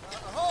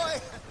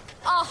 Ahoy!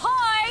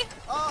 Ahoy!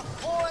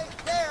 Ahoy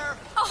there!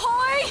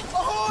 Ahoy!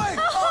 Ahoy!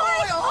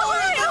 Ahoy!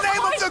 Ahoy! In the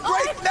name of the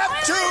great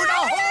Neptune!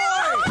 Ahoy!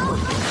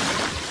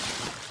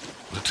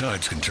 The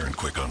tides can turn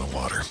quick on the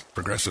water.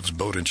 Progressive's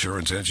boat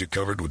insurance has you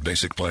covered with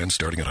basic plans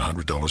starting at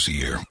 $100 a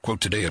year. Quote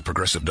today at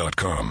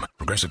Progressive.com.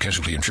 Progressive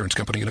Casualty Insurance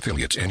Company and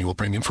Affiliates. Annual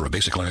premium for a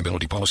basic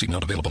liability policy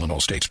not available in all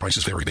states.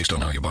 Prices vary based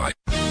on how you buy.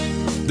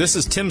 This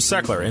is Tim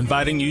Seckler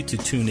inviting you to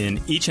tune in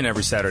each and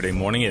every Saturday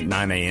morning at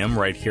 9 a.m.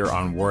 right here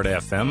on Word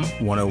FM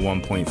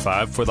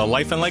 101.5 for the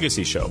Life and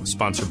Legacy Show,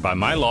 sponsored by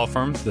my law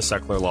firm, the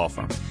Seckler Law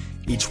Firm.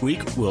 Each week,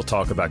 we'll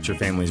talk about your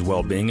family's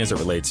well-being as it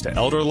relates to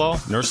elder law,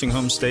 nursing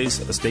home stays,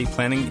 estate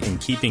planning,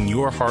 and keeping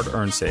your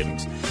hard-earned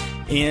savings.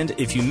 And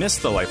if you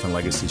missed the Life and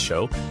Legacy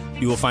Show,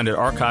 you will find it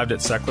archived at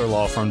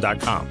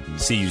SecklerLawFirm.com.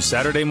 See you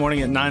Saturday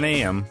morning at 9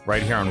 a.m.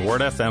 right here on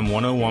Word FM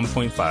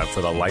 101.5 for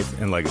the Life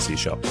and Legacy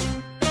Show.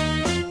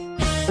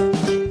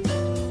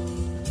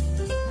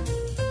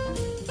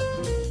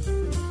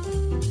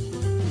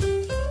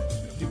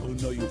 People who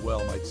know you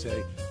well might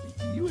say,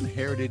 you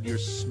inherited your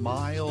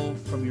smile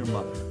from your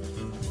mother.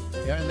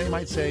 Yeah, and they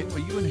might say, well,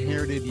 you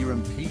inherited your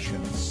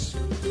impatience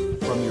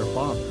from your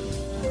father.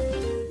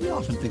 We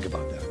often think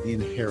about that, the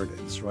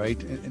inheritance,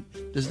 right? And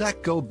does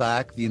that go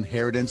back, the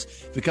inheritance?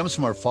 If it comes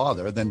from our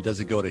father, then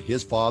does it go to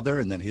his father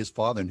and then his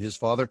father and his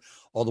father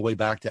all the way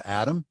back to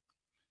Adam?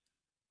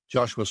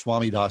 Joshua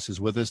Swamidass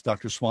is with us.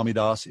 Dr.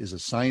 Swamidass is a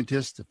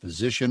scientist, a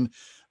physician,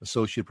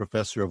 associate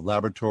professor of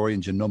laboratory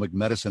and genomic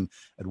medicine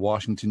at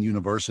Washington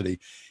University.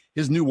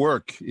 His new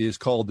work is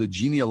called The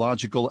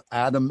Genealogical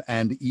Adam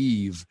and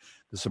Eve,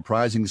 the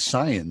surprising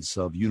science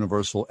of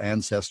universal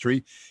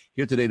ancestry.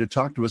 Here today to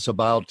talk to us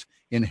about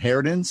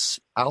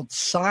inheritance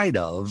outside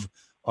of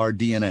our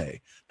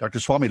DNA. Dr.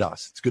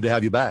 Swamidass, it's good to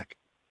have you back.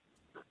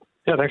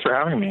 Yeah, thanks for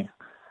having me.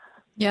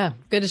 Yeah,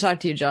 good to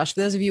talk to you, Josh. For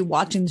those of you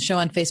watching the show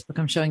on Facebook,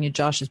 I'm showing you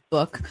Josh's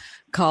book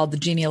called The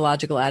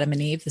Genealogical Adam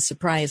and Eve, The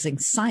Surprising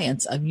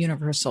Science of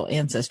Universal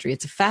Ancestry.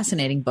 It's a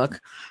fascinating book.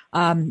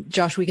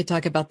 Josh, we could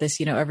talk about this,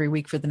 every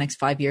week for the next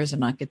 5 years and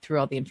not get through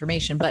all the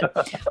information. But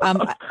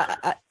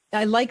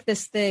I like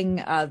this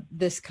thing,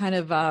 this kind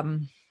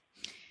of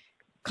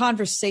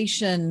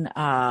conversation,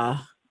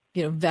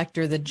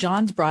 vector that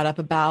John's brought up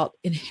about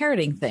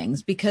inheriting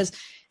things. Because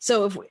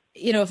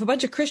if a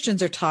bunch of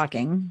Christians are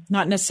talking,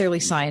 not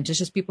necessarily scientists,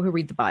 just people who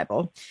read the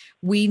Bible,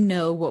 we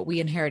know what we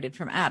inherited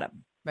from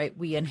Adam, right?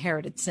 We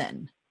inherited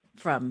sin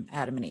from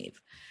Adam and Eve.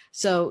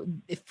 So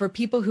for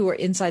people who are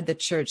inside the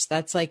church,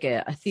 that's like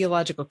a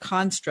theological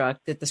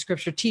construct that the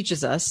scripture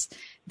teaches us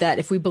that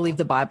if we believe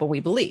the Bible, we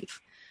believe.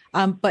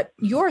 But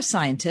you're a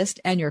scientist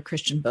and you're a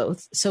Christian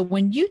both. So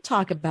when you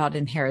talk about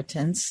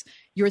inheritance,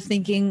 you're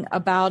thinking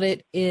about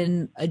it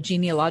in a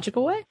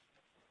genealogical way?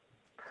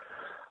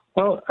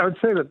 Well, I would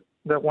say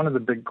that one of the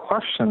big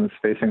questions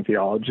facing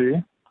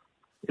theology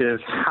is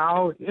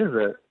how is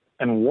it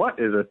and what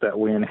is it that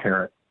we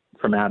inherit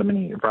from Adam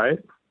and Eve, right?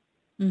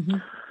 Mm-hmm.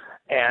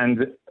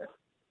 And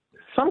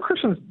some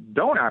Christians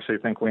don't actually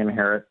think we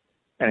inherit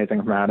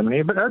anything from Adam and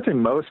Eve, but I'd say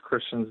most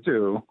Christians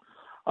do.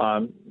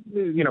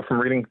 From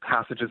reading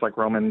passages like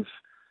Romans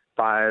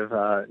 5,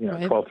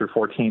 right. 12 through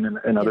 14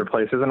 and other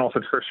places, and also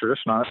church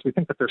tradition on us, we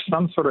think that there's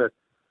some sort of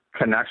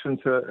connection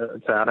to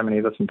Adam and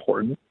Eve that's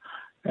important,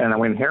 and that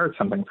we inherit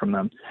something from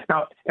them.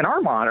 Now, in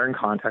our modern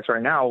context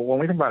right now, when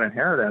we think about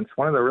inheritance,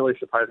 one of the really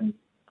surprising,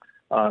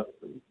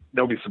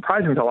 that'll be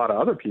surprising to a lot of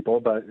other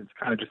people, but it's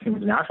kind of just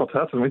seems natural to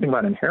us. When we think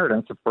about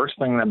inheritance, the first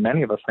thing that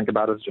many of us think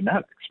about is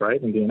genetics,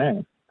 right, and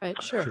DNA.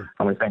 Right, sure.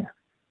 And we think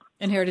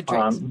inherited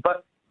traits.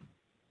 But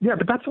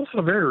that's also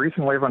a very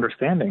recent way of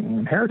understanding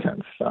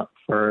inheritance.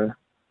 For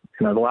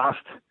the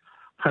last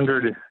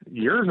 100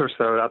 years or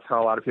so, that's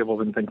how a lot of people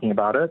have been thinking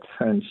about it,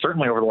 and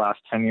certainly over the last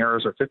 10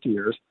 years or 50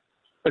 years.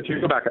 But if you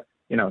go back,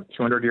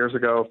 200 years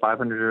ago,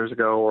 500 years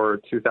ago,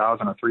 or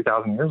 2,000 or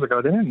 3,000 years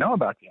ago, they didn't know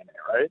about DNA,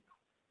 right?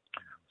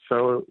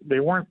 So they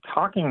weren't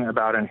talking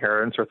about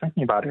inheritance or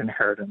thinking about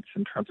inheritance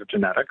in terms of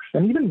genetics.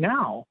 And even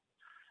now,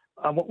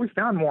 what we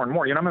found more and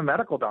more, I'm a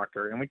medical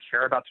doctor, and we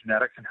care about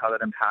genetics and how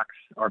that impacts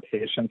our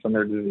patients and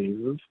their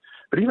diseases.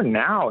 But even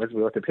now, as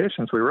we look at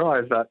patients, we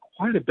realize that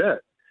quite a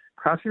bit,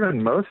 perhaps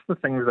even most of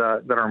the things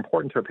that are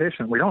important to a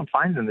patient, we don't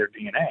find in their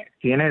DNA.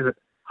 DNA is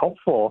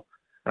helpful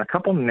in a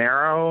couple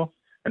narrow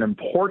and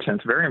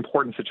important, very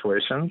important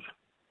situations.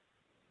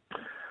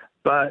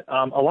 But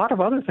a lot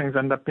of other things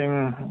end up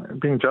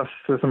being just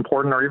as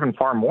important or even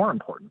far more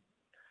important.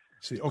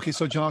 See, okay,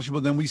 so Joshua,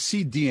 then we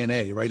see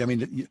DNA, right? I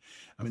mean,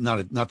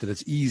 not that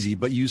it's easy,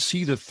 but you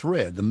see the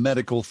thread, the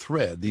medical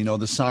thread,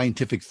 the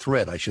scientific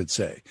thread, I should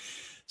say.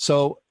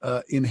 So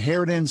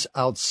inheritance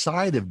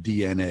outside of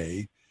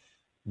DNA,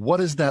 what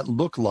does that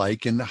look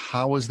like, and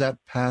how is that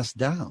passed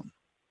down?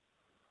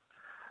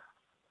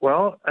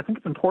 Well, I think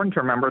it's important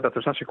to remember that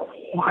there's actually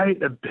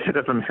quite a bit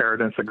of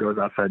inheritance that goes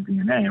outside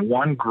DNA. And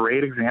one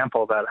great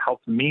example that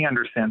helps me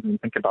understand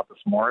and think about this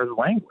more is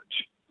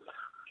language.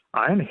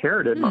 I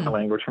inherited my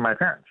language from my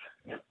parents.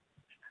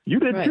 You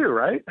did too,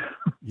 right?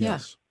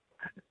 Yes.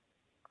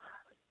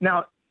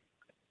 Now,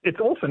 it's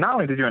also not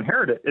only did you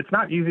inherit it, it's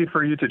not easy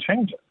for you to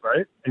change it,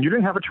 right? And you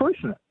didn't have a choice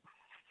in it.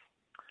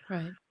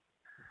 Right.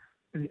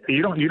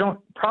 You don't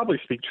probably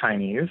speak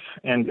Chinese,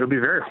 and it would be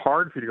very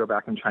hard for you to go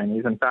back in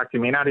Chinese. In fact,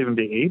 you may not even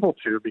be able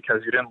to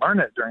because you didn't learn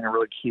it during a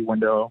really key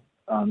window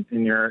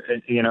in your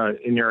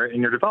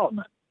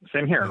development.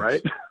 Same here,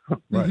 right?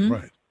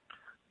 Right.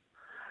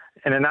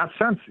 And in that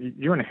sense,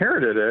 you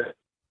inherited it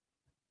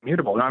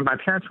mutable. Now, my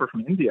parents were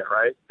from India,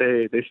 right?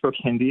 They spoke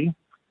Hindi.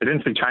 They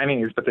didn't speak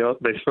Chinese, but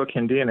they spoke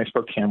Hindi and they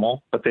spoke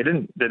Tamil. But they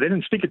didn't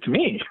speak it to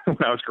me when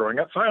I was growing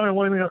up. So I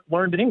only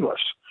learned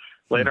English.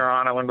 Later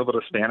on, I learned a little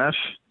bit of Spanish.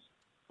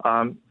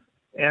 And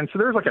so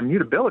there's like a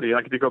mutability.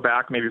 Like if you go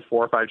back maybe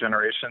 4 or 5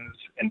 generations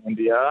in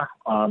India,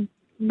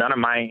 none of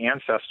my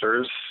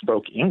ancestors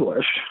spoke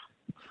English.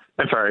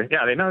 I'm sorry.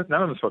 Yeah, none of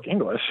them spoke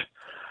English.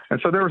 And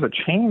so there was a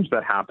change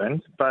that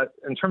happened. But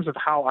in terms of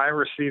how I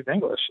received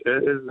English,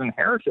 it is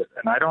inherited.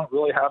 And I don't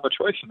really have a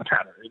choice in the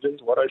matter. It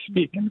is what I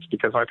speak. And it's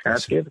because my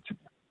parents gave it to me.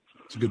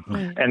 That's a good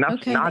point. And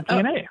that's not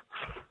DNA.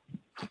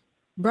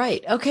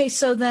 Right. Okay.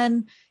 So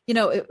then,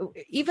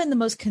 even the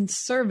most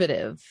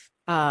conservative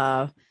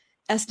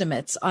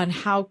estimates on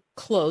how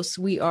close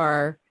we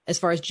are as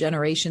far as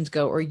generations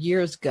go or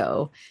years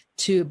go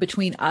to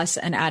between us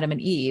and Adam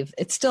and Eve,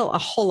 it's still a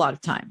whole lot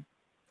of time.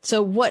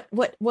 So what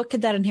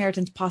could that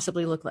inheritance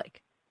possibly look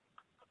like?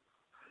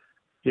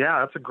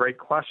 Yeah, that's a great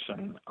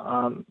question.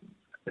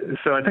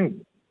 So I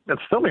think that's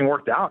still being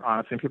worked out,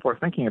 honestly, and people are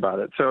thinking about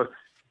it. So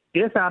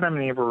if Adam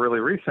and Eve were really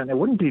recent, it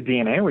wouldn't be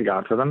DNA we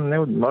got for them. They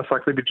would most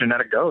likely be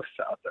genetic ghosts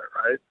out there,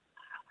 right?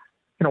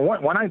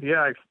 One idea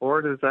I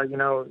explored is that,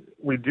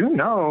 we do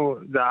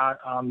know that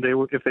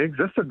if they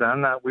existed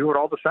then, that we would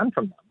all descend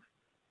from them.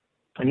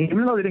 And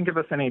even though they didn't give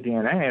us any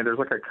DNA, there's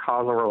like a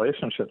causal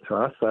relationship to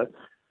us that,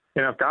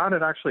 if God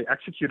had actually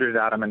executed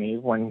Adam and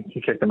Eve when he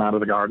kicked them out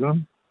of the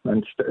garden,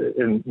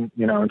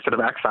 instead of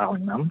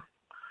exiling them,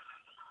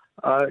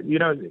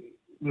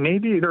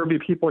 maybe there would be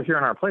people here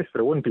in our place, but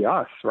it wouldn't be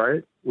us,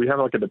 right? We have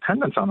like a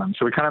dependence on them.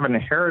 So we kind of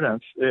inherit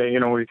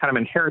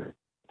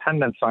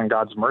dependence on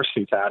God's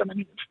mercy to Adam and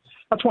Eve.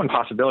 That's one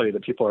possibility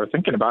that people are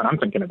thinking about, I'm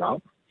thinking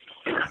about.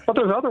 But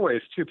there's other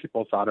ways, too,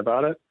 people thought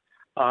about it.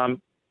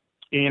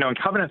 In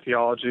covenant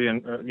theology,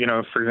 and,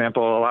 for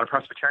example, a lot of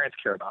Presbyterians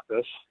care about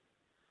this.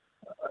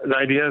 The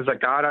idea is that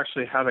God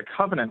actually had a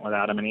covenant with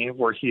Adam and Eve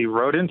where he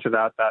wrote into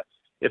that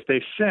if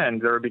they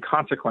sinned, there would be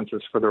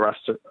consequences for the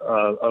rest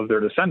of their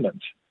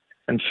descendants.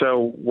 And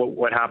so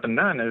what happened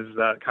then is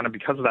that kind of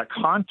because of that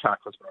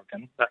contract was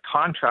broken, that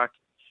contract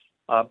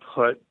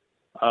put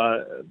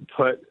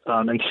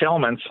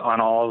entailments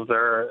on all of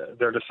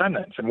their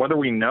descendants. And whether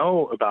we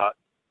know about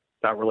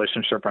that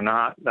relationship or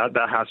not,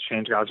 that has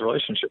changed God's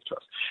relationship to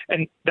us.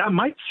 And that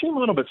might seem a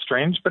little bit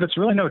strange, but it's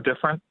really no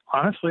different,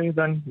 honestly,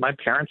 than my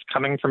parents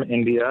coming from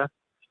India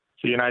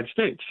to the United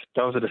States.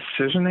 That was a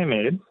decision they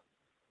made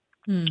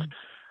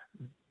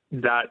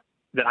that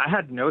I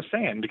had no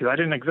say in because I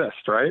didn't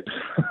exist, right?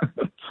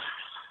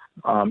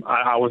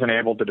 I wasn't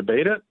able to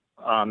debate it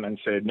and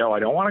say, no,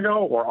 I don't want to go,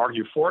 or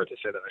argue for it to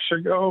say that I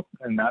should go,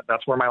 and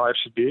that's where my life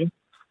should be.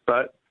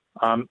 But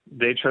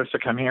they chose to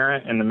come here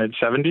in the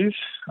mid-'70s.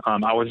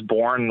 I was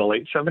born in the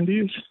late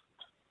 70s,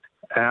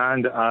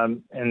 and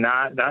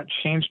that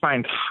changed my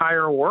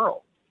entire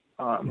world.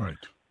 Right.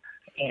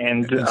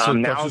 And so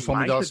now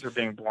my kids are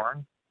being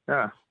born.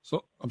 Yeah.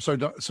 So I'm sorry.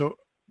 So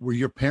were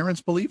your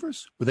parents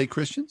believers? Were they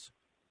Christians?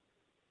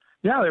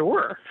 Yeah, they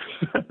were.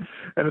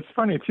 And it's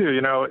funny too.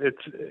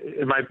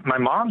 My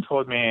mom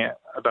told me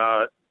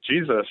about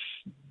Jesus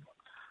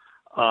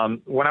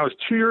when I was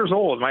 2 years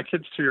old. My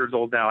kid's 2 years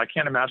old now. I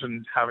can't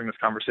imagine having this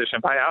conversation.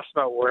 If I asked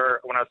about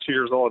when I was 2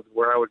 years old,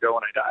 where I would go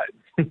when I died.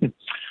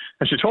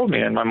 And she told me,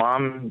 and my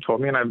mom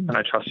told me, and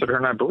I trusted her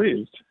and I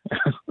believed.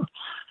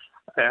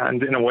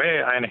 And in a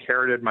way, I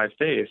inherited my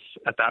faith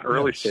at that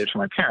early stage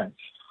from my parents.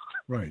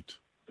 Right.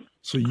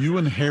 So you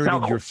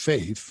inherited your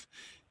faith.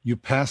 You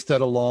passed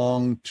that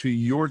along to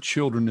your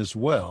children as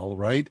well,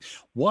 right?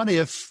 What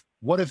if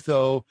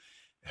though,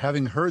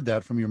 having heard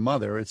that from your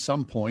mother at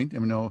some point,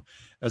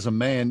 as a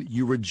man,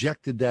 you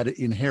rejected that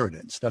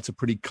inheritance? That's a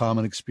pretty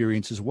common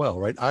experience as well,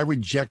 right? I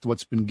reject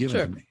what's been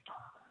given to me.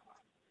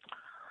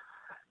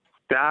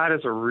 That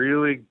is a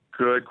really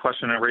good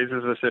question. It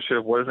raises this issue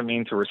of what does it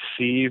mean to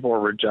receive or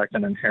reject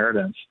an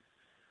inheritance.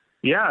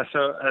 Yeah,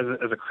 so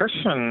as a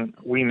Christian,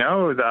 we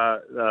know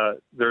that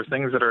there are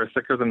things that are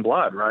thicker than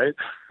blood, right?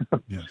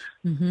 Yes.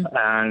 Mm-hmm.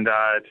 And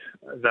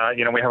that,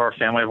 you know, we have our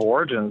family of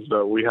origins,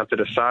 but we have to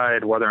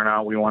decide whether or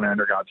not we want to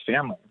enter God's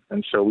family.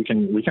 And so we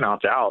can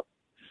opt out.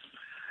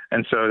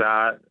 And so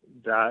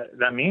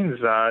that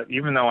means that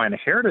even though I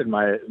inherited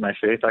my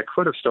faith, I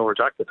could have still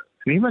rejected it.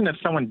 And even if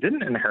someone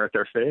didn't inherit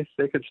their faith,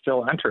 they could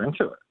still enter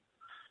into it.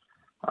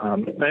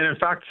 And in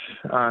fact,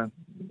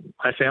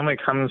 my family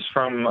comes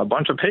from a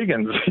bunch of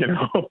pagans, you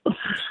know,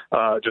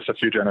 just a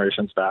few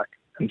generations back.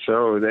 And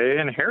so they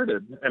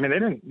inherited, I mean, they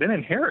didn't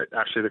inherit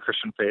actually the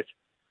Christian faith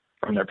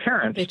from their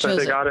parents, but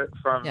they got it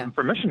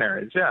from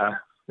missionaries. Yeah.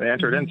 They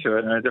entered into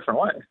it in a different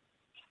way.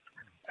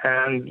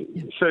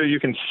 And so you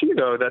can see,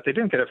 though, that they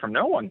didn't get it from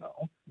no one,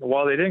 though.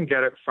 While they didn't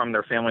get it from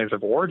their families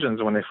of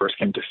origins when they first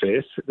came to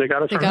faith, they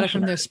got it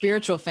from their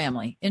spiritual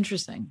family.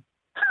 Interesting.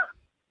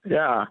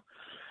 Yeah.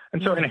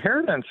 And so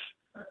inheritance,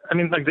 I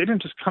mean, like, they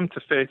didn't just come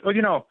to faith. Oh,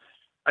 you know,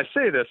 I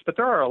say this, but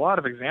there are a lot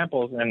of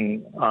examples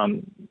in,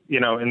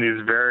 you know, in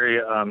these very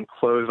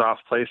closed off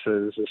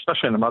places,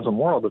 especially in the Muslim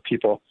world, of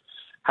people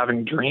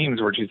having dreams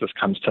where Jesus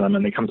comes to them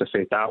and they come to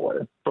faith that way.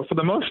 But for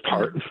the most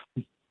part,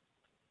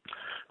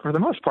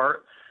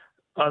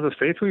 the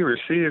faith we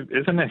receive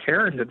isn't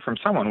inherited from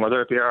someone,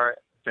 whether it be our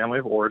family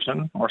of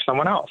origin or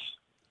someone else.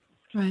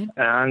 Right.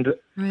 And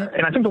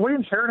I think the way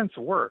inheritance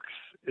works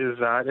is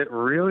that it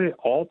really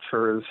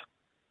alters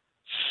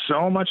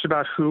so much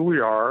about who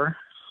we are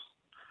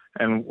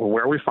and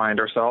where we find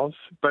ourselves,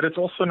 but it's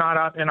also not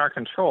out in our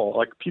control.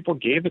 Like, people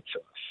gave it to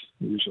us,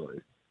 usually.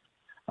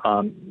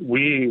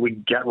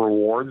 We get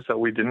rewards that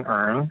we didn't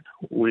earn.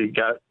 We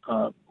get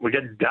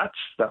debts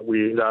that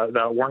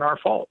weren't our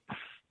fault.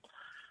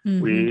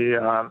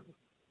 Mm-hmm.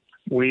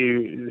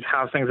 We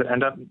have things that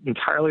end up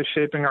entirely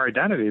shaping our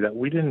identity that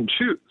we didn't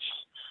choose.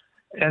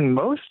 And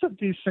most of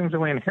these things that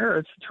we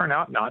inherit turn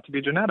out not to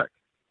be genetic.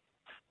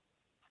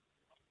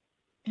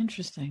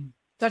 Interesting.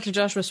 Dr.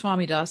 Joshua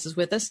Swamidas is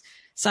with us,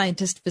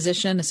 scientist,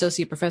 physician,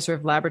 associate professor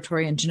of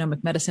laboratory and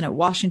genomic medicine at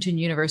Washington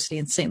University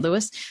in St.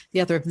 Louis,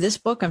 the author of this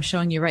book I'm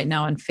showing you right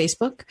now on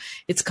Facebook.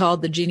 It's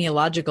called The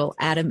Genealogical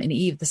Adam and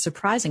Eve, The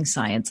Surprising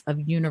Science of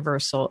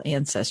Universal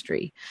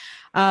Ancestry.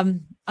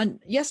 On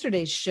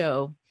yesterday's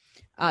show,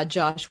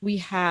 Josh, we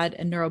had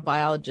a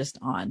neurobiologist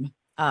on,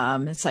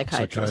 a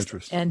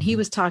psychiatrist. And he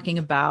was talking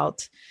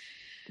about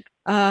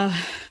the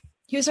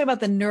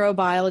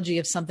neurobiology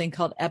of something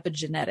called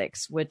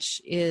epigenetics,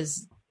 which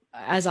is,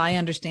 as I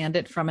understand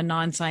it, from a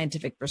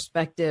non-scientific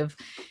perspective,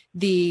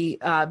 based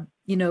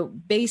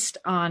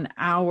on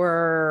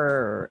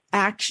our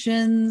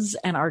actions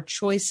and our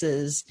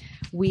choices,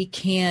 we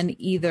can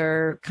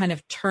either kind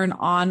of turn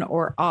on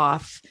or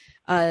off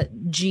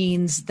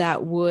genes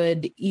that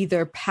would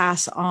either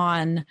pass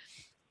on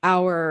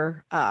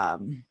our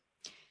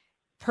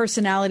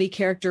personality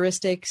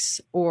characteristics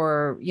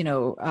or,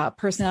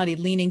 personality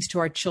leanings to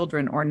our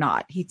children or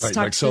not. He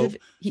talks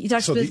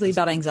specifically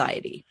about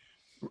anxiety.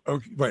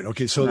 Okay, right.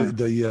 Okay. So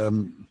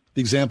the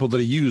example that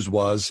he used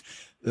was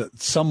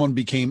someone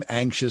became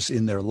anxious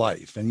in their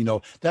life. And,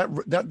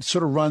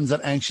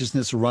 that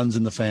anxiousness runs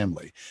in the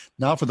family.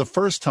 Now, for the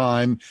first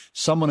time,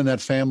 someone in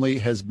that family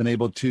has been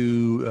able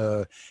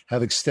to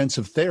have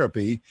extensive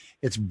therapy.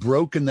 It's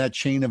broken that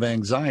chain of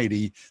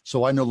anxiety.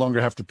 So I no longer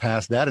have to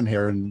pass that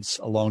inheritance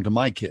along to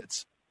my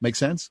kids. Make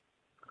sense?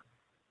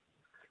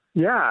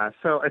 Yeah.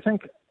 So I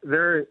think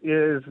there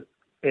is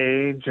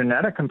a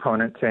genetic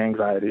component to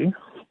anxiety.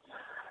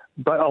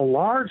 But a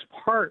large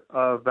part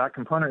of that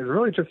component is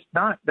really just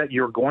not that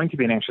you're going to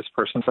be an anxious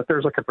person, but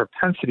there's like a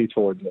propensity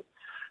towards it.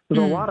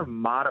 There's a lot of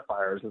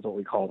modifiers, is what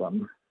we call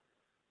them,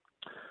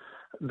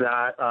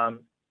 that are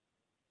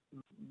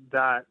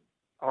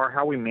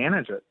how we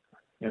manage it,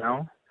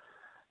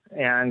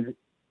 And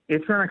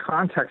if you're in a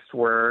context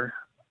where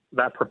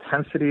that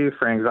propensity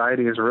for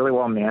anxiety is really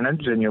well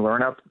managed, and you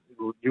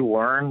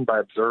learn by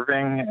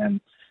observing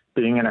and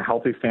being in a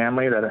healthy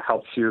family that it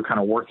helps you kind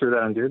of work through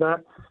that and do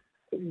that,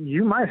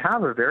 you might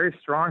have a very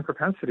strong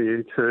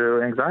propensity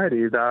to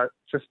anxiety that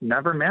just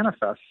never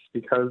manifests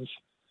because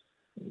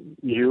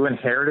you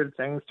inherited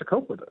things to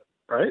cope with it,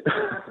 right?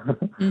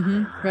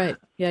 Mm-hmm. Right.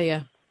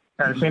 Yeah.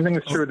 And the same thing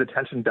is true with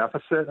attention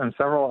deficit and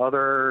several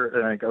other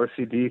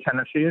OCD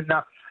tendencies.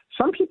 Now,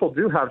 some people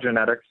do have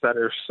genetics that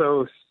are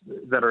so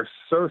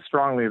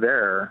strongly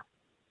there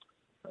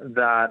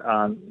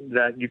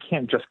that you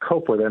can't just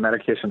cope with it.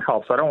 Medication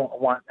helps. So I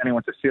don't want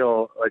anyone to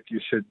feel like you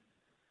should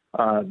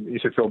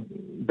feel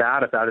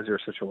bad if that is your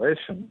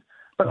situation.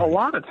 But a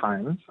lot of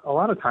times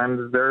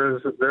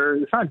there's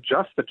it's not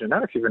just the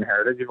genetics you've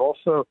inherited. You've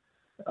also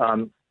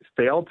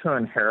failed to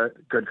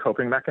inherit good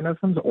coping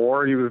mechanisms,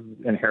 or you've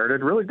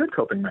inherited really good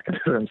coping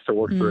mechanisms to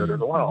work through it as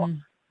well.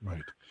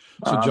 Right.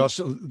 So, Josh,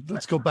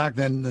 let's go back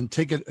then and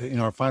take it in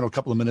our final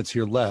couple of minutes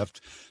here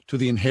left to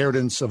the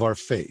inheritance of our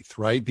faith,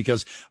 right?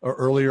 Because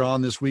earlier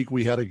on this week,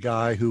 we had a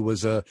guy who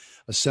was a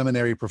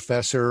seminary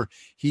professor.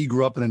 He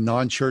grew up in a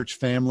non-church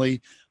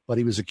family. but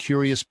he was a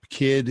curious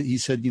kid. He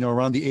said,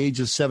 around the age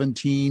of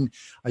 17,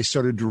 I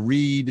started to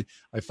read.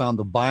 I found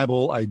the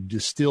Bible. I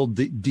distilled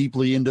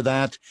deeply into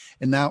that.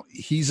 And now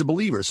he's a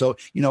believer. So,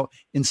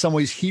 in some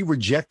ways, he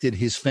rejected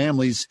his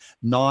family's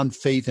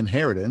non-faith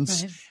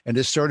inheritance and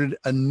has started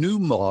a new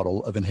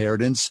model of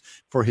inheritance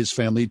for his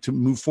family to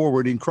move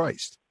forward in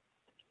Christ.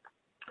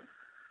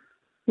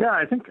 Yeah,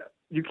 I think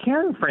you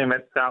can frame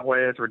it that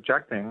way as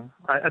rejecting.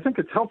 I think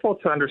it's helpful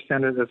to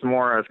understand it as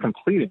more as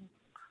completing.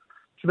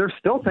 So there's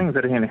still things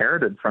that he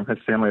inherited from his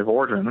family of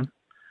origin,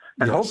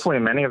 and hopefully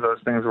many of those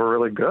things were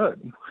really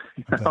good.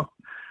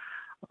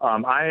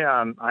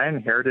 I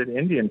inherited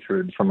Indian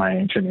food from my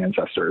ancient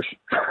ancestors,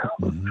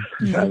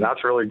 and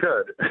that's really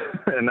good.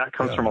 And that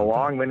comes from a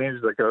long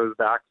lineage that goes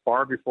back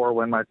far before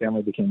when my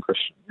family became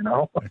Christian.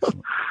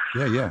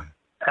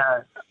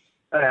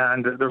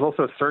 And there's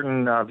also a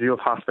certain view of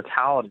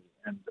hospitality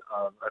and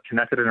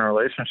connected in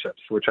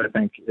relationships, which I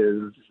think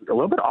is a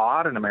little bit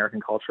odd in American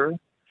culture.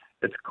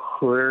 It's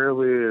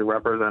clearly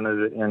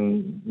represented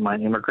in my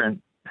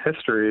immigrant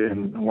history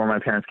and where my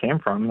parents came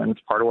from, and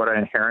it's part of what I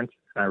inherit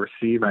and I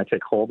receive and I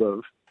take hold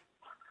of.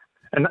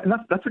 And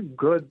that's a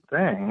good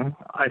thing.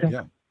 I think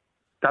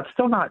that's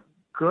still not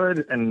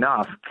good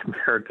enough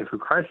compared to who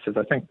Christ is.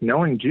 I think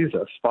knowing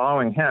Jesus,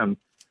 following him,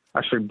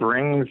 actually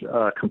brings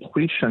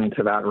completion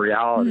to that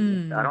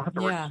reality. I don't have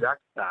to reject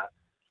that,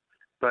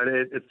 but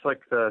it's like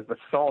the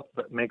salt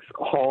that makes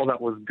all that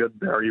was good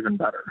there even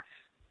better.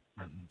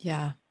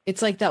 Yeah.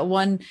 It's like that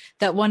one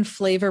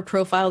flavor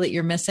profile that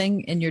you're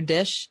missing in your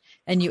dish,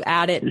 and you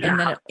add it and then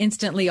it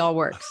instantly all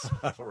works.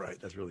 Right.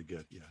 That's really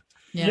good.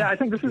 Yeah. I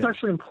think this is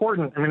actually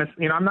important. I mean, it's,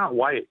 I'm not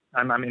white.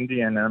 I'm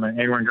Indian and I'm an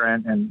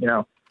immigrant. And,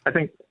 I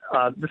think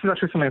this is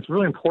actually something that's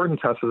really important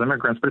to us as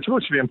immigrants, but it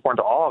really should be important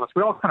to all of us.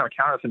 We all kind of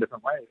account this in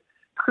different ways.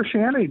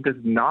 Christianity does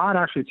not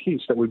actually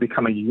teach that we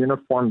become a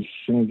uniform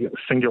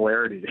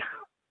singularity.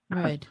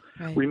 Right.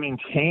 We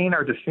maintain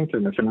our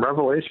distinctiveness. In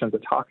Revelations,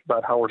 it talks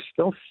about how we're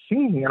still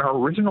singing in our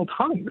original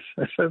tongues.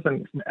 It says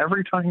in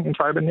every tongue and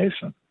tribe and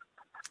nation.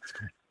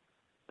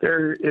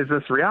 There is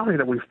this reality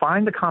that we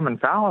find a common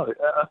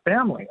a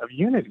family of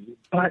unity,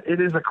 but it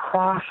is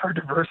across our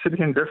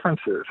diversity and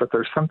differences, that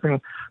there's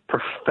something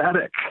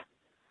prophetic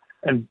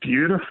and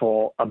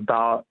beautiful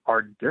about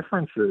our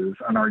differences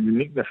and our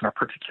uniqueness and our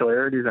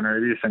particularities and our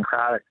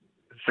idiosyncratic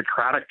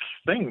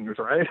things,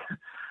 right?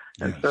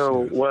 And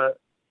so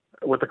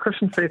what the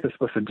Christian faith is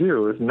supposed to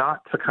do is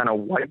not to kind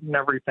of whiten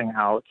everything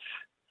out,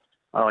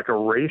 like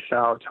erase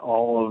out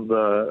all of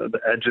the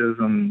edges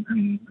and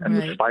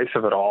the spice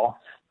of it all,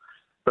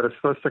 but it's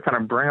supposed to kind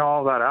of bring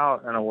all that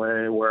out in a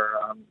way where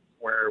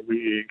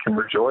we can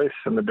rejoice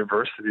in the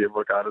diversity of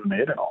what God has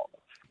made in all of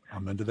us.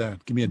 I'm into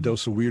that. Give me a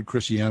dose of weird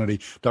Christianity.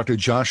 Dr.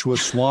 Joshua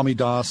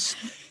Swamidass,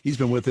 he's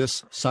been with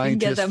us,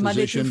 scientist, you can get that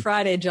Monday physician. through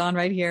Friday, John,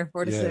 right here,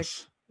 4 to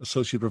 6.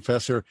 Associate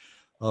professor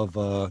of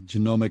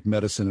genomic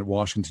medicine at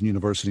Washington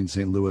University in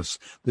St. Louis.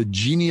 The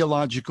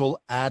genealogical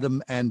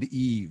Adam and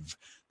Eve,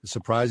 the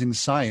surprising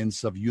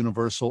science of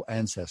universal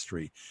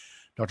ancestry.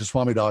 Dr.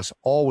 Swamidass,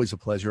 always a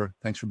pleasure.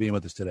 Thanks for being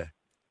with us today.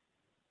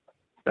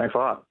 Thanks a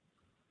lot.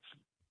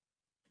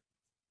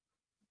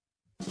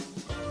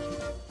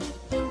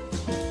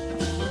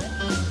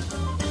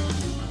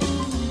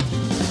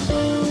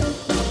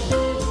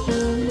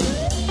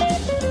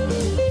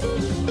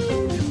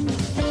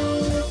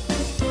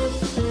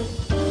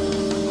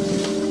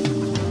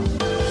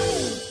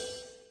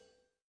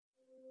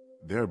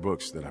 There are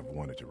books that I've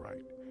wanted to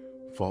write.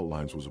 Fault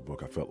Lines was a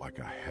book I felt like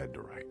I had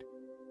to write.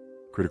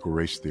 Critical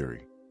race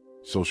theory,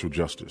 social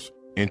justice,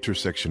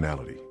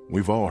 intersectionality.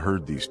 We've all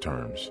heard these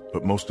terms,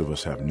 but most of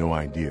us have no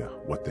idea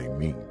what they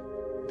mean.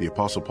 The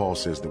Apostle Paul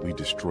says that we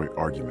destroy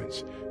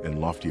arguments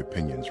and lofty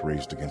opinions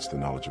raised against the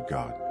knowledge of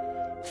God.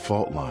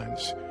 Fault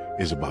Lines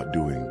is about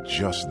doing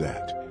just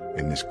that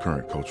in this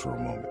current cultural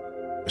moment.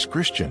 As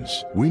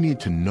Christians, we need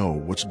to know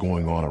what's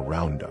going on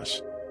around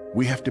us.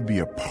 We have to be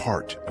a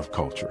part of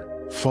culture.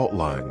 Fault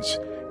Lines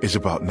is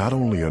about not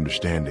only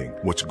understanding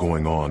what's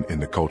going on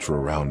in the culture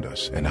around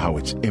us and how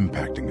it's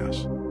impacting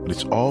us, but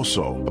it's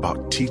also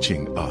about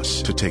teaching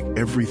us to take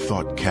every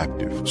thought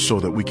captive so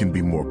that we can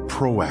be more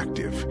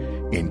proactive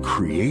in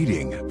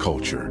creating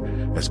culture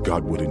as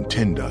God would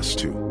intend us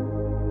to.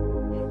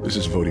 This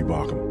is Vodi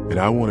Bakum, and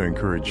I want to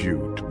encourage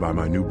you to buy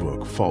my new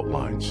book, Fault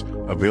Lines,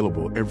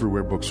 available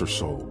everywhere books are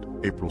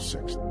sold, April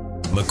 6th.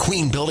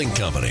 McQueen Building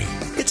Company.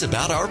 It's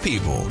about our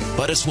people,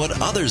 but it's what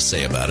others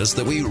say about us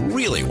that we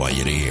really want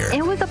you to hear.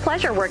 It was a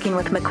pleasure working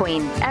with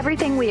McQueen.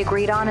 Everything we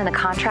agreed on in the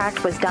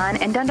contract was done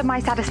and done to my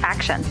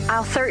satisfaction.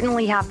 I'll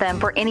certainly have them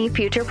for any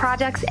future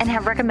projects and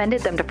have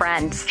recommended them to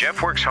friends.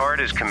 Jeff works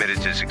hard, is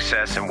committed to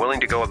success, and willing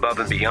to go above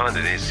and beyond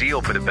in his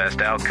zeal for the best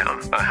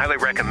outcome. I highly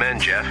recommend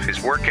Jeff,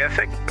 his work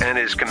ethic, and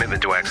his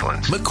commitment to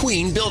excellence.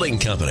 McQueen Building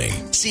Company.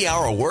 See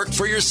our work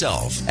for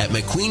yourself at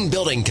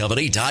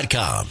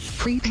McQueenBuildingCompany.com.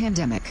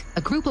 Pre-pandemic,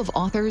 a group of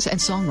authors and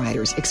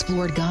songwriters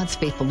explored God's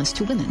faithfulness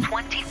to women.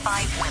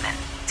 25 women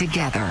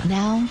together.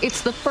 Now,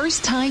 it's the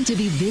first time to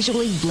be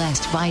visually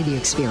blessed by the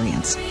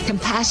experience.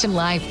 Compassion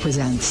Live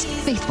presents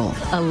Faithful,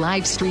 a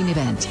live stream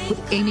event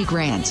with Amy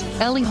Grant,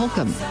 Ellie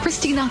Holcomb,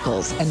 Christy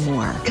Knuckles, and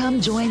more. Come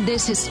join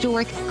this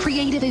historic,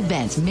 creative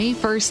event May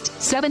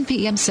 1st, 7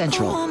 p.m.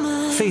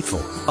 Central.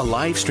 Faithful, a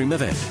live stream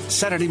event,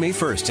 Saturday, May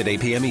 1st at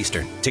 8 p.m.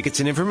 Eastern. Tickets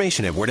and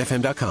information at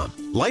wordfm.com.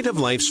 Light of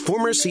Life's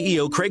former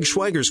CEO Craig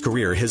Schweiger's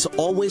career has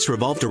always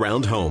revolved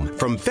around home.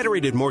 From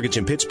Federated Mortgage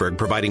in Pittsburgh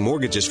providing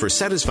mortgages for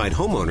satisfied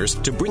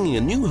homeowners to bringing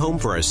a new home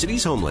for our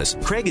city's homeless,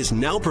 Craig is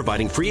now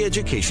providing free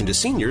education to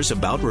seniors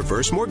about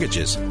reverse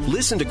mortgages.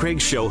 Listen to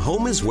Craig's show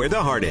Home is Where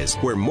the Heart Is,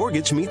 where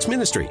mortgage meets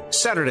ministry.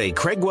 Saturday,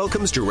 Craig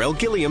welcomes Jarrell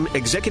Gilliam,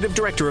 Executive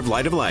Director of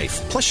Light of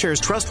Life, plus shares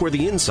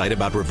trustworthy insight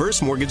about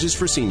reverse mortgages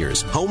for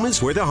seniors. Home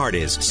is Where the Heart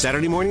Is,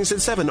 Saturday mornings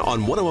at 7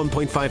 on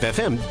 101.5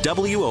 FM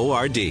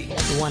WORD.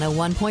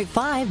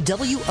 101.5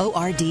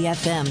 WORD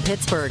FM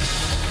Pittsburgh.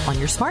 On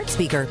your smart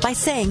speaker by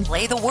saying,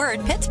 play the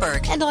word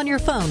Pittsburgh. And on your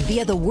phone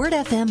via the Word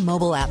FM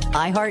mobile app,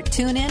 iHeart,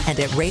 TuneIn, and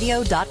at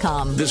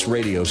radio.com. This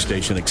radio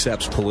station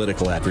accepts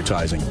political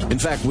advertising. In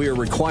fact, we are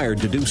required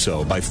to do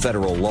so by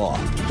federal law.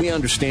 We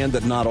understand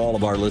that not all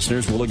of our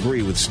listeners will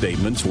agree with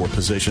statements or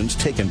positions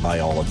taken by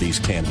all of these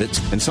candidates,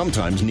 and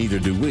sometimes neither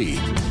do we.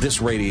 This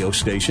radio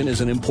station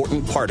is an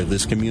important part of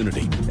this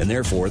community, and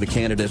therefore the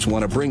candidates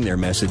want to bring their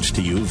message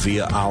to you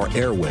via our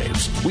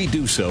airwaves. We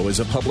do so as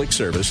a public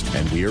service,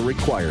 and we are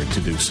required to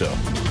do so.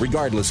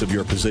 Regardless of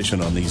your position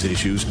on these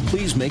issues,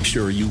 please make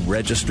sure you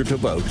register to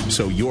vote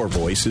so your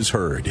voice is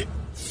heard.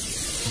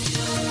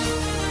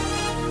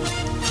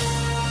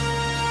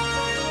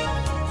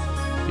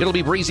 It'll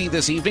be breezy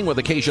this evening with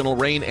occasional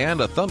rain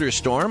and a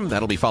thunderstorm.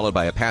 That'll be followed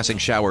by a passing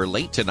shower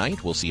late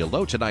tonight. We'll see a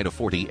low tonight of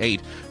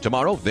 48.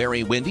 Tomorrow,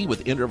 very windy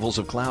with intervals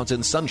of clouds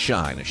and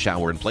sunshine. A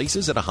shower in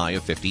places at a high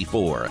of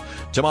 54.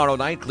 Tomorrow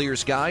night, clear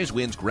skies,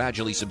 winds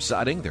gradually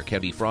subsiding. There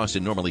can be frost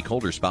in normally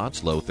colder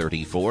spots, low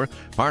 34.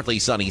 Partly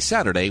sunny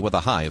Saturday with a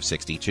high of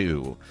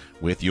 62.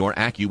 With your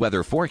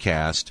AccuWeather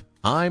forecast,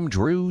 I'm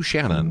Drew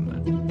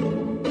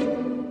Shannon.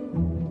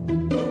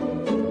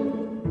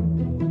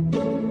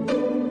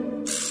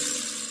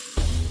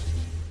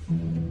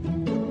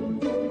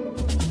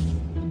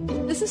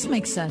 This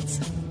makes sense.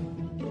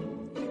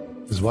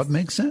 Does what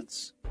make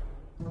sense?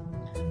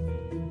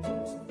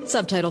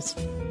 Subtitles.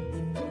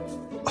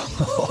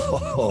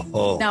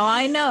 Now,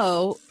 I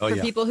know for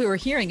people who are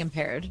hearing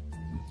impaired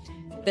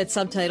that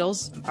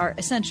subtitles are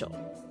essential.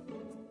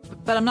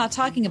 But I'm not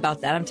talking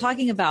about that. I'm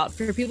talking about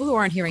for people who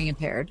aren't hearing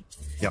impaired.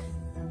 Yep.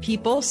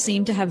 People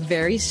seem to have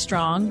very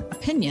strong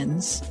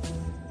opinions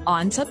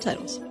on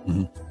subtitles.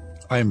 Mm-hmm.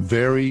 I am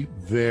very,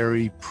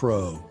 very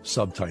pro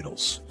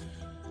subtitles.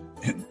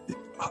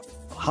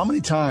 How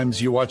many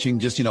times you're watching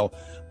just, and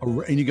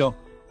you go,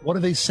 what are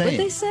they saying? What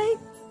do they say?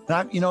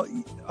 And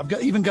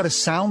I've even got a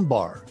sound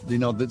bar,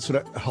 that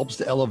sort of helps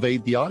to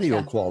elevate the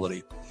audio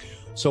quality.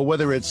 So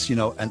whether it's,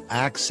 an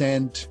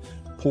accent,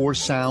 poor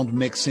sound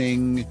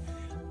mixing,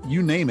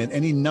 you name it,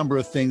 any number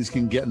of things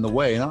can get in the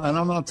way. And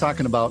I'm not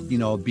talking about,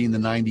 being the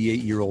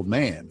 98-year-old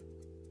man,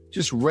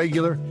 just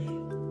regular.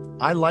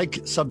 I like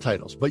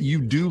subtitles, but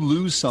you do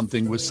lose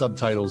something with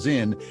subtitles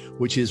in,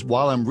 which is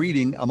while I'm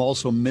reading, I'm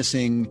also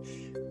missing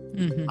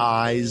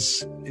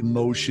eyes,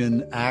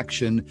 emotion,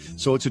 action.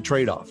 So it's a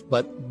trade-off.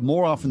 But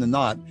more often than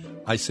not,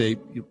 I say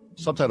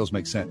subtitles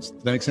make sense.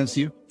 Does that make sense to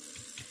you?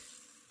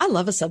 I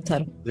love a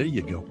subtitle. There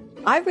you go.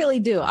 I really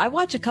do. I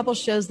watch a couple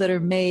shows that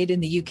are made in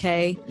the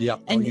UK. Yeah.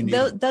 And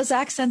those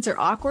accents are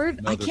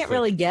awkward. I can't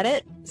really get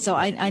it. So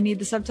I need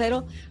the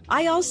subtitle.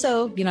 I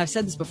also, I've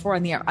said this before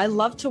on the air, I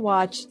love to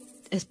watch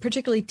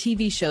particularly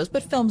TV shows,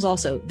 but films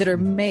also that are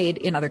made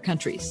in other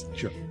countries.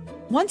 Sure.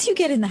 Once you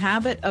get in the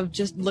habit of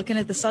just looking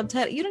at the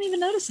subtitle, you don't even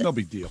notice it. No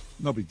big deal.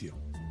 No big deal.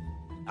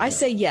 I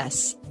say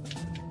yes.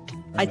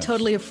 I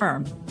totally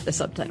affirm the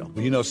subtitle.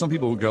 Well, some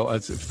people would go,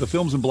 if the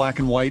film's in black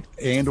and white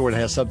and or it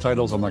has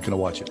subtitles, I'm not going to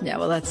watch it. Yeah,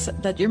 well,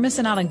 that you're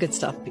missing out on good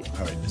stuff, people.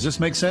 All right. Does this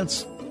make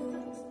sense?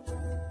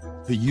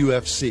 The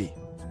UFC.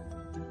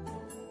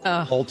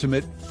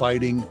 Ultimate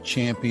Fighting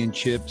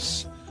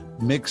Championships,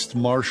 mixed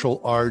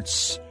martial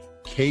arts,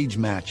 cage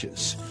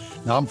matches.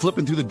 Now, I'm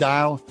flipping through the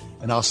dial,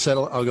 and I'll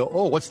go,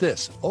 oh, what's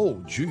this?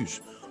 Oh,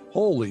 geez.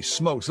 Holy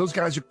smokes. Those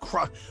guys are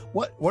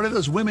what are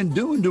those women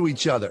doing to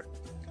each other?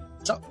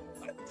 So,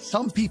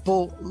 some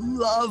people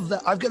love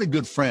that. I've got a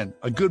good friend,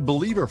 a good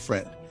believer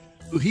friend,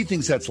 who he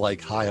thinks that's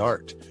like high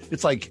art.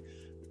 It's like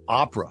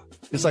opera.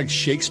 It's like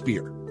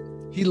Shakespeare.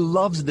 He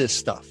loves this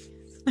stuff.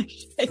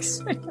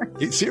 Shakespeare.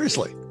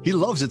 Seriously. He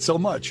loves it so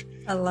much.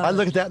 I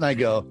look at that and I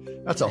go,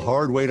 that's a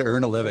hard way to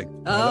earn a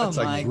living. That's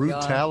like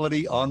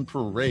brutality on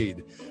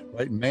parade.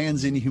 Right?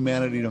 Man's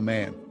inhumanity to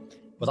man.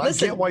 But I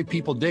get why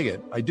people dig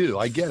it. I do.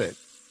 I get it.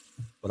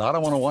 But I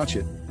don't want to watch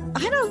it.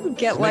 I don't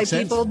get why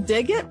people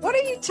dig it. What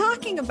are you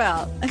talking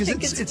about?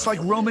 Because it's like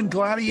Roman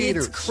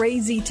gladiators. It's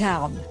crazy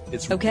town.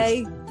 It's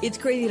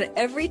crazy.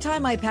 Every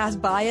time I pass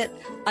by it,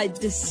 I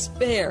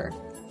despair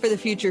for the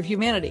future of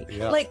humanity.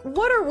 Yeah. Like,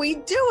 what are we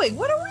doing?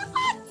 What are we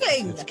watching?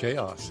 doing? It's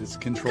chaos. It's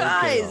controlled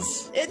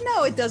chaos. Guys,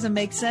 no, it doesn't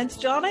make sense,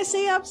 John. I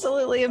say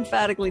absolutely,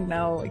 emphatically,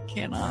 no, it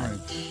cannot.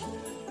 Right.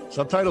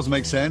 Subtitles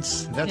make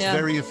sense. That's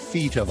very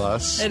effete of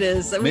us. It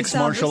is. Mixed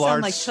martial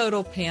arts. We sound like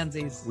total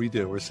pansies. We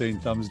do. We're saying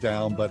thumbs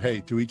down, but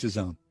hey, to each his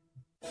own.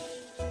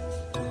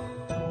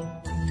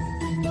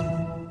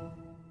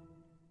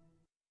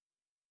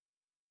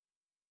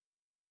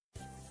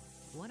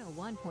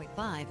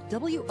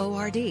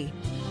 WORD.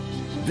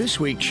 This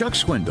week, Chuck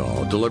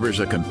Swindoll delivers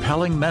a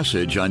compelling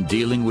message on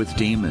dealing with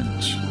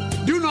demons.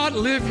 Do not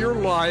live your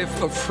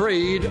life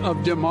afraid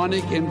of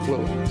demonic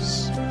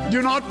influence.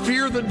 Do not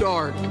fear the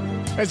dark.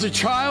 As a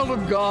child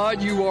of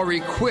God, you are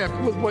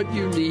equipped with what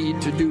you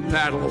need to do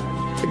battle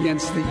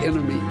against the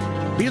enemy.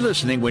 Be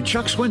listening when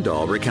Chuck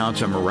Swindoll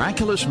recounts a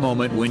miraculous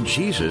moment when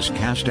Jesus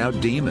cast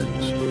out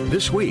demons.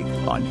 This week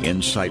on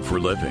Insight for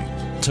Living.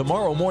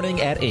 Tomorrow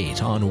morning at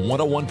 8 on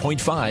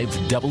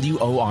 101.5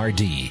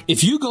 WORD.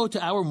 If you go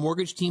to our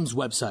mortgage team's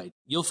website,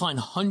 you'll find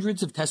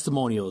hundreds of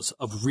testimonials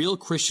of real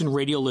Christian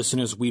radio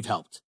listeners we've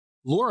helped.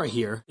 Laura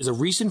here is a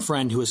recent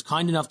friend who is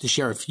kind enough to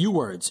share a few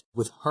words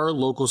with her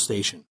local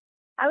station.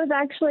 I was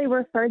actually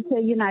referred to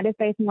United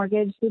Faith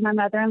Mortgage through my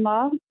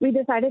mother-in-law. We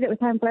decided it was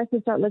time for us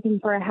to start looking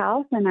for a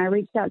house, and I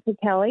reached out to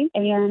Kelly,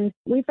 and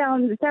we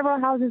found several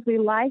houses we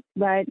liked,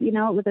 but,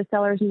 with the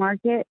seller's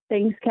market,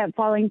 things kept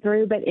falling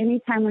through. But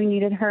anytime we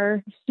needed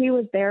her, she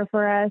was there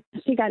for us.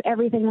 She got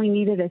everything we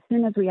needed as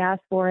soon as we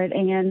asked for it,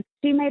 and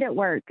she made it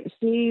work.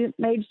 She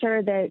made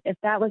sure that if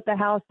that was the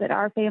house that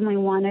our family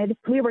wanted,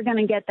 we were going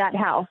to get that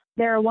house.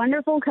 They're a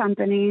wonderful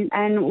company,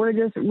 and we're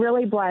just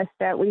really blessed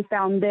that we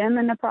found them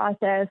in the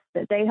process,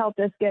 that they helped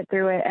us get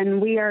through it, and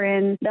we are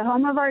in the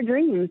home of our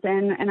dreams,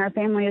 and our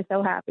family is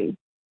so happy.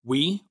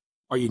 We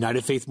are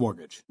United Faith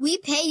Mortgage. We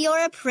pay your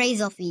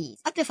appraisal fees,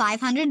 up to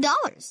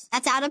 $500.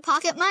 That's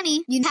out-of-pocket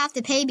money you'd have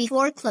to pay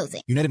before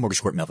closing. United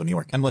Mortgage Corp, Melville, New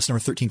York. MLS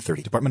number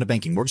 1330. Department of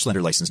Banking. Mortgage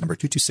Lender License number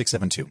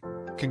 22672.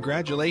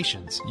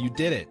 Congratulations, you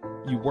did it.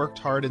 You worked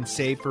hard and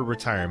saved for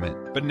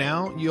retirement, but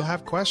now you'll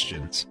have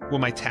questions. Will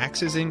my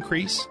taxes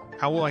increase?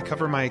 How will I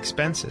cover my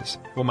expenses?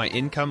 Will my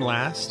income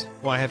last?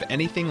 Will I have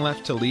anything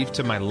left to leave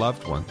to my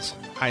loved ones?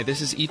 Hi,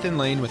 this is Ethan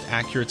Lane with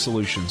Accurate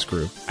Solutions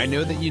Group. I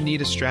know that you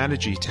need a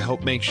strategy to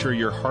help make sure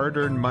your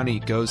hard-earned money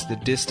goes the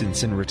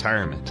distance in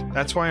retirement.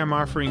 That's why I'm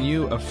offering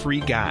you a free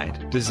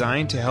guide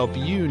designed to help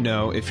you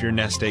know if your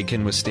nest egg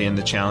can withstand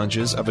the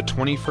challenges of a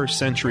 21st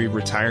century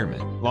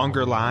retirement.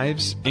 Longer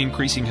lives,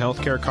 increasing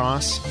healthcare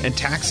costs, and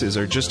taxes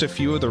are just a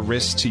few of the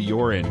risks to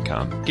your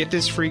income. Get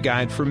this free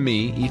guide from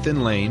me,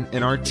 Ethan Lane,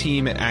 and our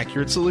team at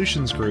Accurate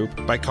Solutions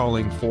Group by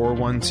calling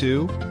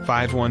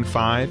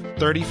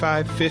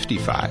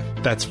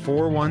 412-515-3555. That's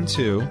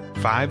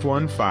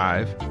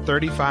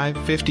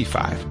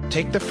 412-515-3555.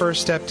 Take the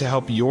first step to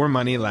help your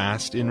money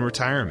last in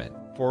retirement.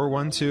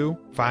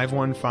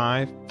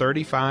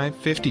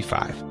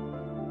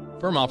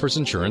 412-515-3555. Firm offers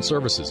insurance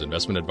services.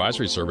 Investment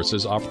advisory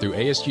services offered through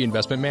ASG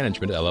Investment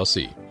Management,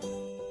 LLC.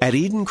 At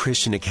Eden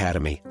Christian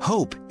Academy,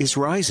 hope is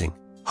rising.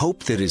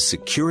 Hope that is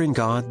secure in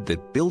God,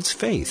 that builds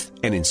faith,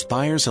 and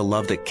inspires a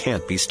love that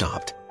can't be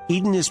stopped.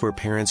 Eden is where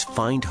parents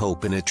find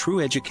hope in a true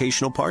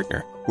educational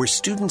partner, where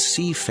students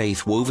see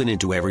faith woven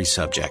into every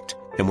subject,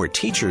 and where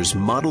teachers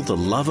model the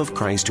love of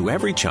Christ to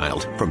every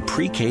child from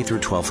pre-K through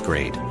 12th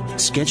grade.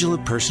 Schedule a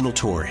personal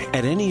tour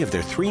at any of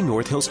their 3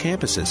 North Hills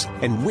campuses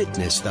and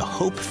witness the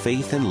hope,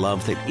 faith, and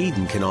love that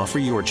Eden can offer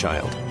your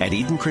child at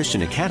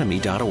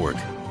EdenChristianAcademy.org.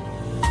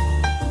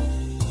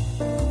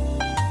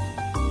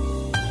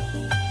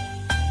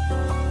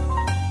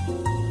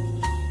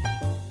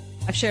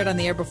 I've shared on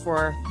the air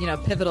before,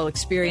 pivotal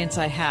experience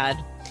I had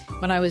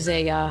when I was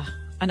an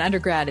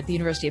undergrad at the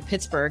University of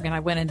Pittsburgh, and I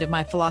went into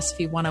my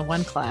Philosophy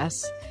 101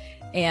 class,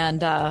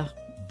 and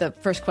the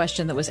first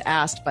question that was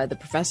asked by the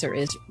professor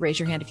is, raise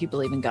your hand if you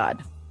believe in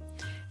God.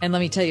 And let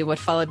me tell you, what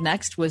followed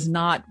next was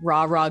not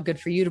rah, good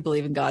for you to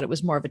believe in God. It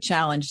was more of a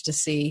challenge to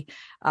see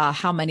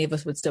how many of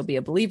us would still be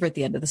a believer at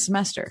the end of the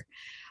semester.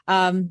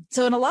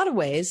 So in a lot of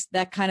ways,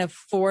 that kind of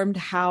formed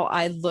how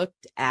I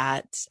looked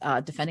at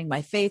defending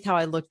my faith, how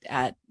I looked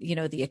at,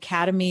 the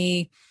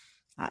academy,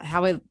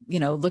 how I,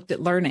 looked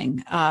at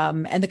learning,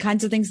 and the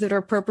kinds of things that are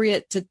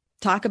appropriate to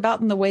talk about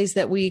in the ways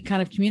that we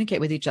kind of communicate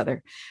with each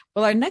other.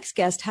 Well, our next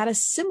guest had a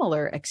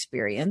similar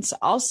experience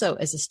also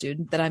as a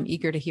student that I'm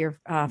eager to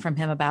hear from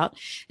him about.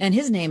 And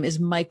his name is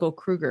Michael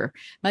Kruger.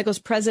 Michael's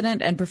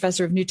president and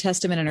professor of New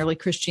Testament and Early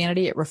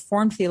Christianity at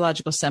Reformed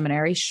Theological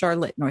Seminary,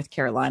 Charlotte, North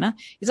Carolina.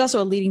 He's also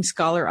a leading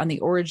scholar on the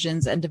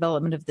origins and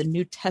development of the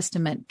New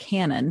Testament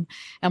canon.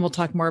 And we'll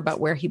talk more about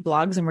where he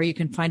blogs and where you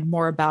can find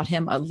more about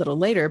him a little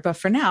later. But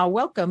for now,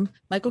 welcome,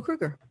 Michael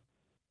Kruger.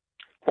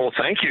 Well,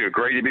 thank you.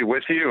 Great to be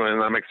with you,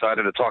 and I'm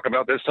excited to talk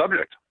about this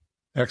subject.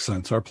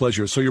 Excellent. It's our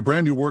pleasure. So your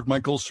brand new work,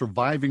 Michael,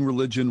 Surviving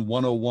Religion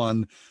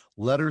 101,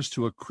 Letters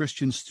to a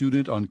Christian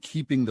Student on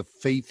Keeping the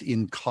Faith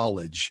in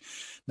College.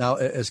 Now,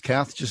 as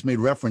Kath just made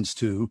reference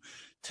to,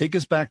 take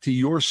us back to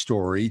your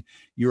story.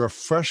 You're a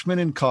freshman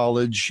in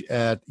college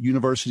at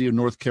University of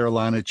North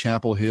Carolina,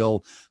 Chapel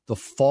Hill, the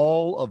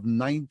fall of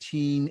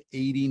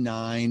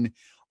 1989.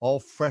 all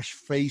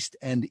fresh-faced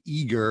and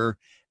eager,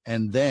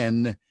 and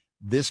then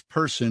this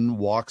person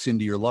walks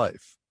into your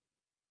life.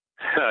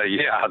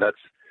 Yeah, that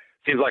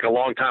seems like a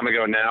long time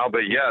ago now,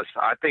 but yes,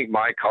 I think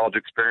my college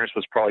experience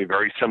was probably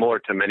very similar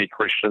to many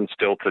Christians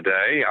still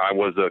today. I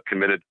was a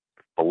committed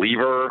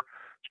believer,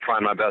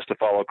 trying my best to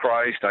follow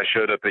Christ. I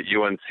showed up at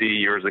UNC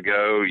years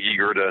ago,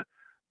 eager to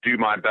do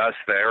my best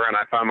there, and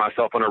I found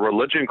myself in a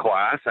religion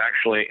class,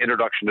 actually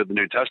Introduction to the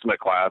New Testament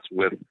class,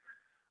 with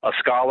a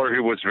scholar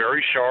who was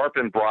very sharp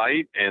and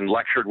bright and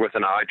lectured with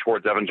an eye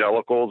towards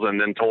evangelicals,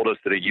 and then told us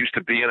that he used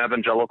to be an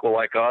evangelical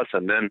like us,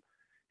 and then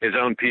his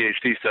own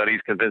PhD studies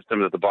convinced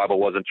him that the Bible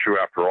wasn't true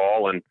after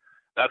all. And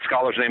that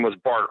scholar's name was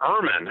Bart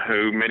Ehrman,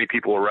 who many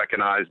people will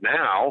recognize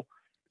now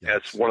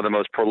as one of the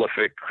most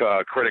prolific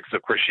critics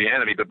of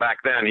Christianity. But back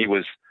then he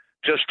was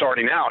just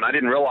starting out, and I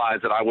didn't realize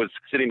that I was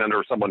sitting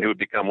under someone who would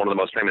become one of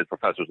the most famous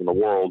professors in the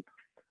world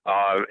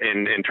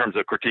in terms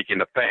of critiquing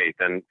the faith.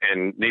 And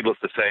needless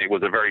to say, it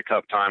was a very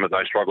tough time as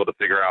I struggled to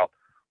figure out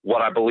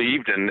what I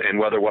believed and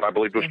whether what I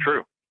believed was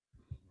true.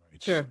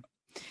 Sure.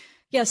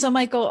 Yeah. So,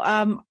 Michael,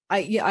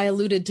 I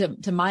alluded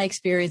to my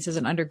experience as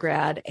an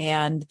undergrad,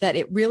 and that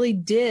it really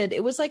did.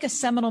 It was like a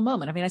seminal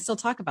moment. I mean, I still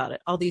talk about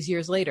it all these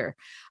years later.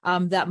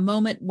 That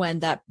moment when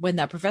that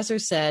professor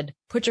said,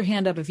 "Put your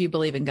hand up if you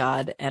believe in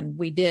God," and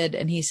we did.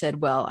 And he said,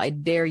 "Well, I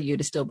dare you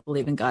to still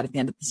believe in God at the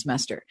end of the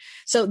semester."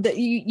 So that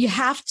you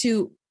have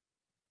to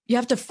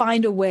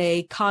find a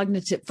way first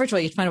of all,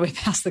 you have to find a way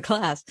past the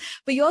class,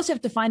 but you also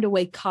have to find a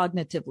way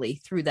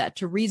cognitively through that,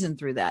 to reason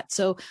through that.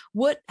 So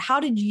what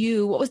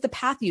was the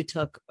path you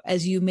took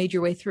as you made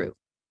your way through?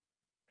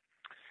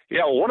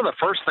 Yeah, well, one of the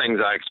first things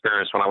I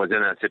experienced when I was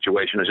in that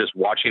situation is just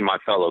watching my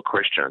fellow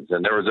Christians.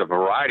 And there was a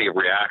variety of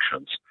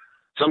reactions.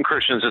 Some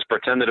Christians just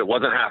pretended it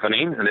wasn't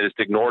happening, and they just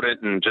ignored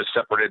it and just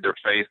separated their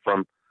faith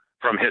from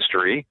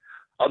history.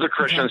 Other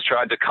Christians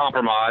tried to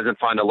compromise and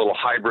find a little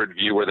hybrid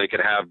view where they could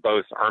have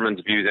both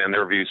Ehrman's views and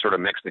their views sort of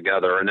mixed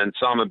together. And then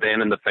some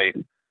abandoned the faith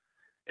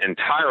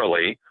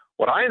entirely.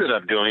 What I ended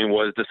up doing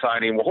was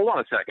deciding, well, hold on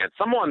a second.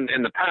 Someone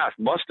in the past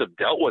must have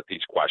dealt with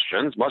these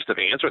questions, must have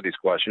answered these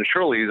questions.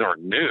 Surely these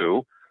aren't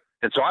new.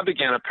 And so I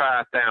began a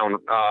path down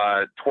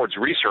towards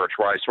research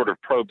where I sort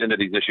of probed into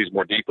these issues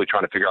more deeply,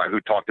 trying to figure out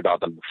who talked about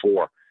them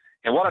before.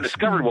 And what I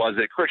discovered was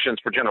that Christians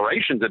for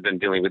generations have been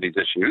dealing with these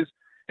issues.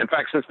 In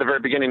fact, since the very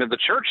beginning of the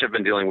church have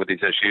been dealing with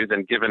these issues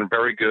and given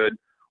very good,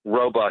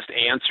 robust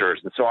answers.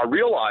 And so I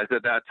realized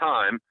at that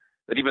time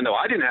that even though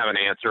I didn't have an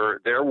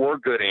answer, there were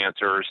good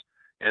answers.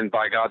 And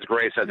by God's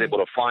grace, I was able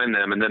to find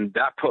them. And then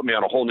that put me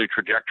on a whole new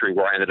trajectory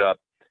where I ended up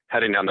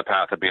heading down the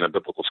path of being a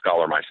biblical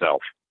scholar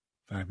myself.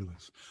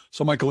 Fabulous.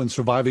 So, Michael, in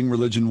Surviving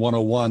Religion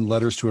 101,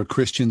 Letters to a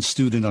Christian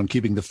Student on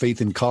Keeping the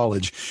Faith in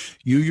College,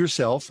 you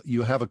yourself,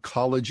 you have a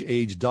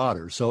college-age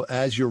daughter. So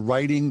as you're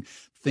writing,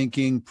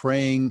 thinking,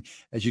 praying,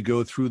 as you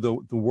go through the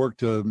work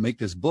to make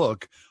this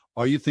book,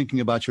 are you thinking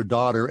about your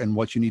daughter and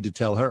what you need to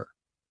tell her?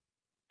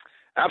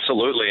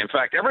 Absolutely. In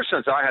fact, ever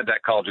since I had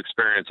that college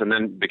experience and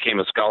then became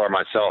a scholar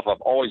myself,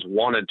 I've always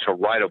wanted to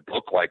write a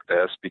book like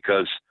this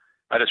because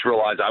I just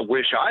realized I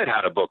wish I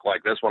had a book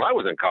like this when I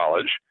was in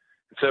college.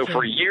 So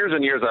for years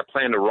and years, I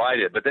planned to write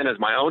it. But then as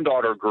my own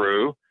daughter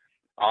grew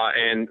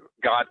and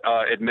got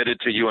admitted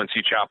to UNC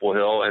Chapel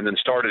Hill and then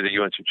started at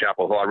UNC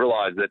Chapel Hill, I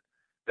realized that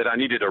I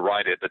needed to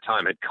write it. The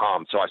time had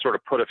come. So I sort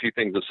of put a few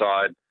things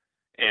aside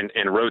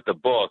and wrote the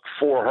book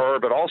for her,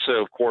 but also,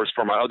 of course,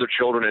 for my other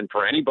children and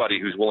for anybody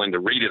who's willing to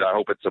read it. I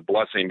hope it's a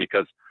blessing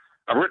because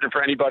I've written it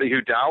for anybody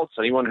who doubts,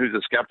 anyone who's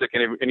a skeptic,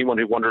 and anyone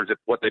who wonders if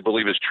what they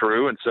believe is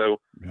true. And so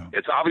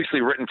It's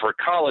obviously written for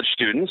college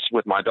students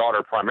with my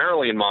daughter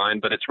primarily in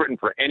mind, but it's written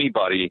for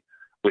anybody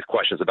with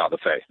questions about the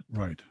faith.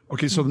 Right.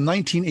 Okay. So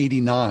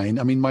 1989,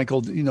 I mean,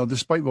 Michael,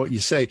 despite what you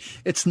say,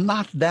 it's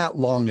not that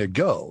long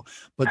ago,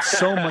 but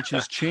so much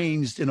has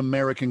changed in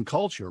American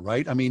culture,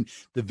 right? I mean,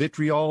 the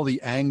vitriol, the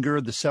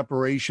anger, the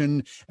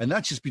separation, and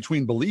that's just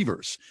between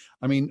believers.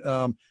 I mean,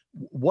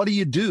 what do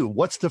you do?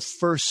 What's the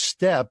first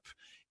step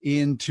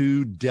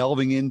into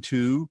delving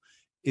into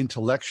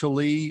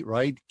intellectually,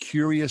 right,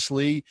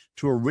 curiously,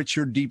 to a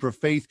richer, deeper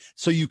faith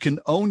so you can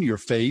own your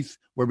faith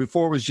where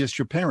before it was just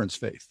your parents'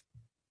 faith?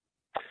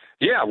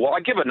 Yeah, well, I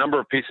give a number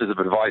of pieces of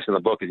advice in the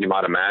book, as you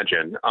might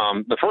imagine.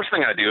 The first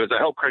thing I do is I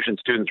help Christian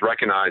students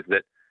recognize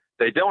that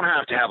they don't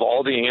have to have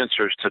all the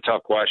answers to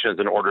tough questions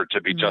in order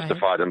to be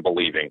justified in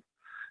believing.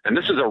 And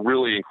this is a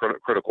really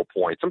critical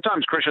point.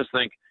 Sometimes Christians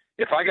think,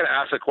 if I get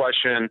asked a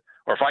question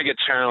or if I get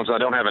challenged and I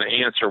don't have an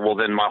answer, well,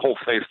 then my whole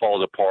faith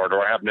falls apart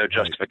or I have no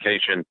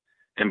justification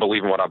in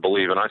believing what I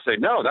believe. And I say,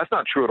 no, that's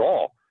not true at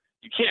all.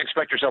 You can't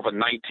expect yourself at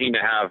 19 to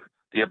have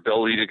the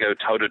ability to go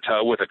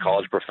toe-to-toe with a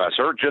college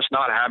professor. Just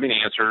not having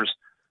answers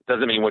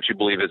doesn't mean what you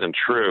believe isn't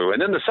true.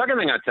 And then the second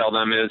thing I tell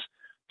them is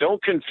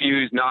don't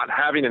confuse not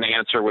having an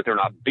answer with there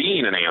not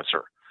being an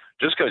answer.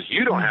 Just because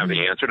you don't have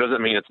the answer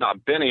doesn't mean it's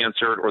not been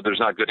answered or there's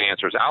not good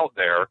answers out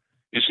there.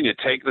 You just need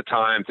to take the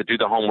time to do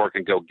the homework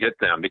and go get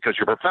them because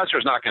your professor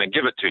is not going to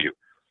give it to you.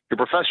 Your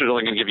professor is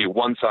only going to give you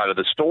one side of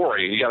the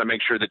story. You got to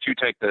make sure that you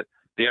take the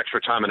extra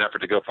time and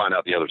effort to go find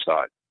out the other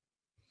side.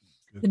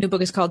 The new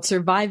book is called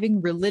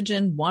Surviving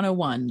Religion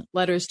 101,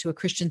 Letters to a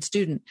Christian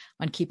Student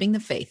on Keeping the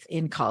Faith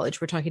in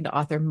College. We're talking to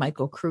author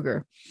Michael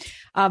Kruger.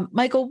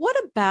 Michael, what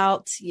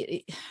about,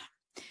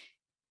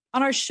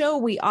 on our show,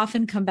 we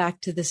often come back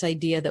to this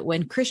idea that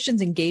when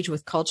Christians engage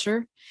with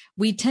culture,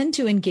 we tend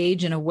to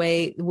engage in a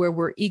way where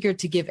we're eager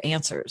to give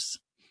answers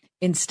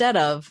instead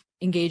of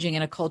engaging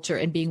in a culture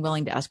and being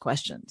willing to ask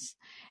questions.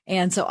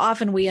 And so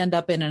often we end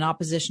up in an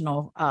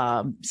oppositional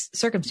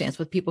circumstance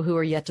with people who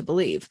are yet to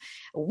believe.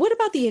 What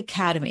about the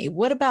academy?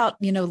 What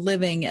about,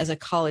 living as a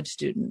college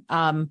student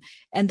and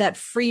that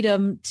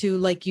freedom to,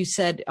 like you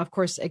said, of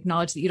course,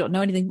 acknowledge that you don't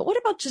know anything, but what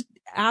about just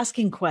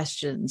asking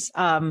questions?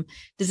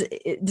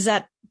 Does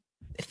that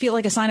feel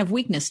like a sign of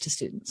weakness to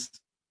students?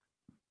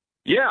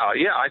 Yeah.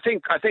 I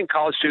think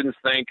college students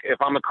think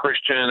if I'm a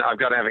Christian, I've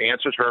got to have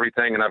answers for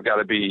everything, and I've got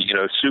to be,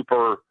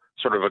 super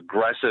sort of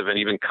aggressive and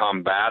even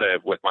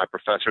combative with my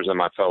professors and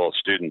my fellow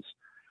students.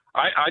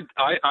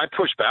 I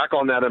pushed back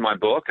on that in my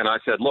book, and I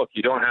said, look,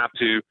 you don't have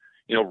to,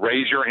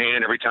 raise your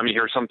hand every time you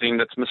hear something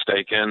that's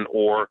mistaken,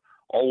 or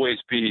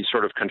always be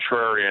sort of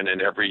contrarian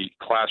in every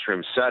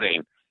classroom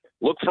setting.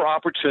 Look for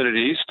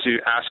opportunities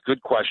to ask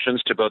good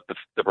questions to both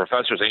the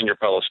professors and your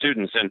fellow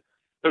students. And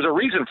there's a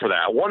reason for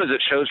that. One is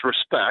it shows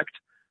respect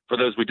for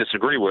those we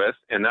disagree with,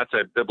 and that's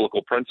a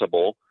biblical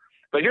principle.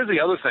 But here's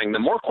the other thing. The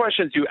more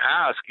questions you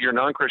ask your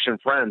non-Christian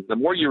friends, the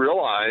more you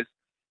realize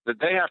that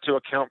they have to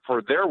account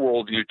for their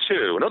worldview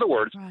too. In other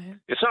words,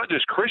 It's not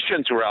just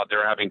Christians who are out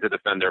there having to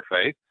defend their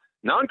faith.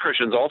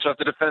 Non-Christians also have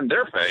to defend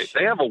their faith.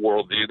 They have a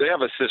worldview. They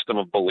have a system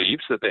of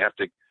beliefs that they have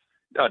to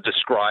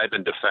describe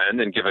and defend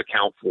and give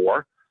account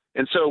for.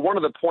 And so one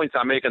of the points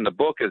I make in the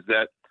book is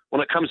that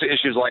when it comes to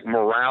issues like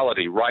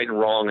morality, right and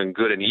wrong and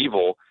good and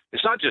evil,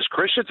 it's not just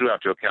Christians who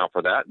have to account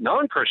for that.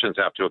 Non-Christians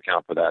have to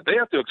account for that. They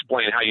have to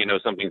explain how you know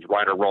something's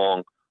right or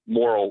wrong,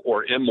 moral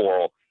or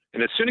immoral.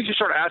 And as soon as you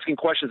start asking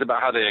questions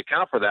about how they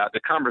account for that, the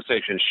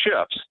conversation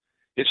shifts.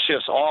 It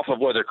shifts off of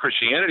whether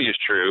Christianity is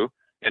true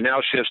and now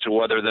shifts to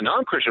whether the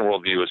non-Christian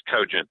worldview is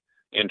cogent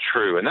and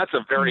true. And that's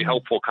a very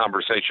helpful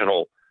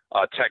conversational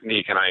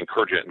technique, and I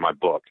encourage it in my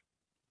book.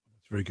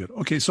 Very good.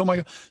 Okay, so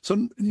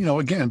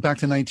again, back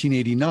to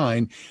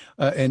 1989,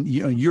 and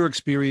your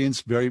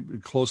experience very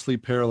closely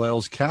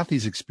parallels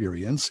Kathy's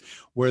experience,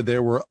 where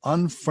there were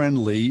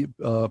unfriendly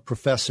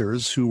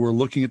professors who were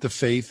looking at the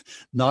faith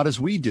not as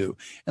we do.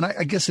 And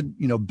I guess it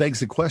begs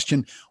the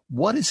question: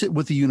 what is it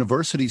with the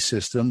university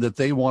system that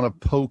they want to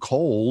poke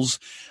holes?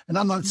 And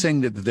I'm not saying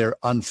that they're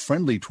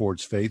unfriendly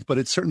towards faith, but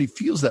it certainly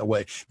feels that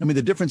way. I mean,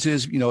 the difference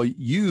is,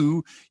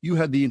 you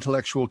had the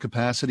intellectual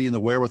capacity and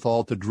the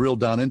wherewithal to drill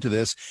down into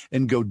this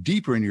and go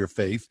deeper in your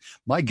faith.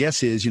 My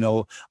guess is,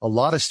 a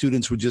lot of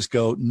students would just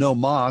go, no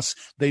mas,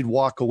 they'd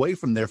walk away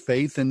from their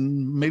faith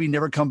and maybe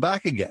never come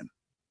back again.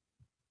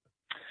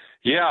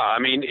 Yeah, I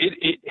mean,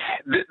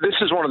 this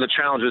is one of the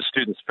challenges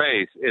students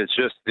face, is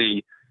just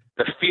the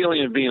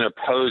feeling of being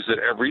opposed at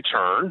every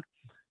turn.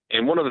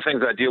 And one of the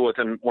things I deal with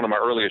in one of my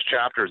earliest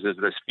chapters is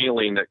this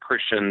feeling that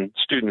Christian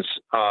students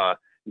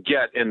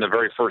get in the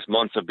very first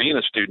months of being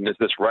a student, is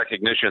this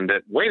recognition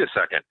that, wait a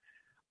second,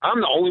 I'm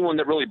the only one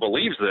that really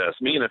believes this,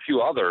 me and a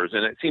few others.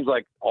 And it seems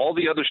like all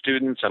the other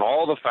students and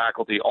all the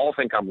faculty all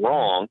think I'm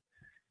wrong.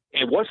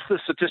 And what's the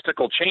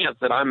statistical chance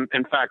that I'm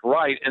in fact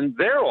right and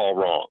they're all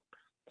wrong?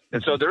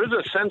 And so there is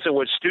a sense in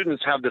which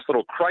students have this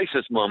little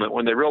crisis moment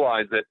when they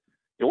realize that,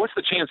 what's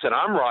the chance that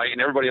I'm right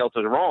and everybody else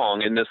is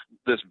wrong in this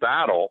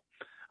battle?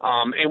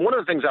 And one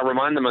of the things I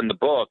remind them in the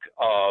book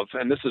of,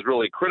 and this is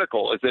really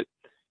critical, is that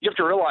you have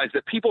to realize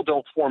that people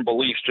don't form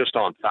beliefs just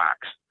on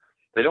facts.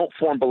 They don't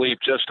form belief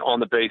just on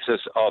the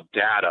basis of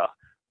data,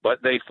 but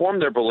they form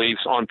their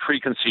beliefs on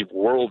preconceived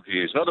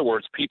worldviews. In other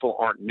words, people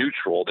aren't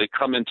neutral. They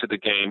come into the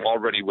game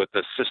already with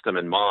the system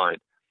in mind.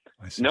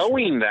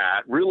 Knowing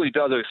that really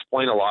does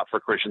explain a lot for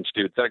Christian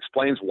students. That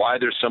explains why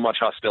there's so much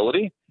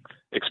hostility,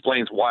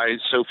 explains why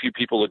so few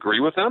people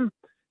agree with them.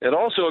 It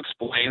also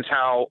explains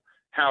how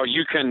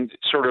you can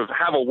sort of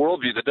have a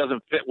worldview that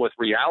doesn't fit with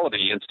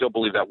reality and still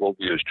believe that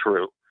worldview is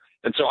true.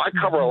 And so I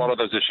cover a lot of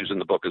those issues in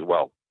the book as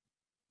well.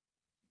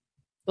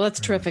 Well,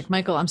 that's terrific.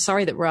 Michael, I'm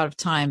sorry that we're out of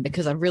time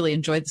because I really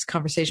enjoyed this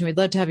conversation. We'd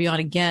love to have you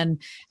on again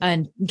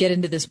and get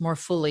into this more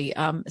fully.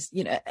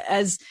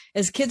 As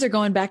kids are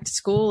going back to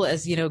school,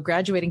 as,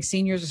 graduating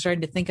seniors are starting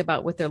to think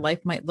about what their life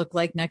might look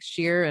like next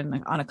year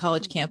and on a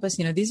college campus,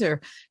 these are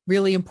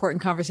really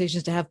important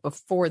conversations to have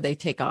before they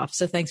take off.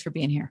 So thanks for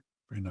being here.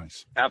 Very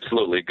nice.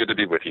 Absolutely. Good to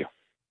be with you.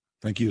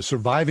 Thank you.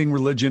 Surviving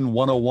Religion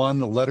 101,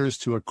 Letters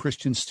to a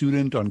Christian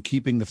Student on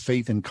Keeping the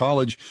Faith in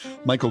College.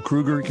 Michael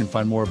Kruger, you can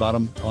find more about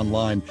him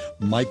online,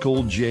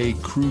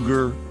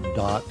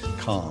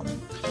 michaeljkruger.com.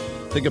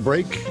 Take a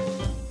break.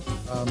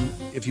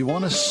 If you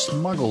want to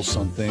smuggle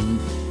something,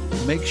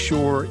 make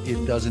sure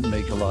it doesn't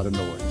make a lot of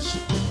noise.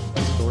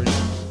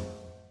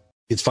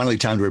 It's finally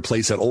time to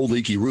replace that old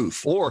leaky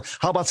roof. Or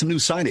how about some new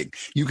siding?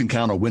 You can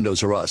count on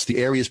Windows R Us, the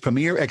area's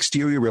premier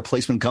exterior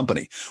replacement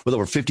company. With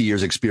over 50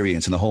 years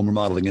experience in the home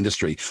remodeling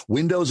industry,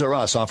 Windows R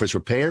Us offers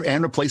repair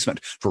and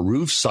replacement for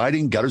roofs,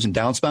 siding, gutters and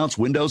downspouts,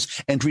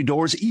 windows, entry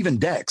doors, even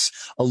decks.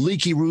 A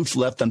leaky roof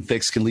left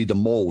unfixed can lead to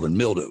mold and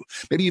mildew.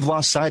 Maybe you've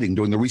lost siding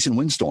during the recent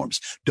windstorms.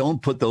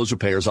 Don't put those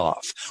repairs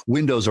off.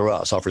 Windows R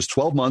Us offers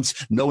 12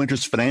 months, no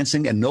interest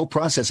financing, and no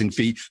processing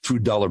fee through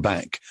Dollar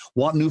Bank.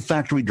 Want new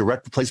factory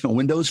direct replacement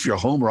windows for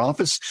your home or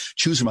office?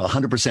 Choose from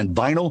 100%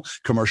 vinyl,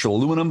 commercial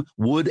aluminum,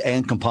 wood,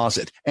 and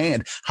composite.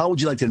 And how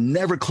would you like to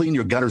never clean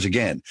your gutters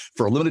again?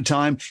 For a limited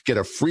time, get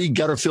a free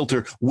gutter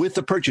filter with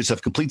the purchase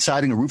of complete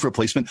siding and roof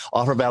replacement,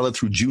 offer valid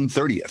through June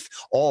 30th.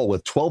 All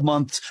with 12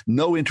 months,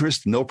 no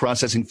interest, no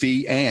processing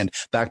fee, and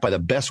backed by the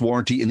best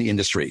warranty in the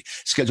industry.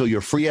 Schedule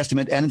your free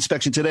estimate and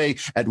inspection today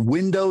at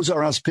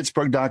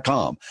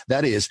WindowsRUsPittsburgh.com.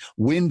 That is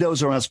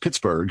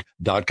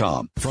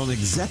WindowsRUsPittsburgh.com. From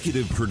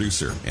executive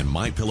producer and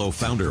MyPillow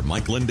founder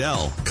Mike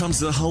Lindell comes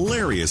the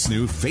hilarious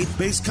new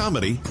faith-based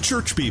comedy,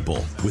 Church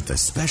People, with a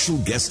special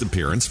guest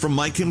appearance from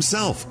Mike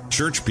himself.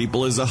 Church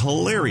People is a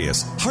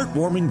hilarious,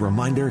 heartwarming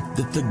reminder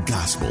that the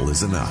gospel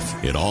is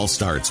enough. It all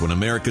starts when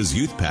America's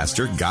youth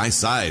pastor, Guy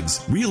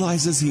Sides,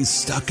 realizes he's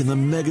stuck in the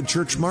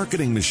megachurch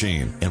marketing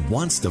machine and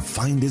wants to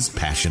find his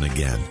passion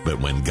again.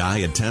 But when Guy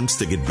attempts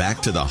to get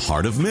back to the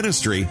heart of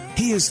ministry,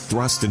 he is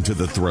thrust into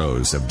the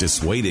throes of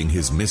dissuading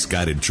his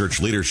misguided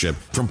church leadership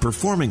from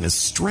performing a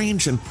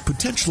strange and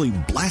potentially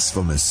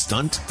blasphemous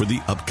stunt for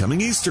the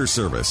upcoming Easter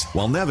service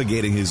while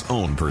navigating his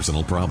own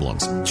personal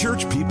problems.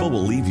 Church People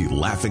will leave you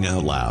laughing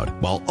out loud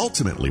while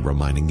ultimately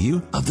reminding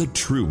you of the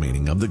true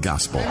meaning of the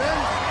gospel.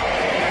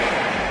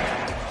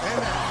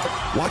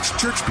 Watch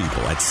Church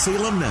People at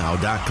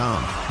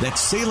salemnow.com.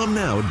 That's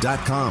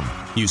salemnow.com.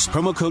 Use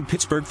promo code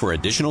Pittsburgh for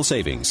additional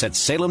savings at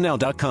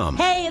salemnow.com.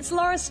 Hey, it's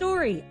Laura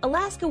Story.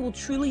 Alaska will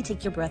truly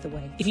take your breath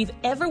away. If you've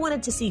ever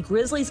wanted to see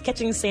grizzlies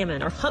catching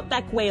salmon or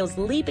humpback whales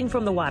leaping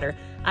from the water,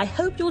 I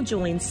hope you'll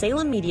join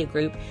Salem Media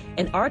Group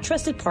and our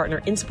trusted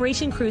partner,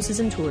 Inspiration Cruises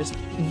and Tours,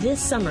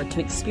 this summer to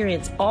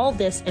experience all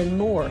this and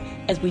more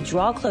as we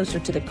draw closer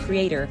to the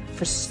Creator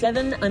for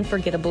 7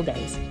 unforgettable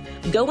days.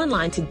 Go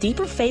online to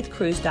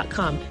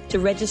deeperfaithcruise.com to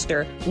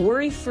register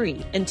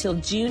worry-free until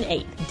June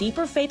 8th.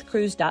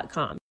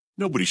 deeperfaithcruise.com.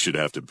 Nobody should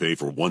have to pay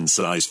for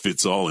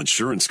one-size-fits-all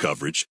insurance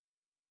coverage.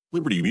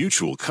 Liberty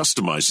Mutual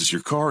customizes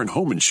your car and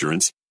home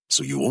insurance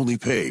so you only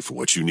pay for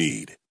what you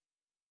need.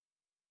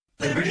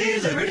 Liberty,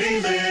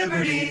 liberty,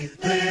 liberty,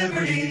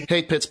 liberty.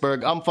 Hey,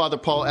 Pittsburgh, I'm Father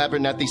Paul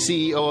Abernathy,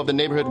 CEO of the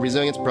Neighborhood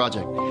Resilience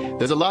Project.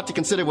 There's a lot to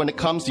consider when it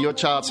comes to your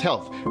child's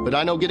health, but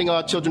I know getting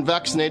our children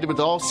vaccinated with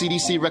all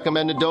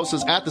CDC-recommended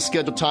doses at the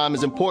scheduled time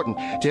is important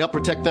to help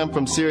protect them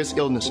from serious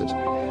illnesses.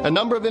 A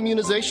number of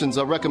immunizations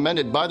are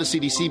recommended by the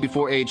CDC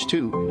before age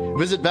 2.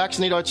 Visit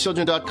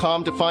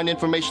vaccinateourchildren.com to find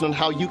information on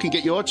how you can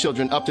get your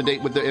children up to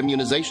date with their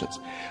immunizations.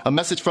 A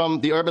message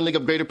from the Urban League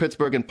of Greater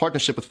Pittsburgh in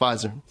partnership with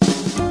Pfizer.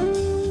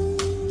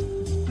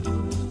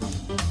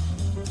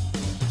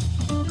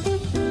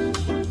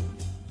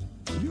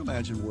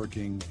 Imagine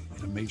working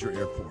in a major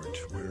airport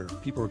where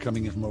people are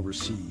coming in from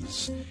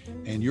overseas,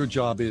 and your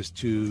job is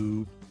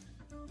to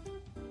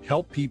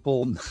help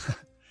people,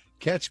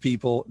 catch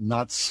people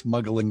not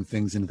smuggling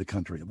things into the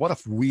country. What a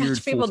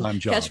weird full-time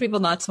job. Catch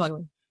people not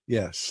smuggling.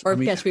 Yes. Or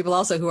catch people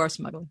also who are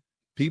smuggling.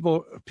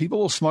 People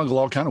will smuggle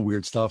all kind of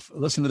weird stuff.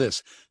 Listen to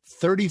this.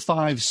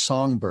 35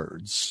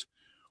 songbirds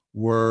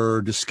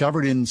were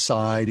discovered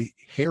inside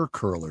hair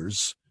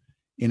curlers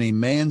in a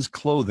man's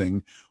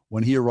clothing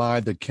when he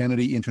arrived at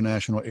Kennedy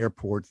International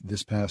Airport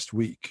this past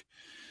week.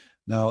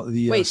 Now,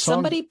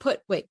 somebody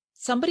put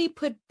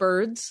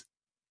birds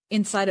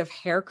inside of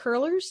hair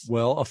curlers?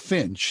 Well, a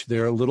finch.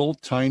 They're little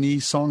tiny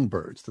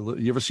songbirds.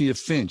 You ever see a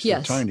finch?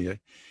 Yes. They're tiny. They're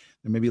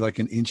maybe like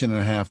 1.5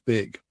 inches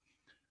big.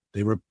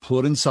 They were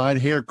put inside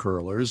hair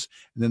curlers,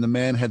 and then the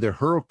man had their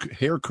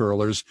hair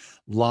curlers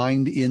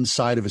lined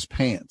inside of his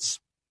pants.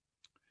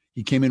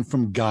 He came in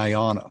from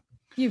Guyana.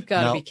 You've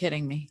got to be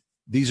kidding me.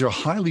 These are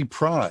highly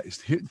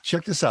prized. Here,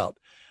 check this out.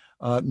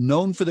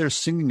 Known for their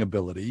singing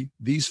ability,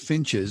 these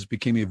finches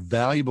became a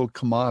valuable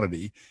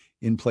commodity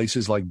in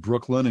places like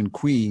Brooklyn and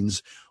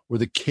Queens, where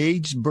the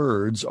caged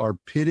birds are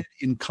pitted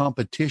in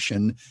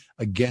competition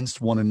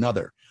against one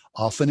another,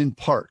 often in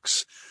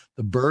parks.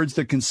 The birds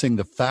that can sing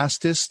the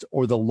fastest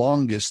or the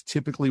longest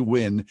typically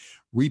win,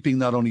 reaping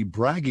not only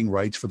bragging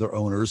rights for their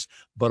owners,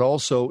 but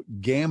also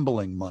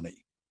gambling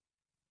money.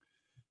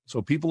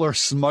 So people are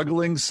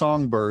smuggling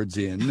songbirds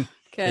in.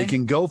 Okay. They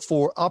can go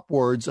for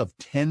upwards of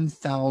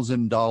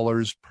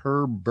 $10,000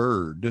 per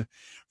bird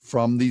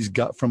from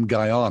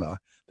Guyana.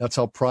 That's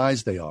how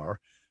prized they are.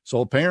 So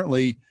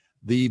apparently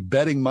the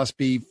betting must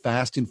be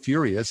fast and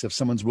furious if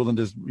someone's willing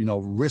to,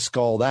 risk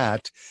all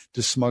that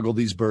to smuggle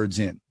these birds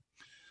in.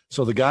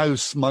 So the guy who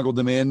smuggled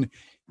them in,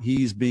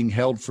 he's being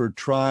held for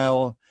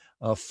trial.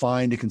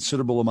 fined a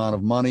considerable amount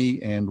of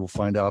money, and we'll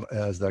find out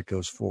as that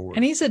goes forward.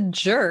 And he's a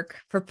jerk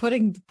for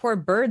putting poor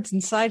birds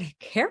inside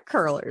hair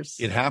curlers.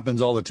 It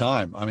happens all the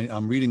time. I mean,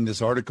 I'm reading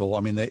this article. I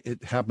mean,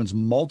 it happens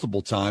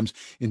multiple times.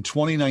 In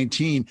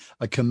 2019,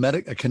 a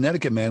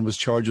Connecticut man was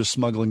charged with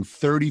smuggling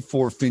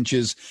 34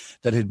 finches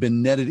that had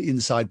been netted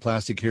inside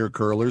plastic hair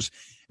curlers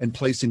and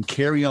placed in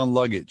carry-on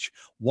luggage.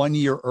 1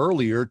 year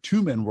earlier,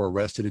 2 men were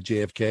arrested at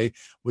JFK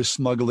with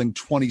smuggling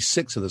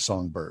 26 of the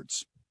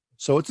songbirds.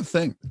 So it's a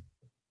thing.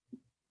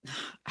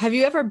 Have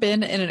you ever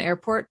been in an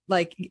airport,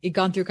 like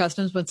gone through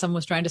customs when someone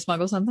was trying to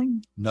smuggle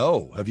something?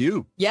 No. Have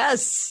you?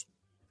 Yes.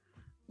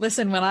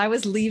 Listen, when I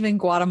was leaving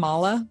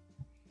Guatemala,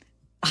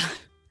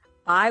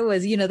 I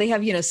was, they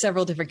have,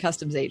 several different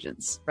customs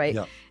agents, right?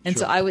 Yeah, and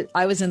sure. So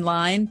I was in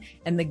line,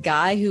 and the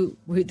guy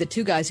the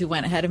 2 guys who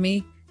went ahead of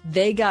me,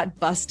 they got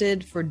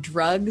busted for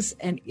drugs,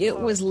 and it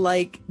was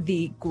like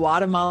the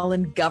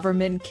Guatemalan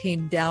government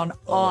came down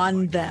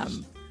on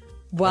them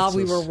while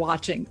we were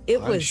watching.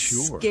 It was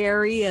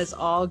scary as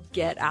all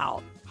get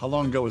out. How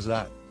long ago was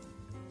that?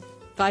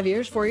 5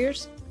 years, 4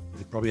 years?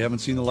 They probably haven't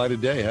seen the light of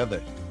day, have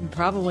they?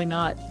 Probably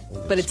not.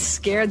 But it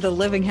scared the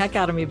living heck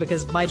out of me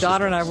because my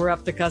daughter and I were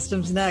up to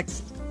customs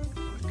next.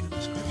 My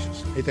goodness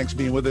gracious. Hey, thanks for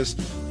being with us.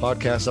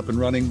 Podcast up and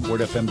running,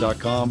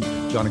 wordfm.com,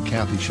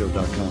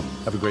 johnandkathyshow.com.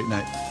 Have a great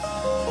night.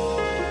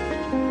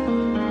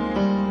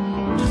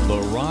 The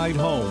Ride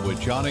Home with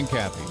John and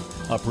Kathy,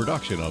 a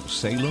production of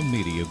Salem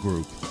Media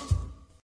Group.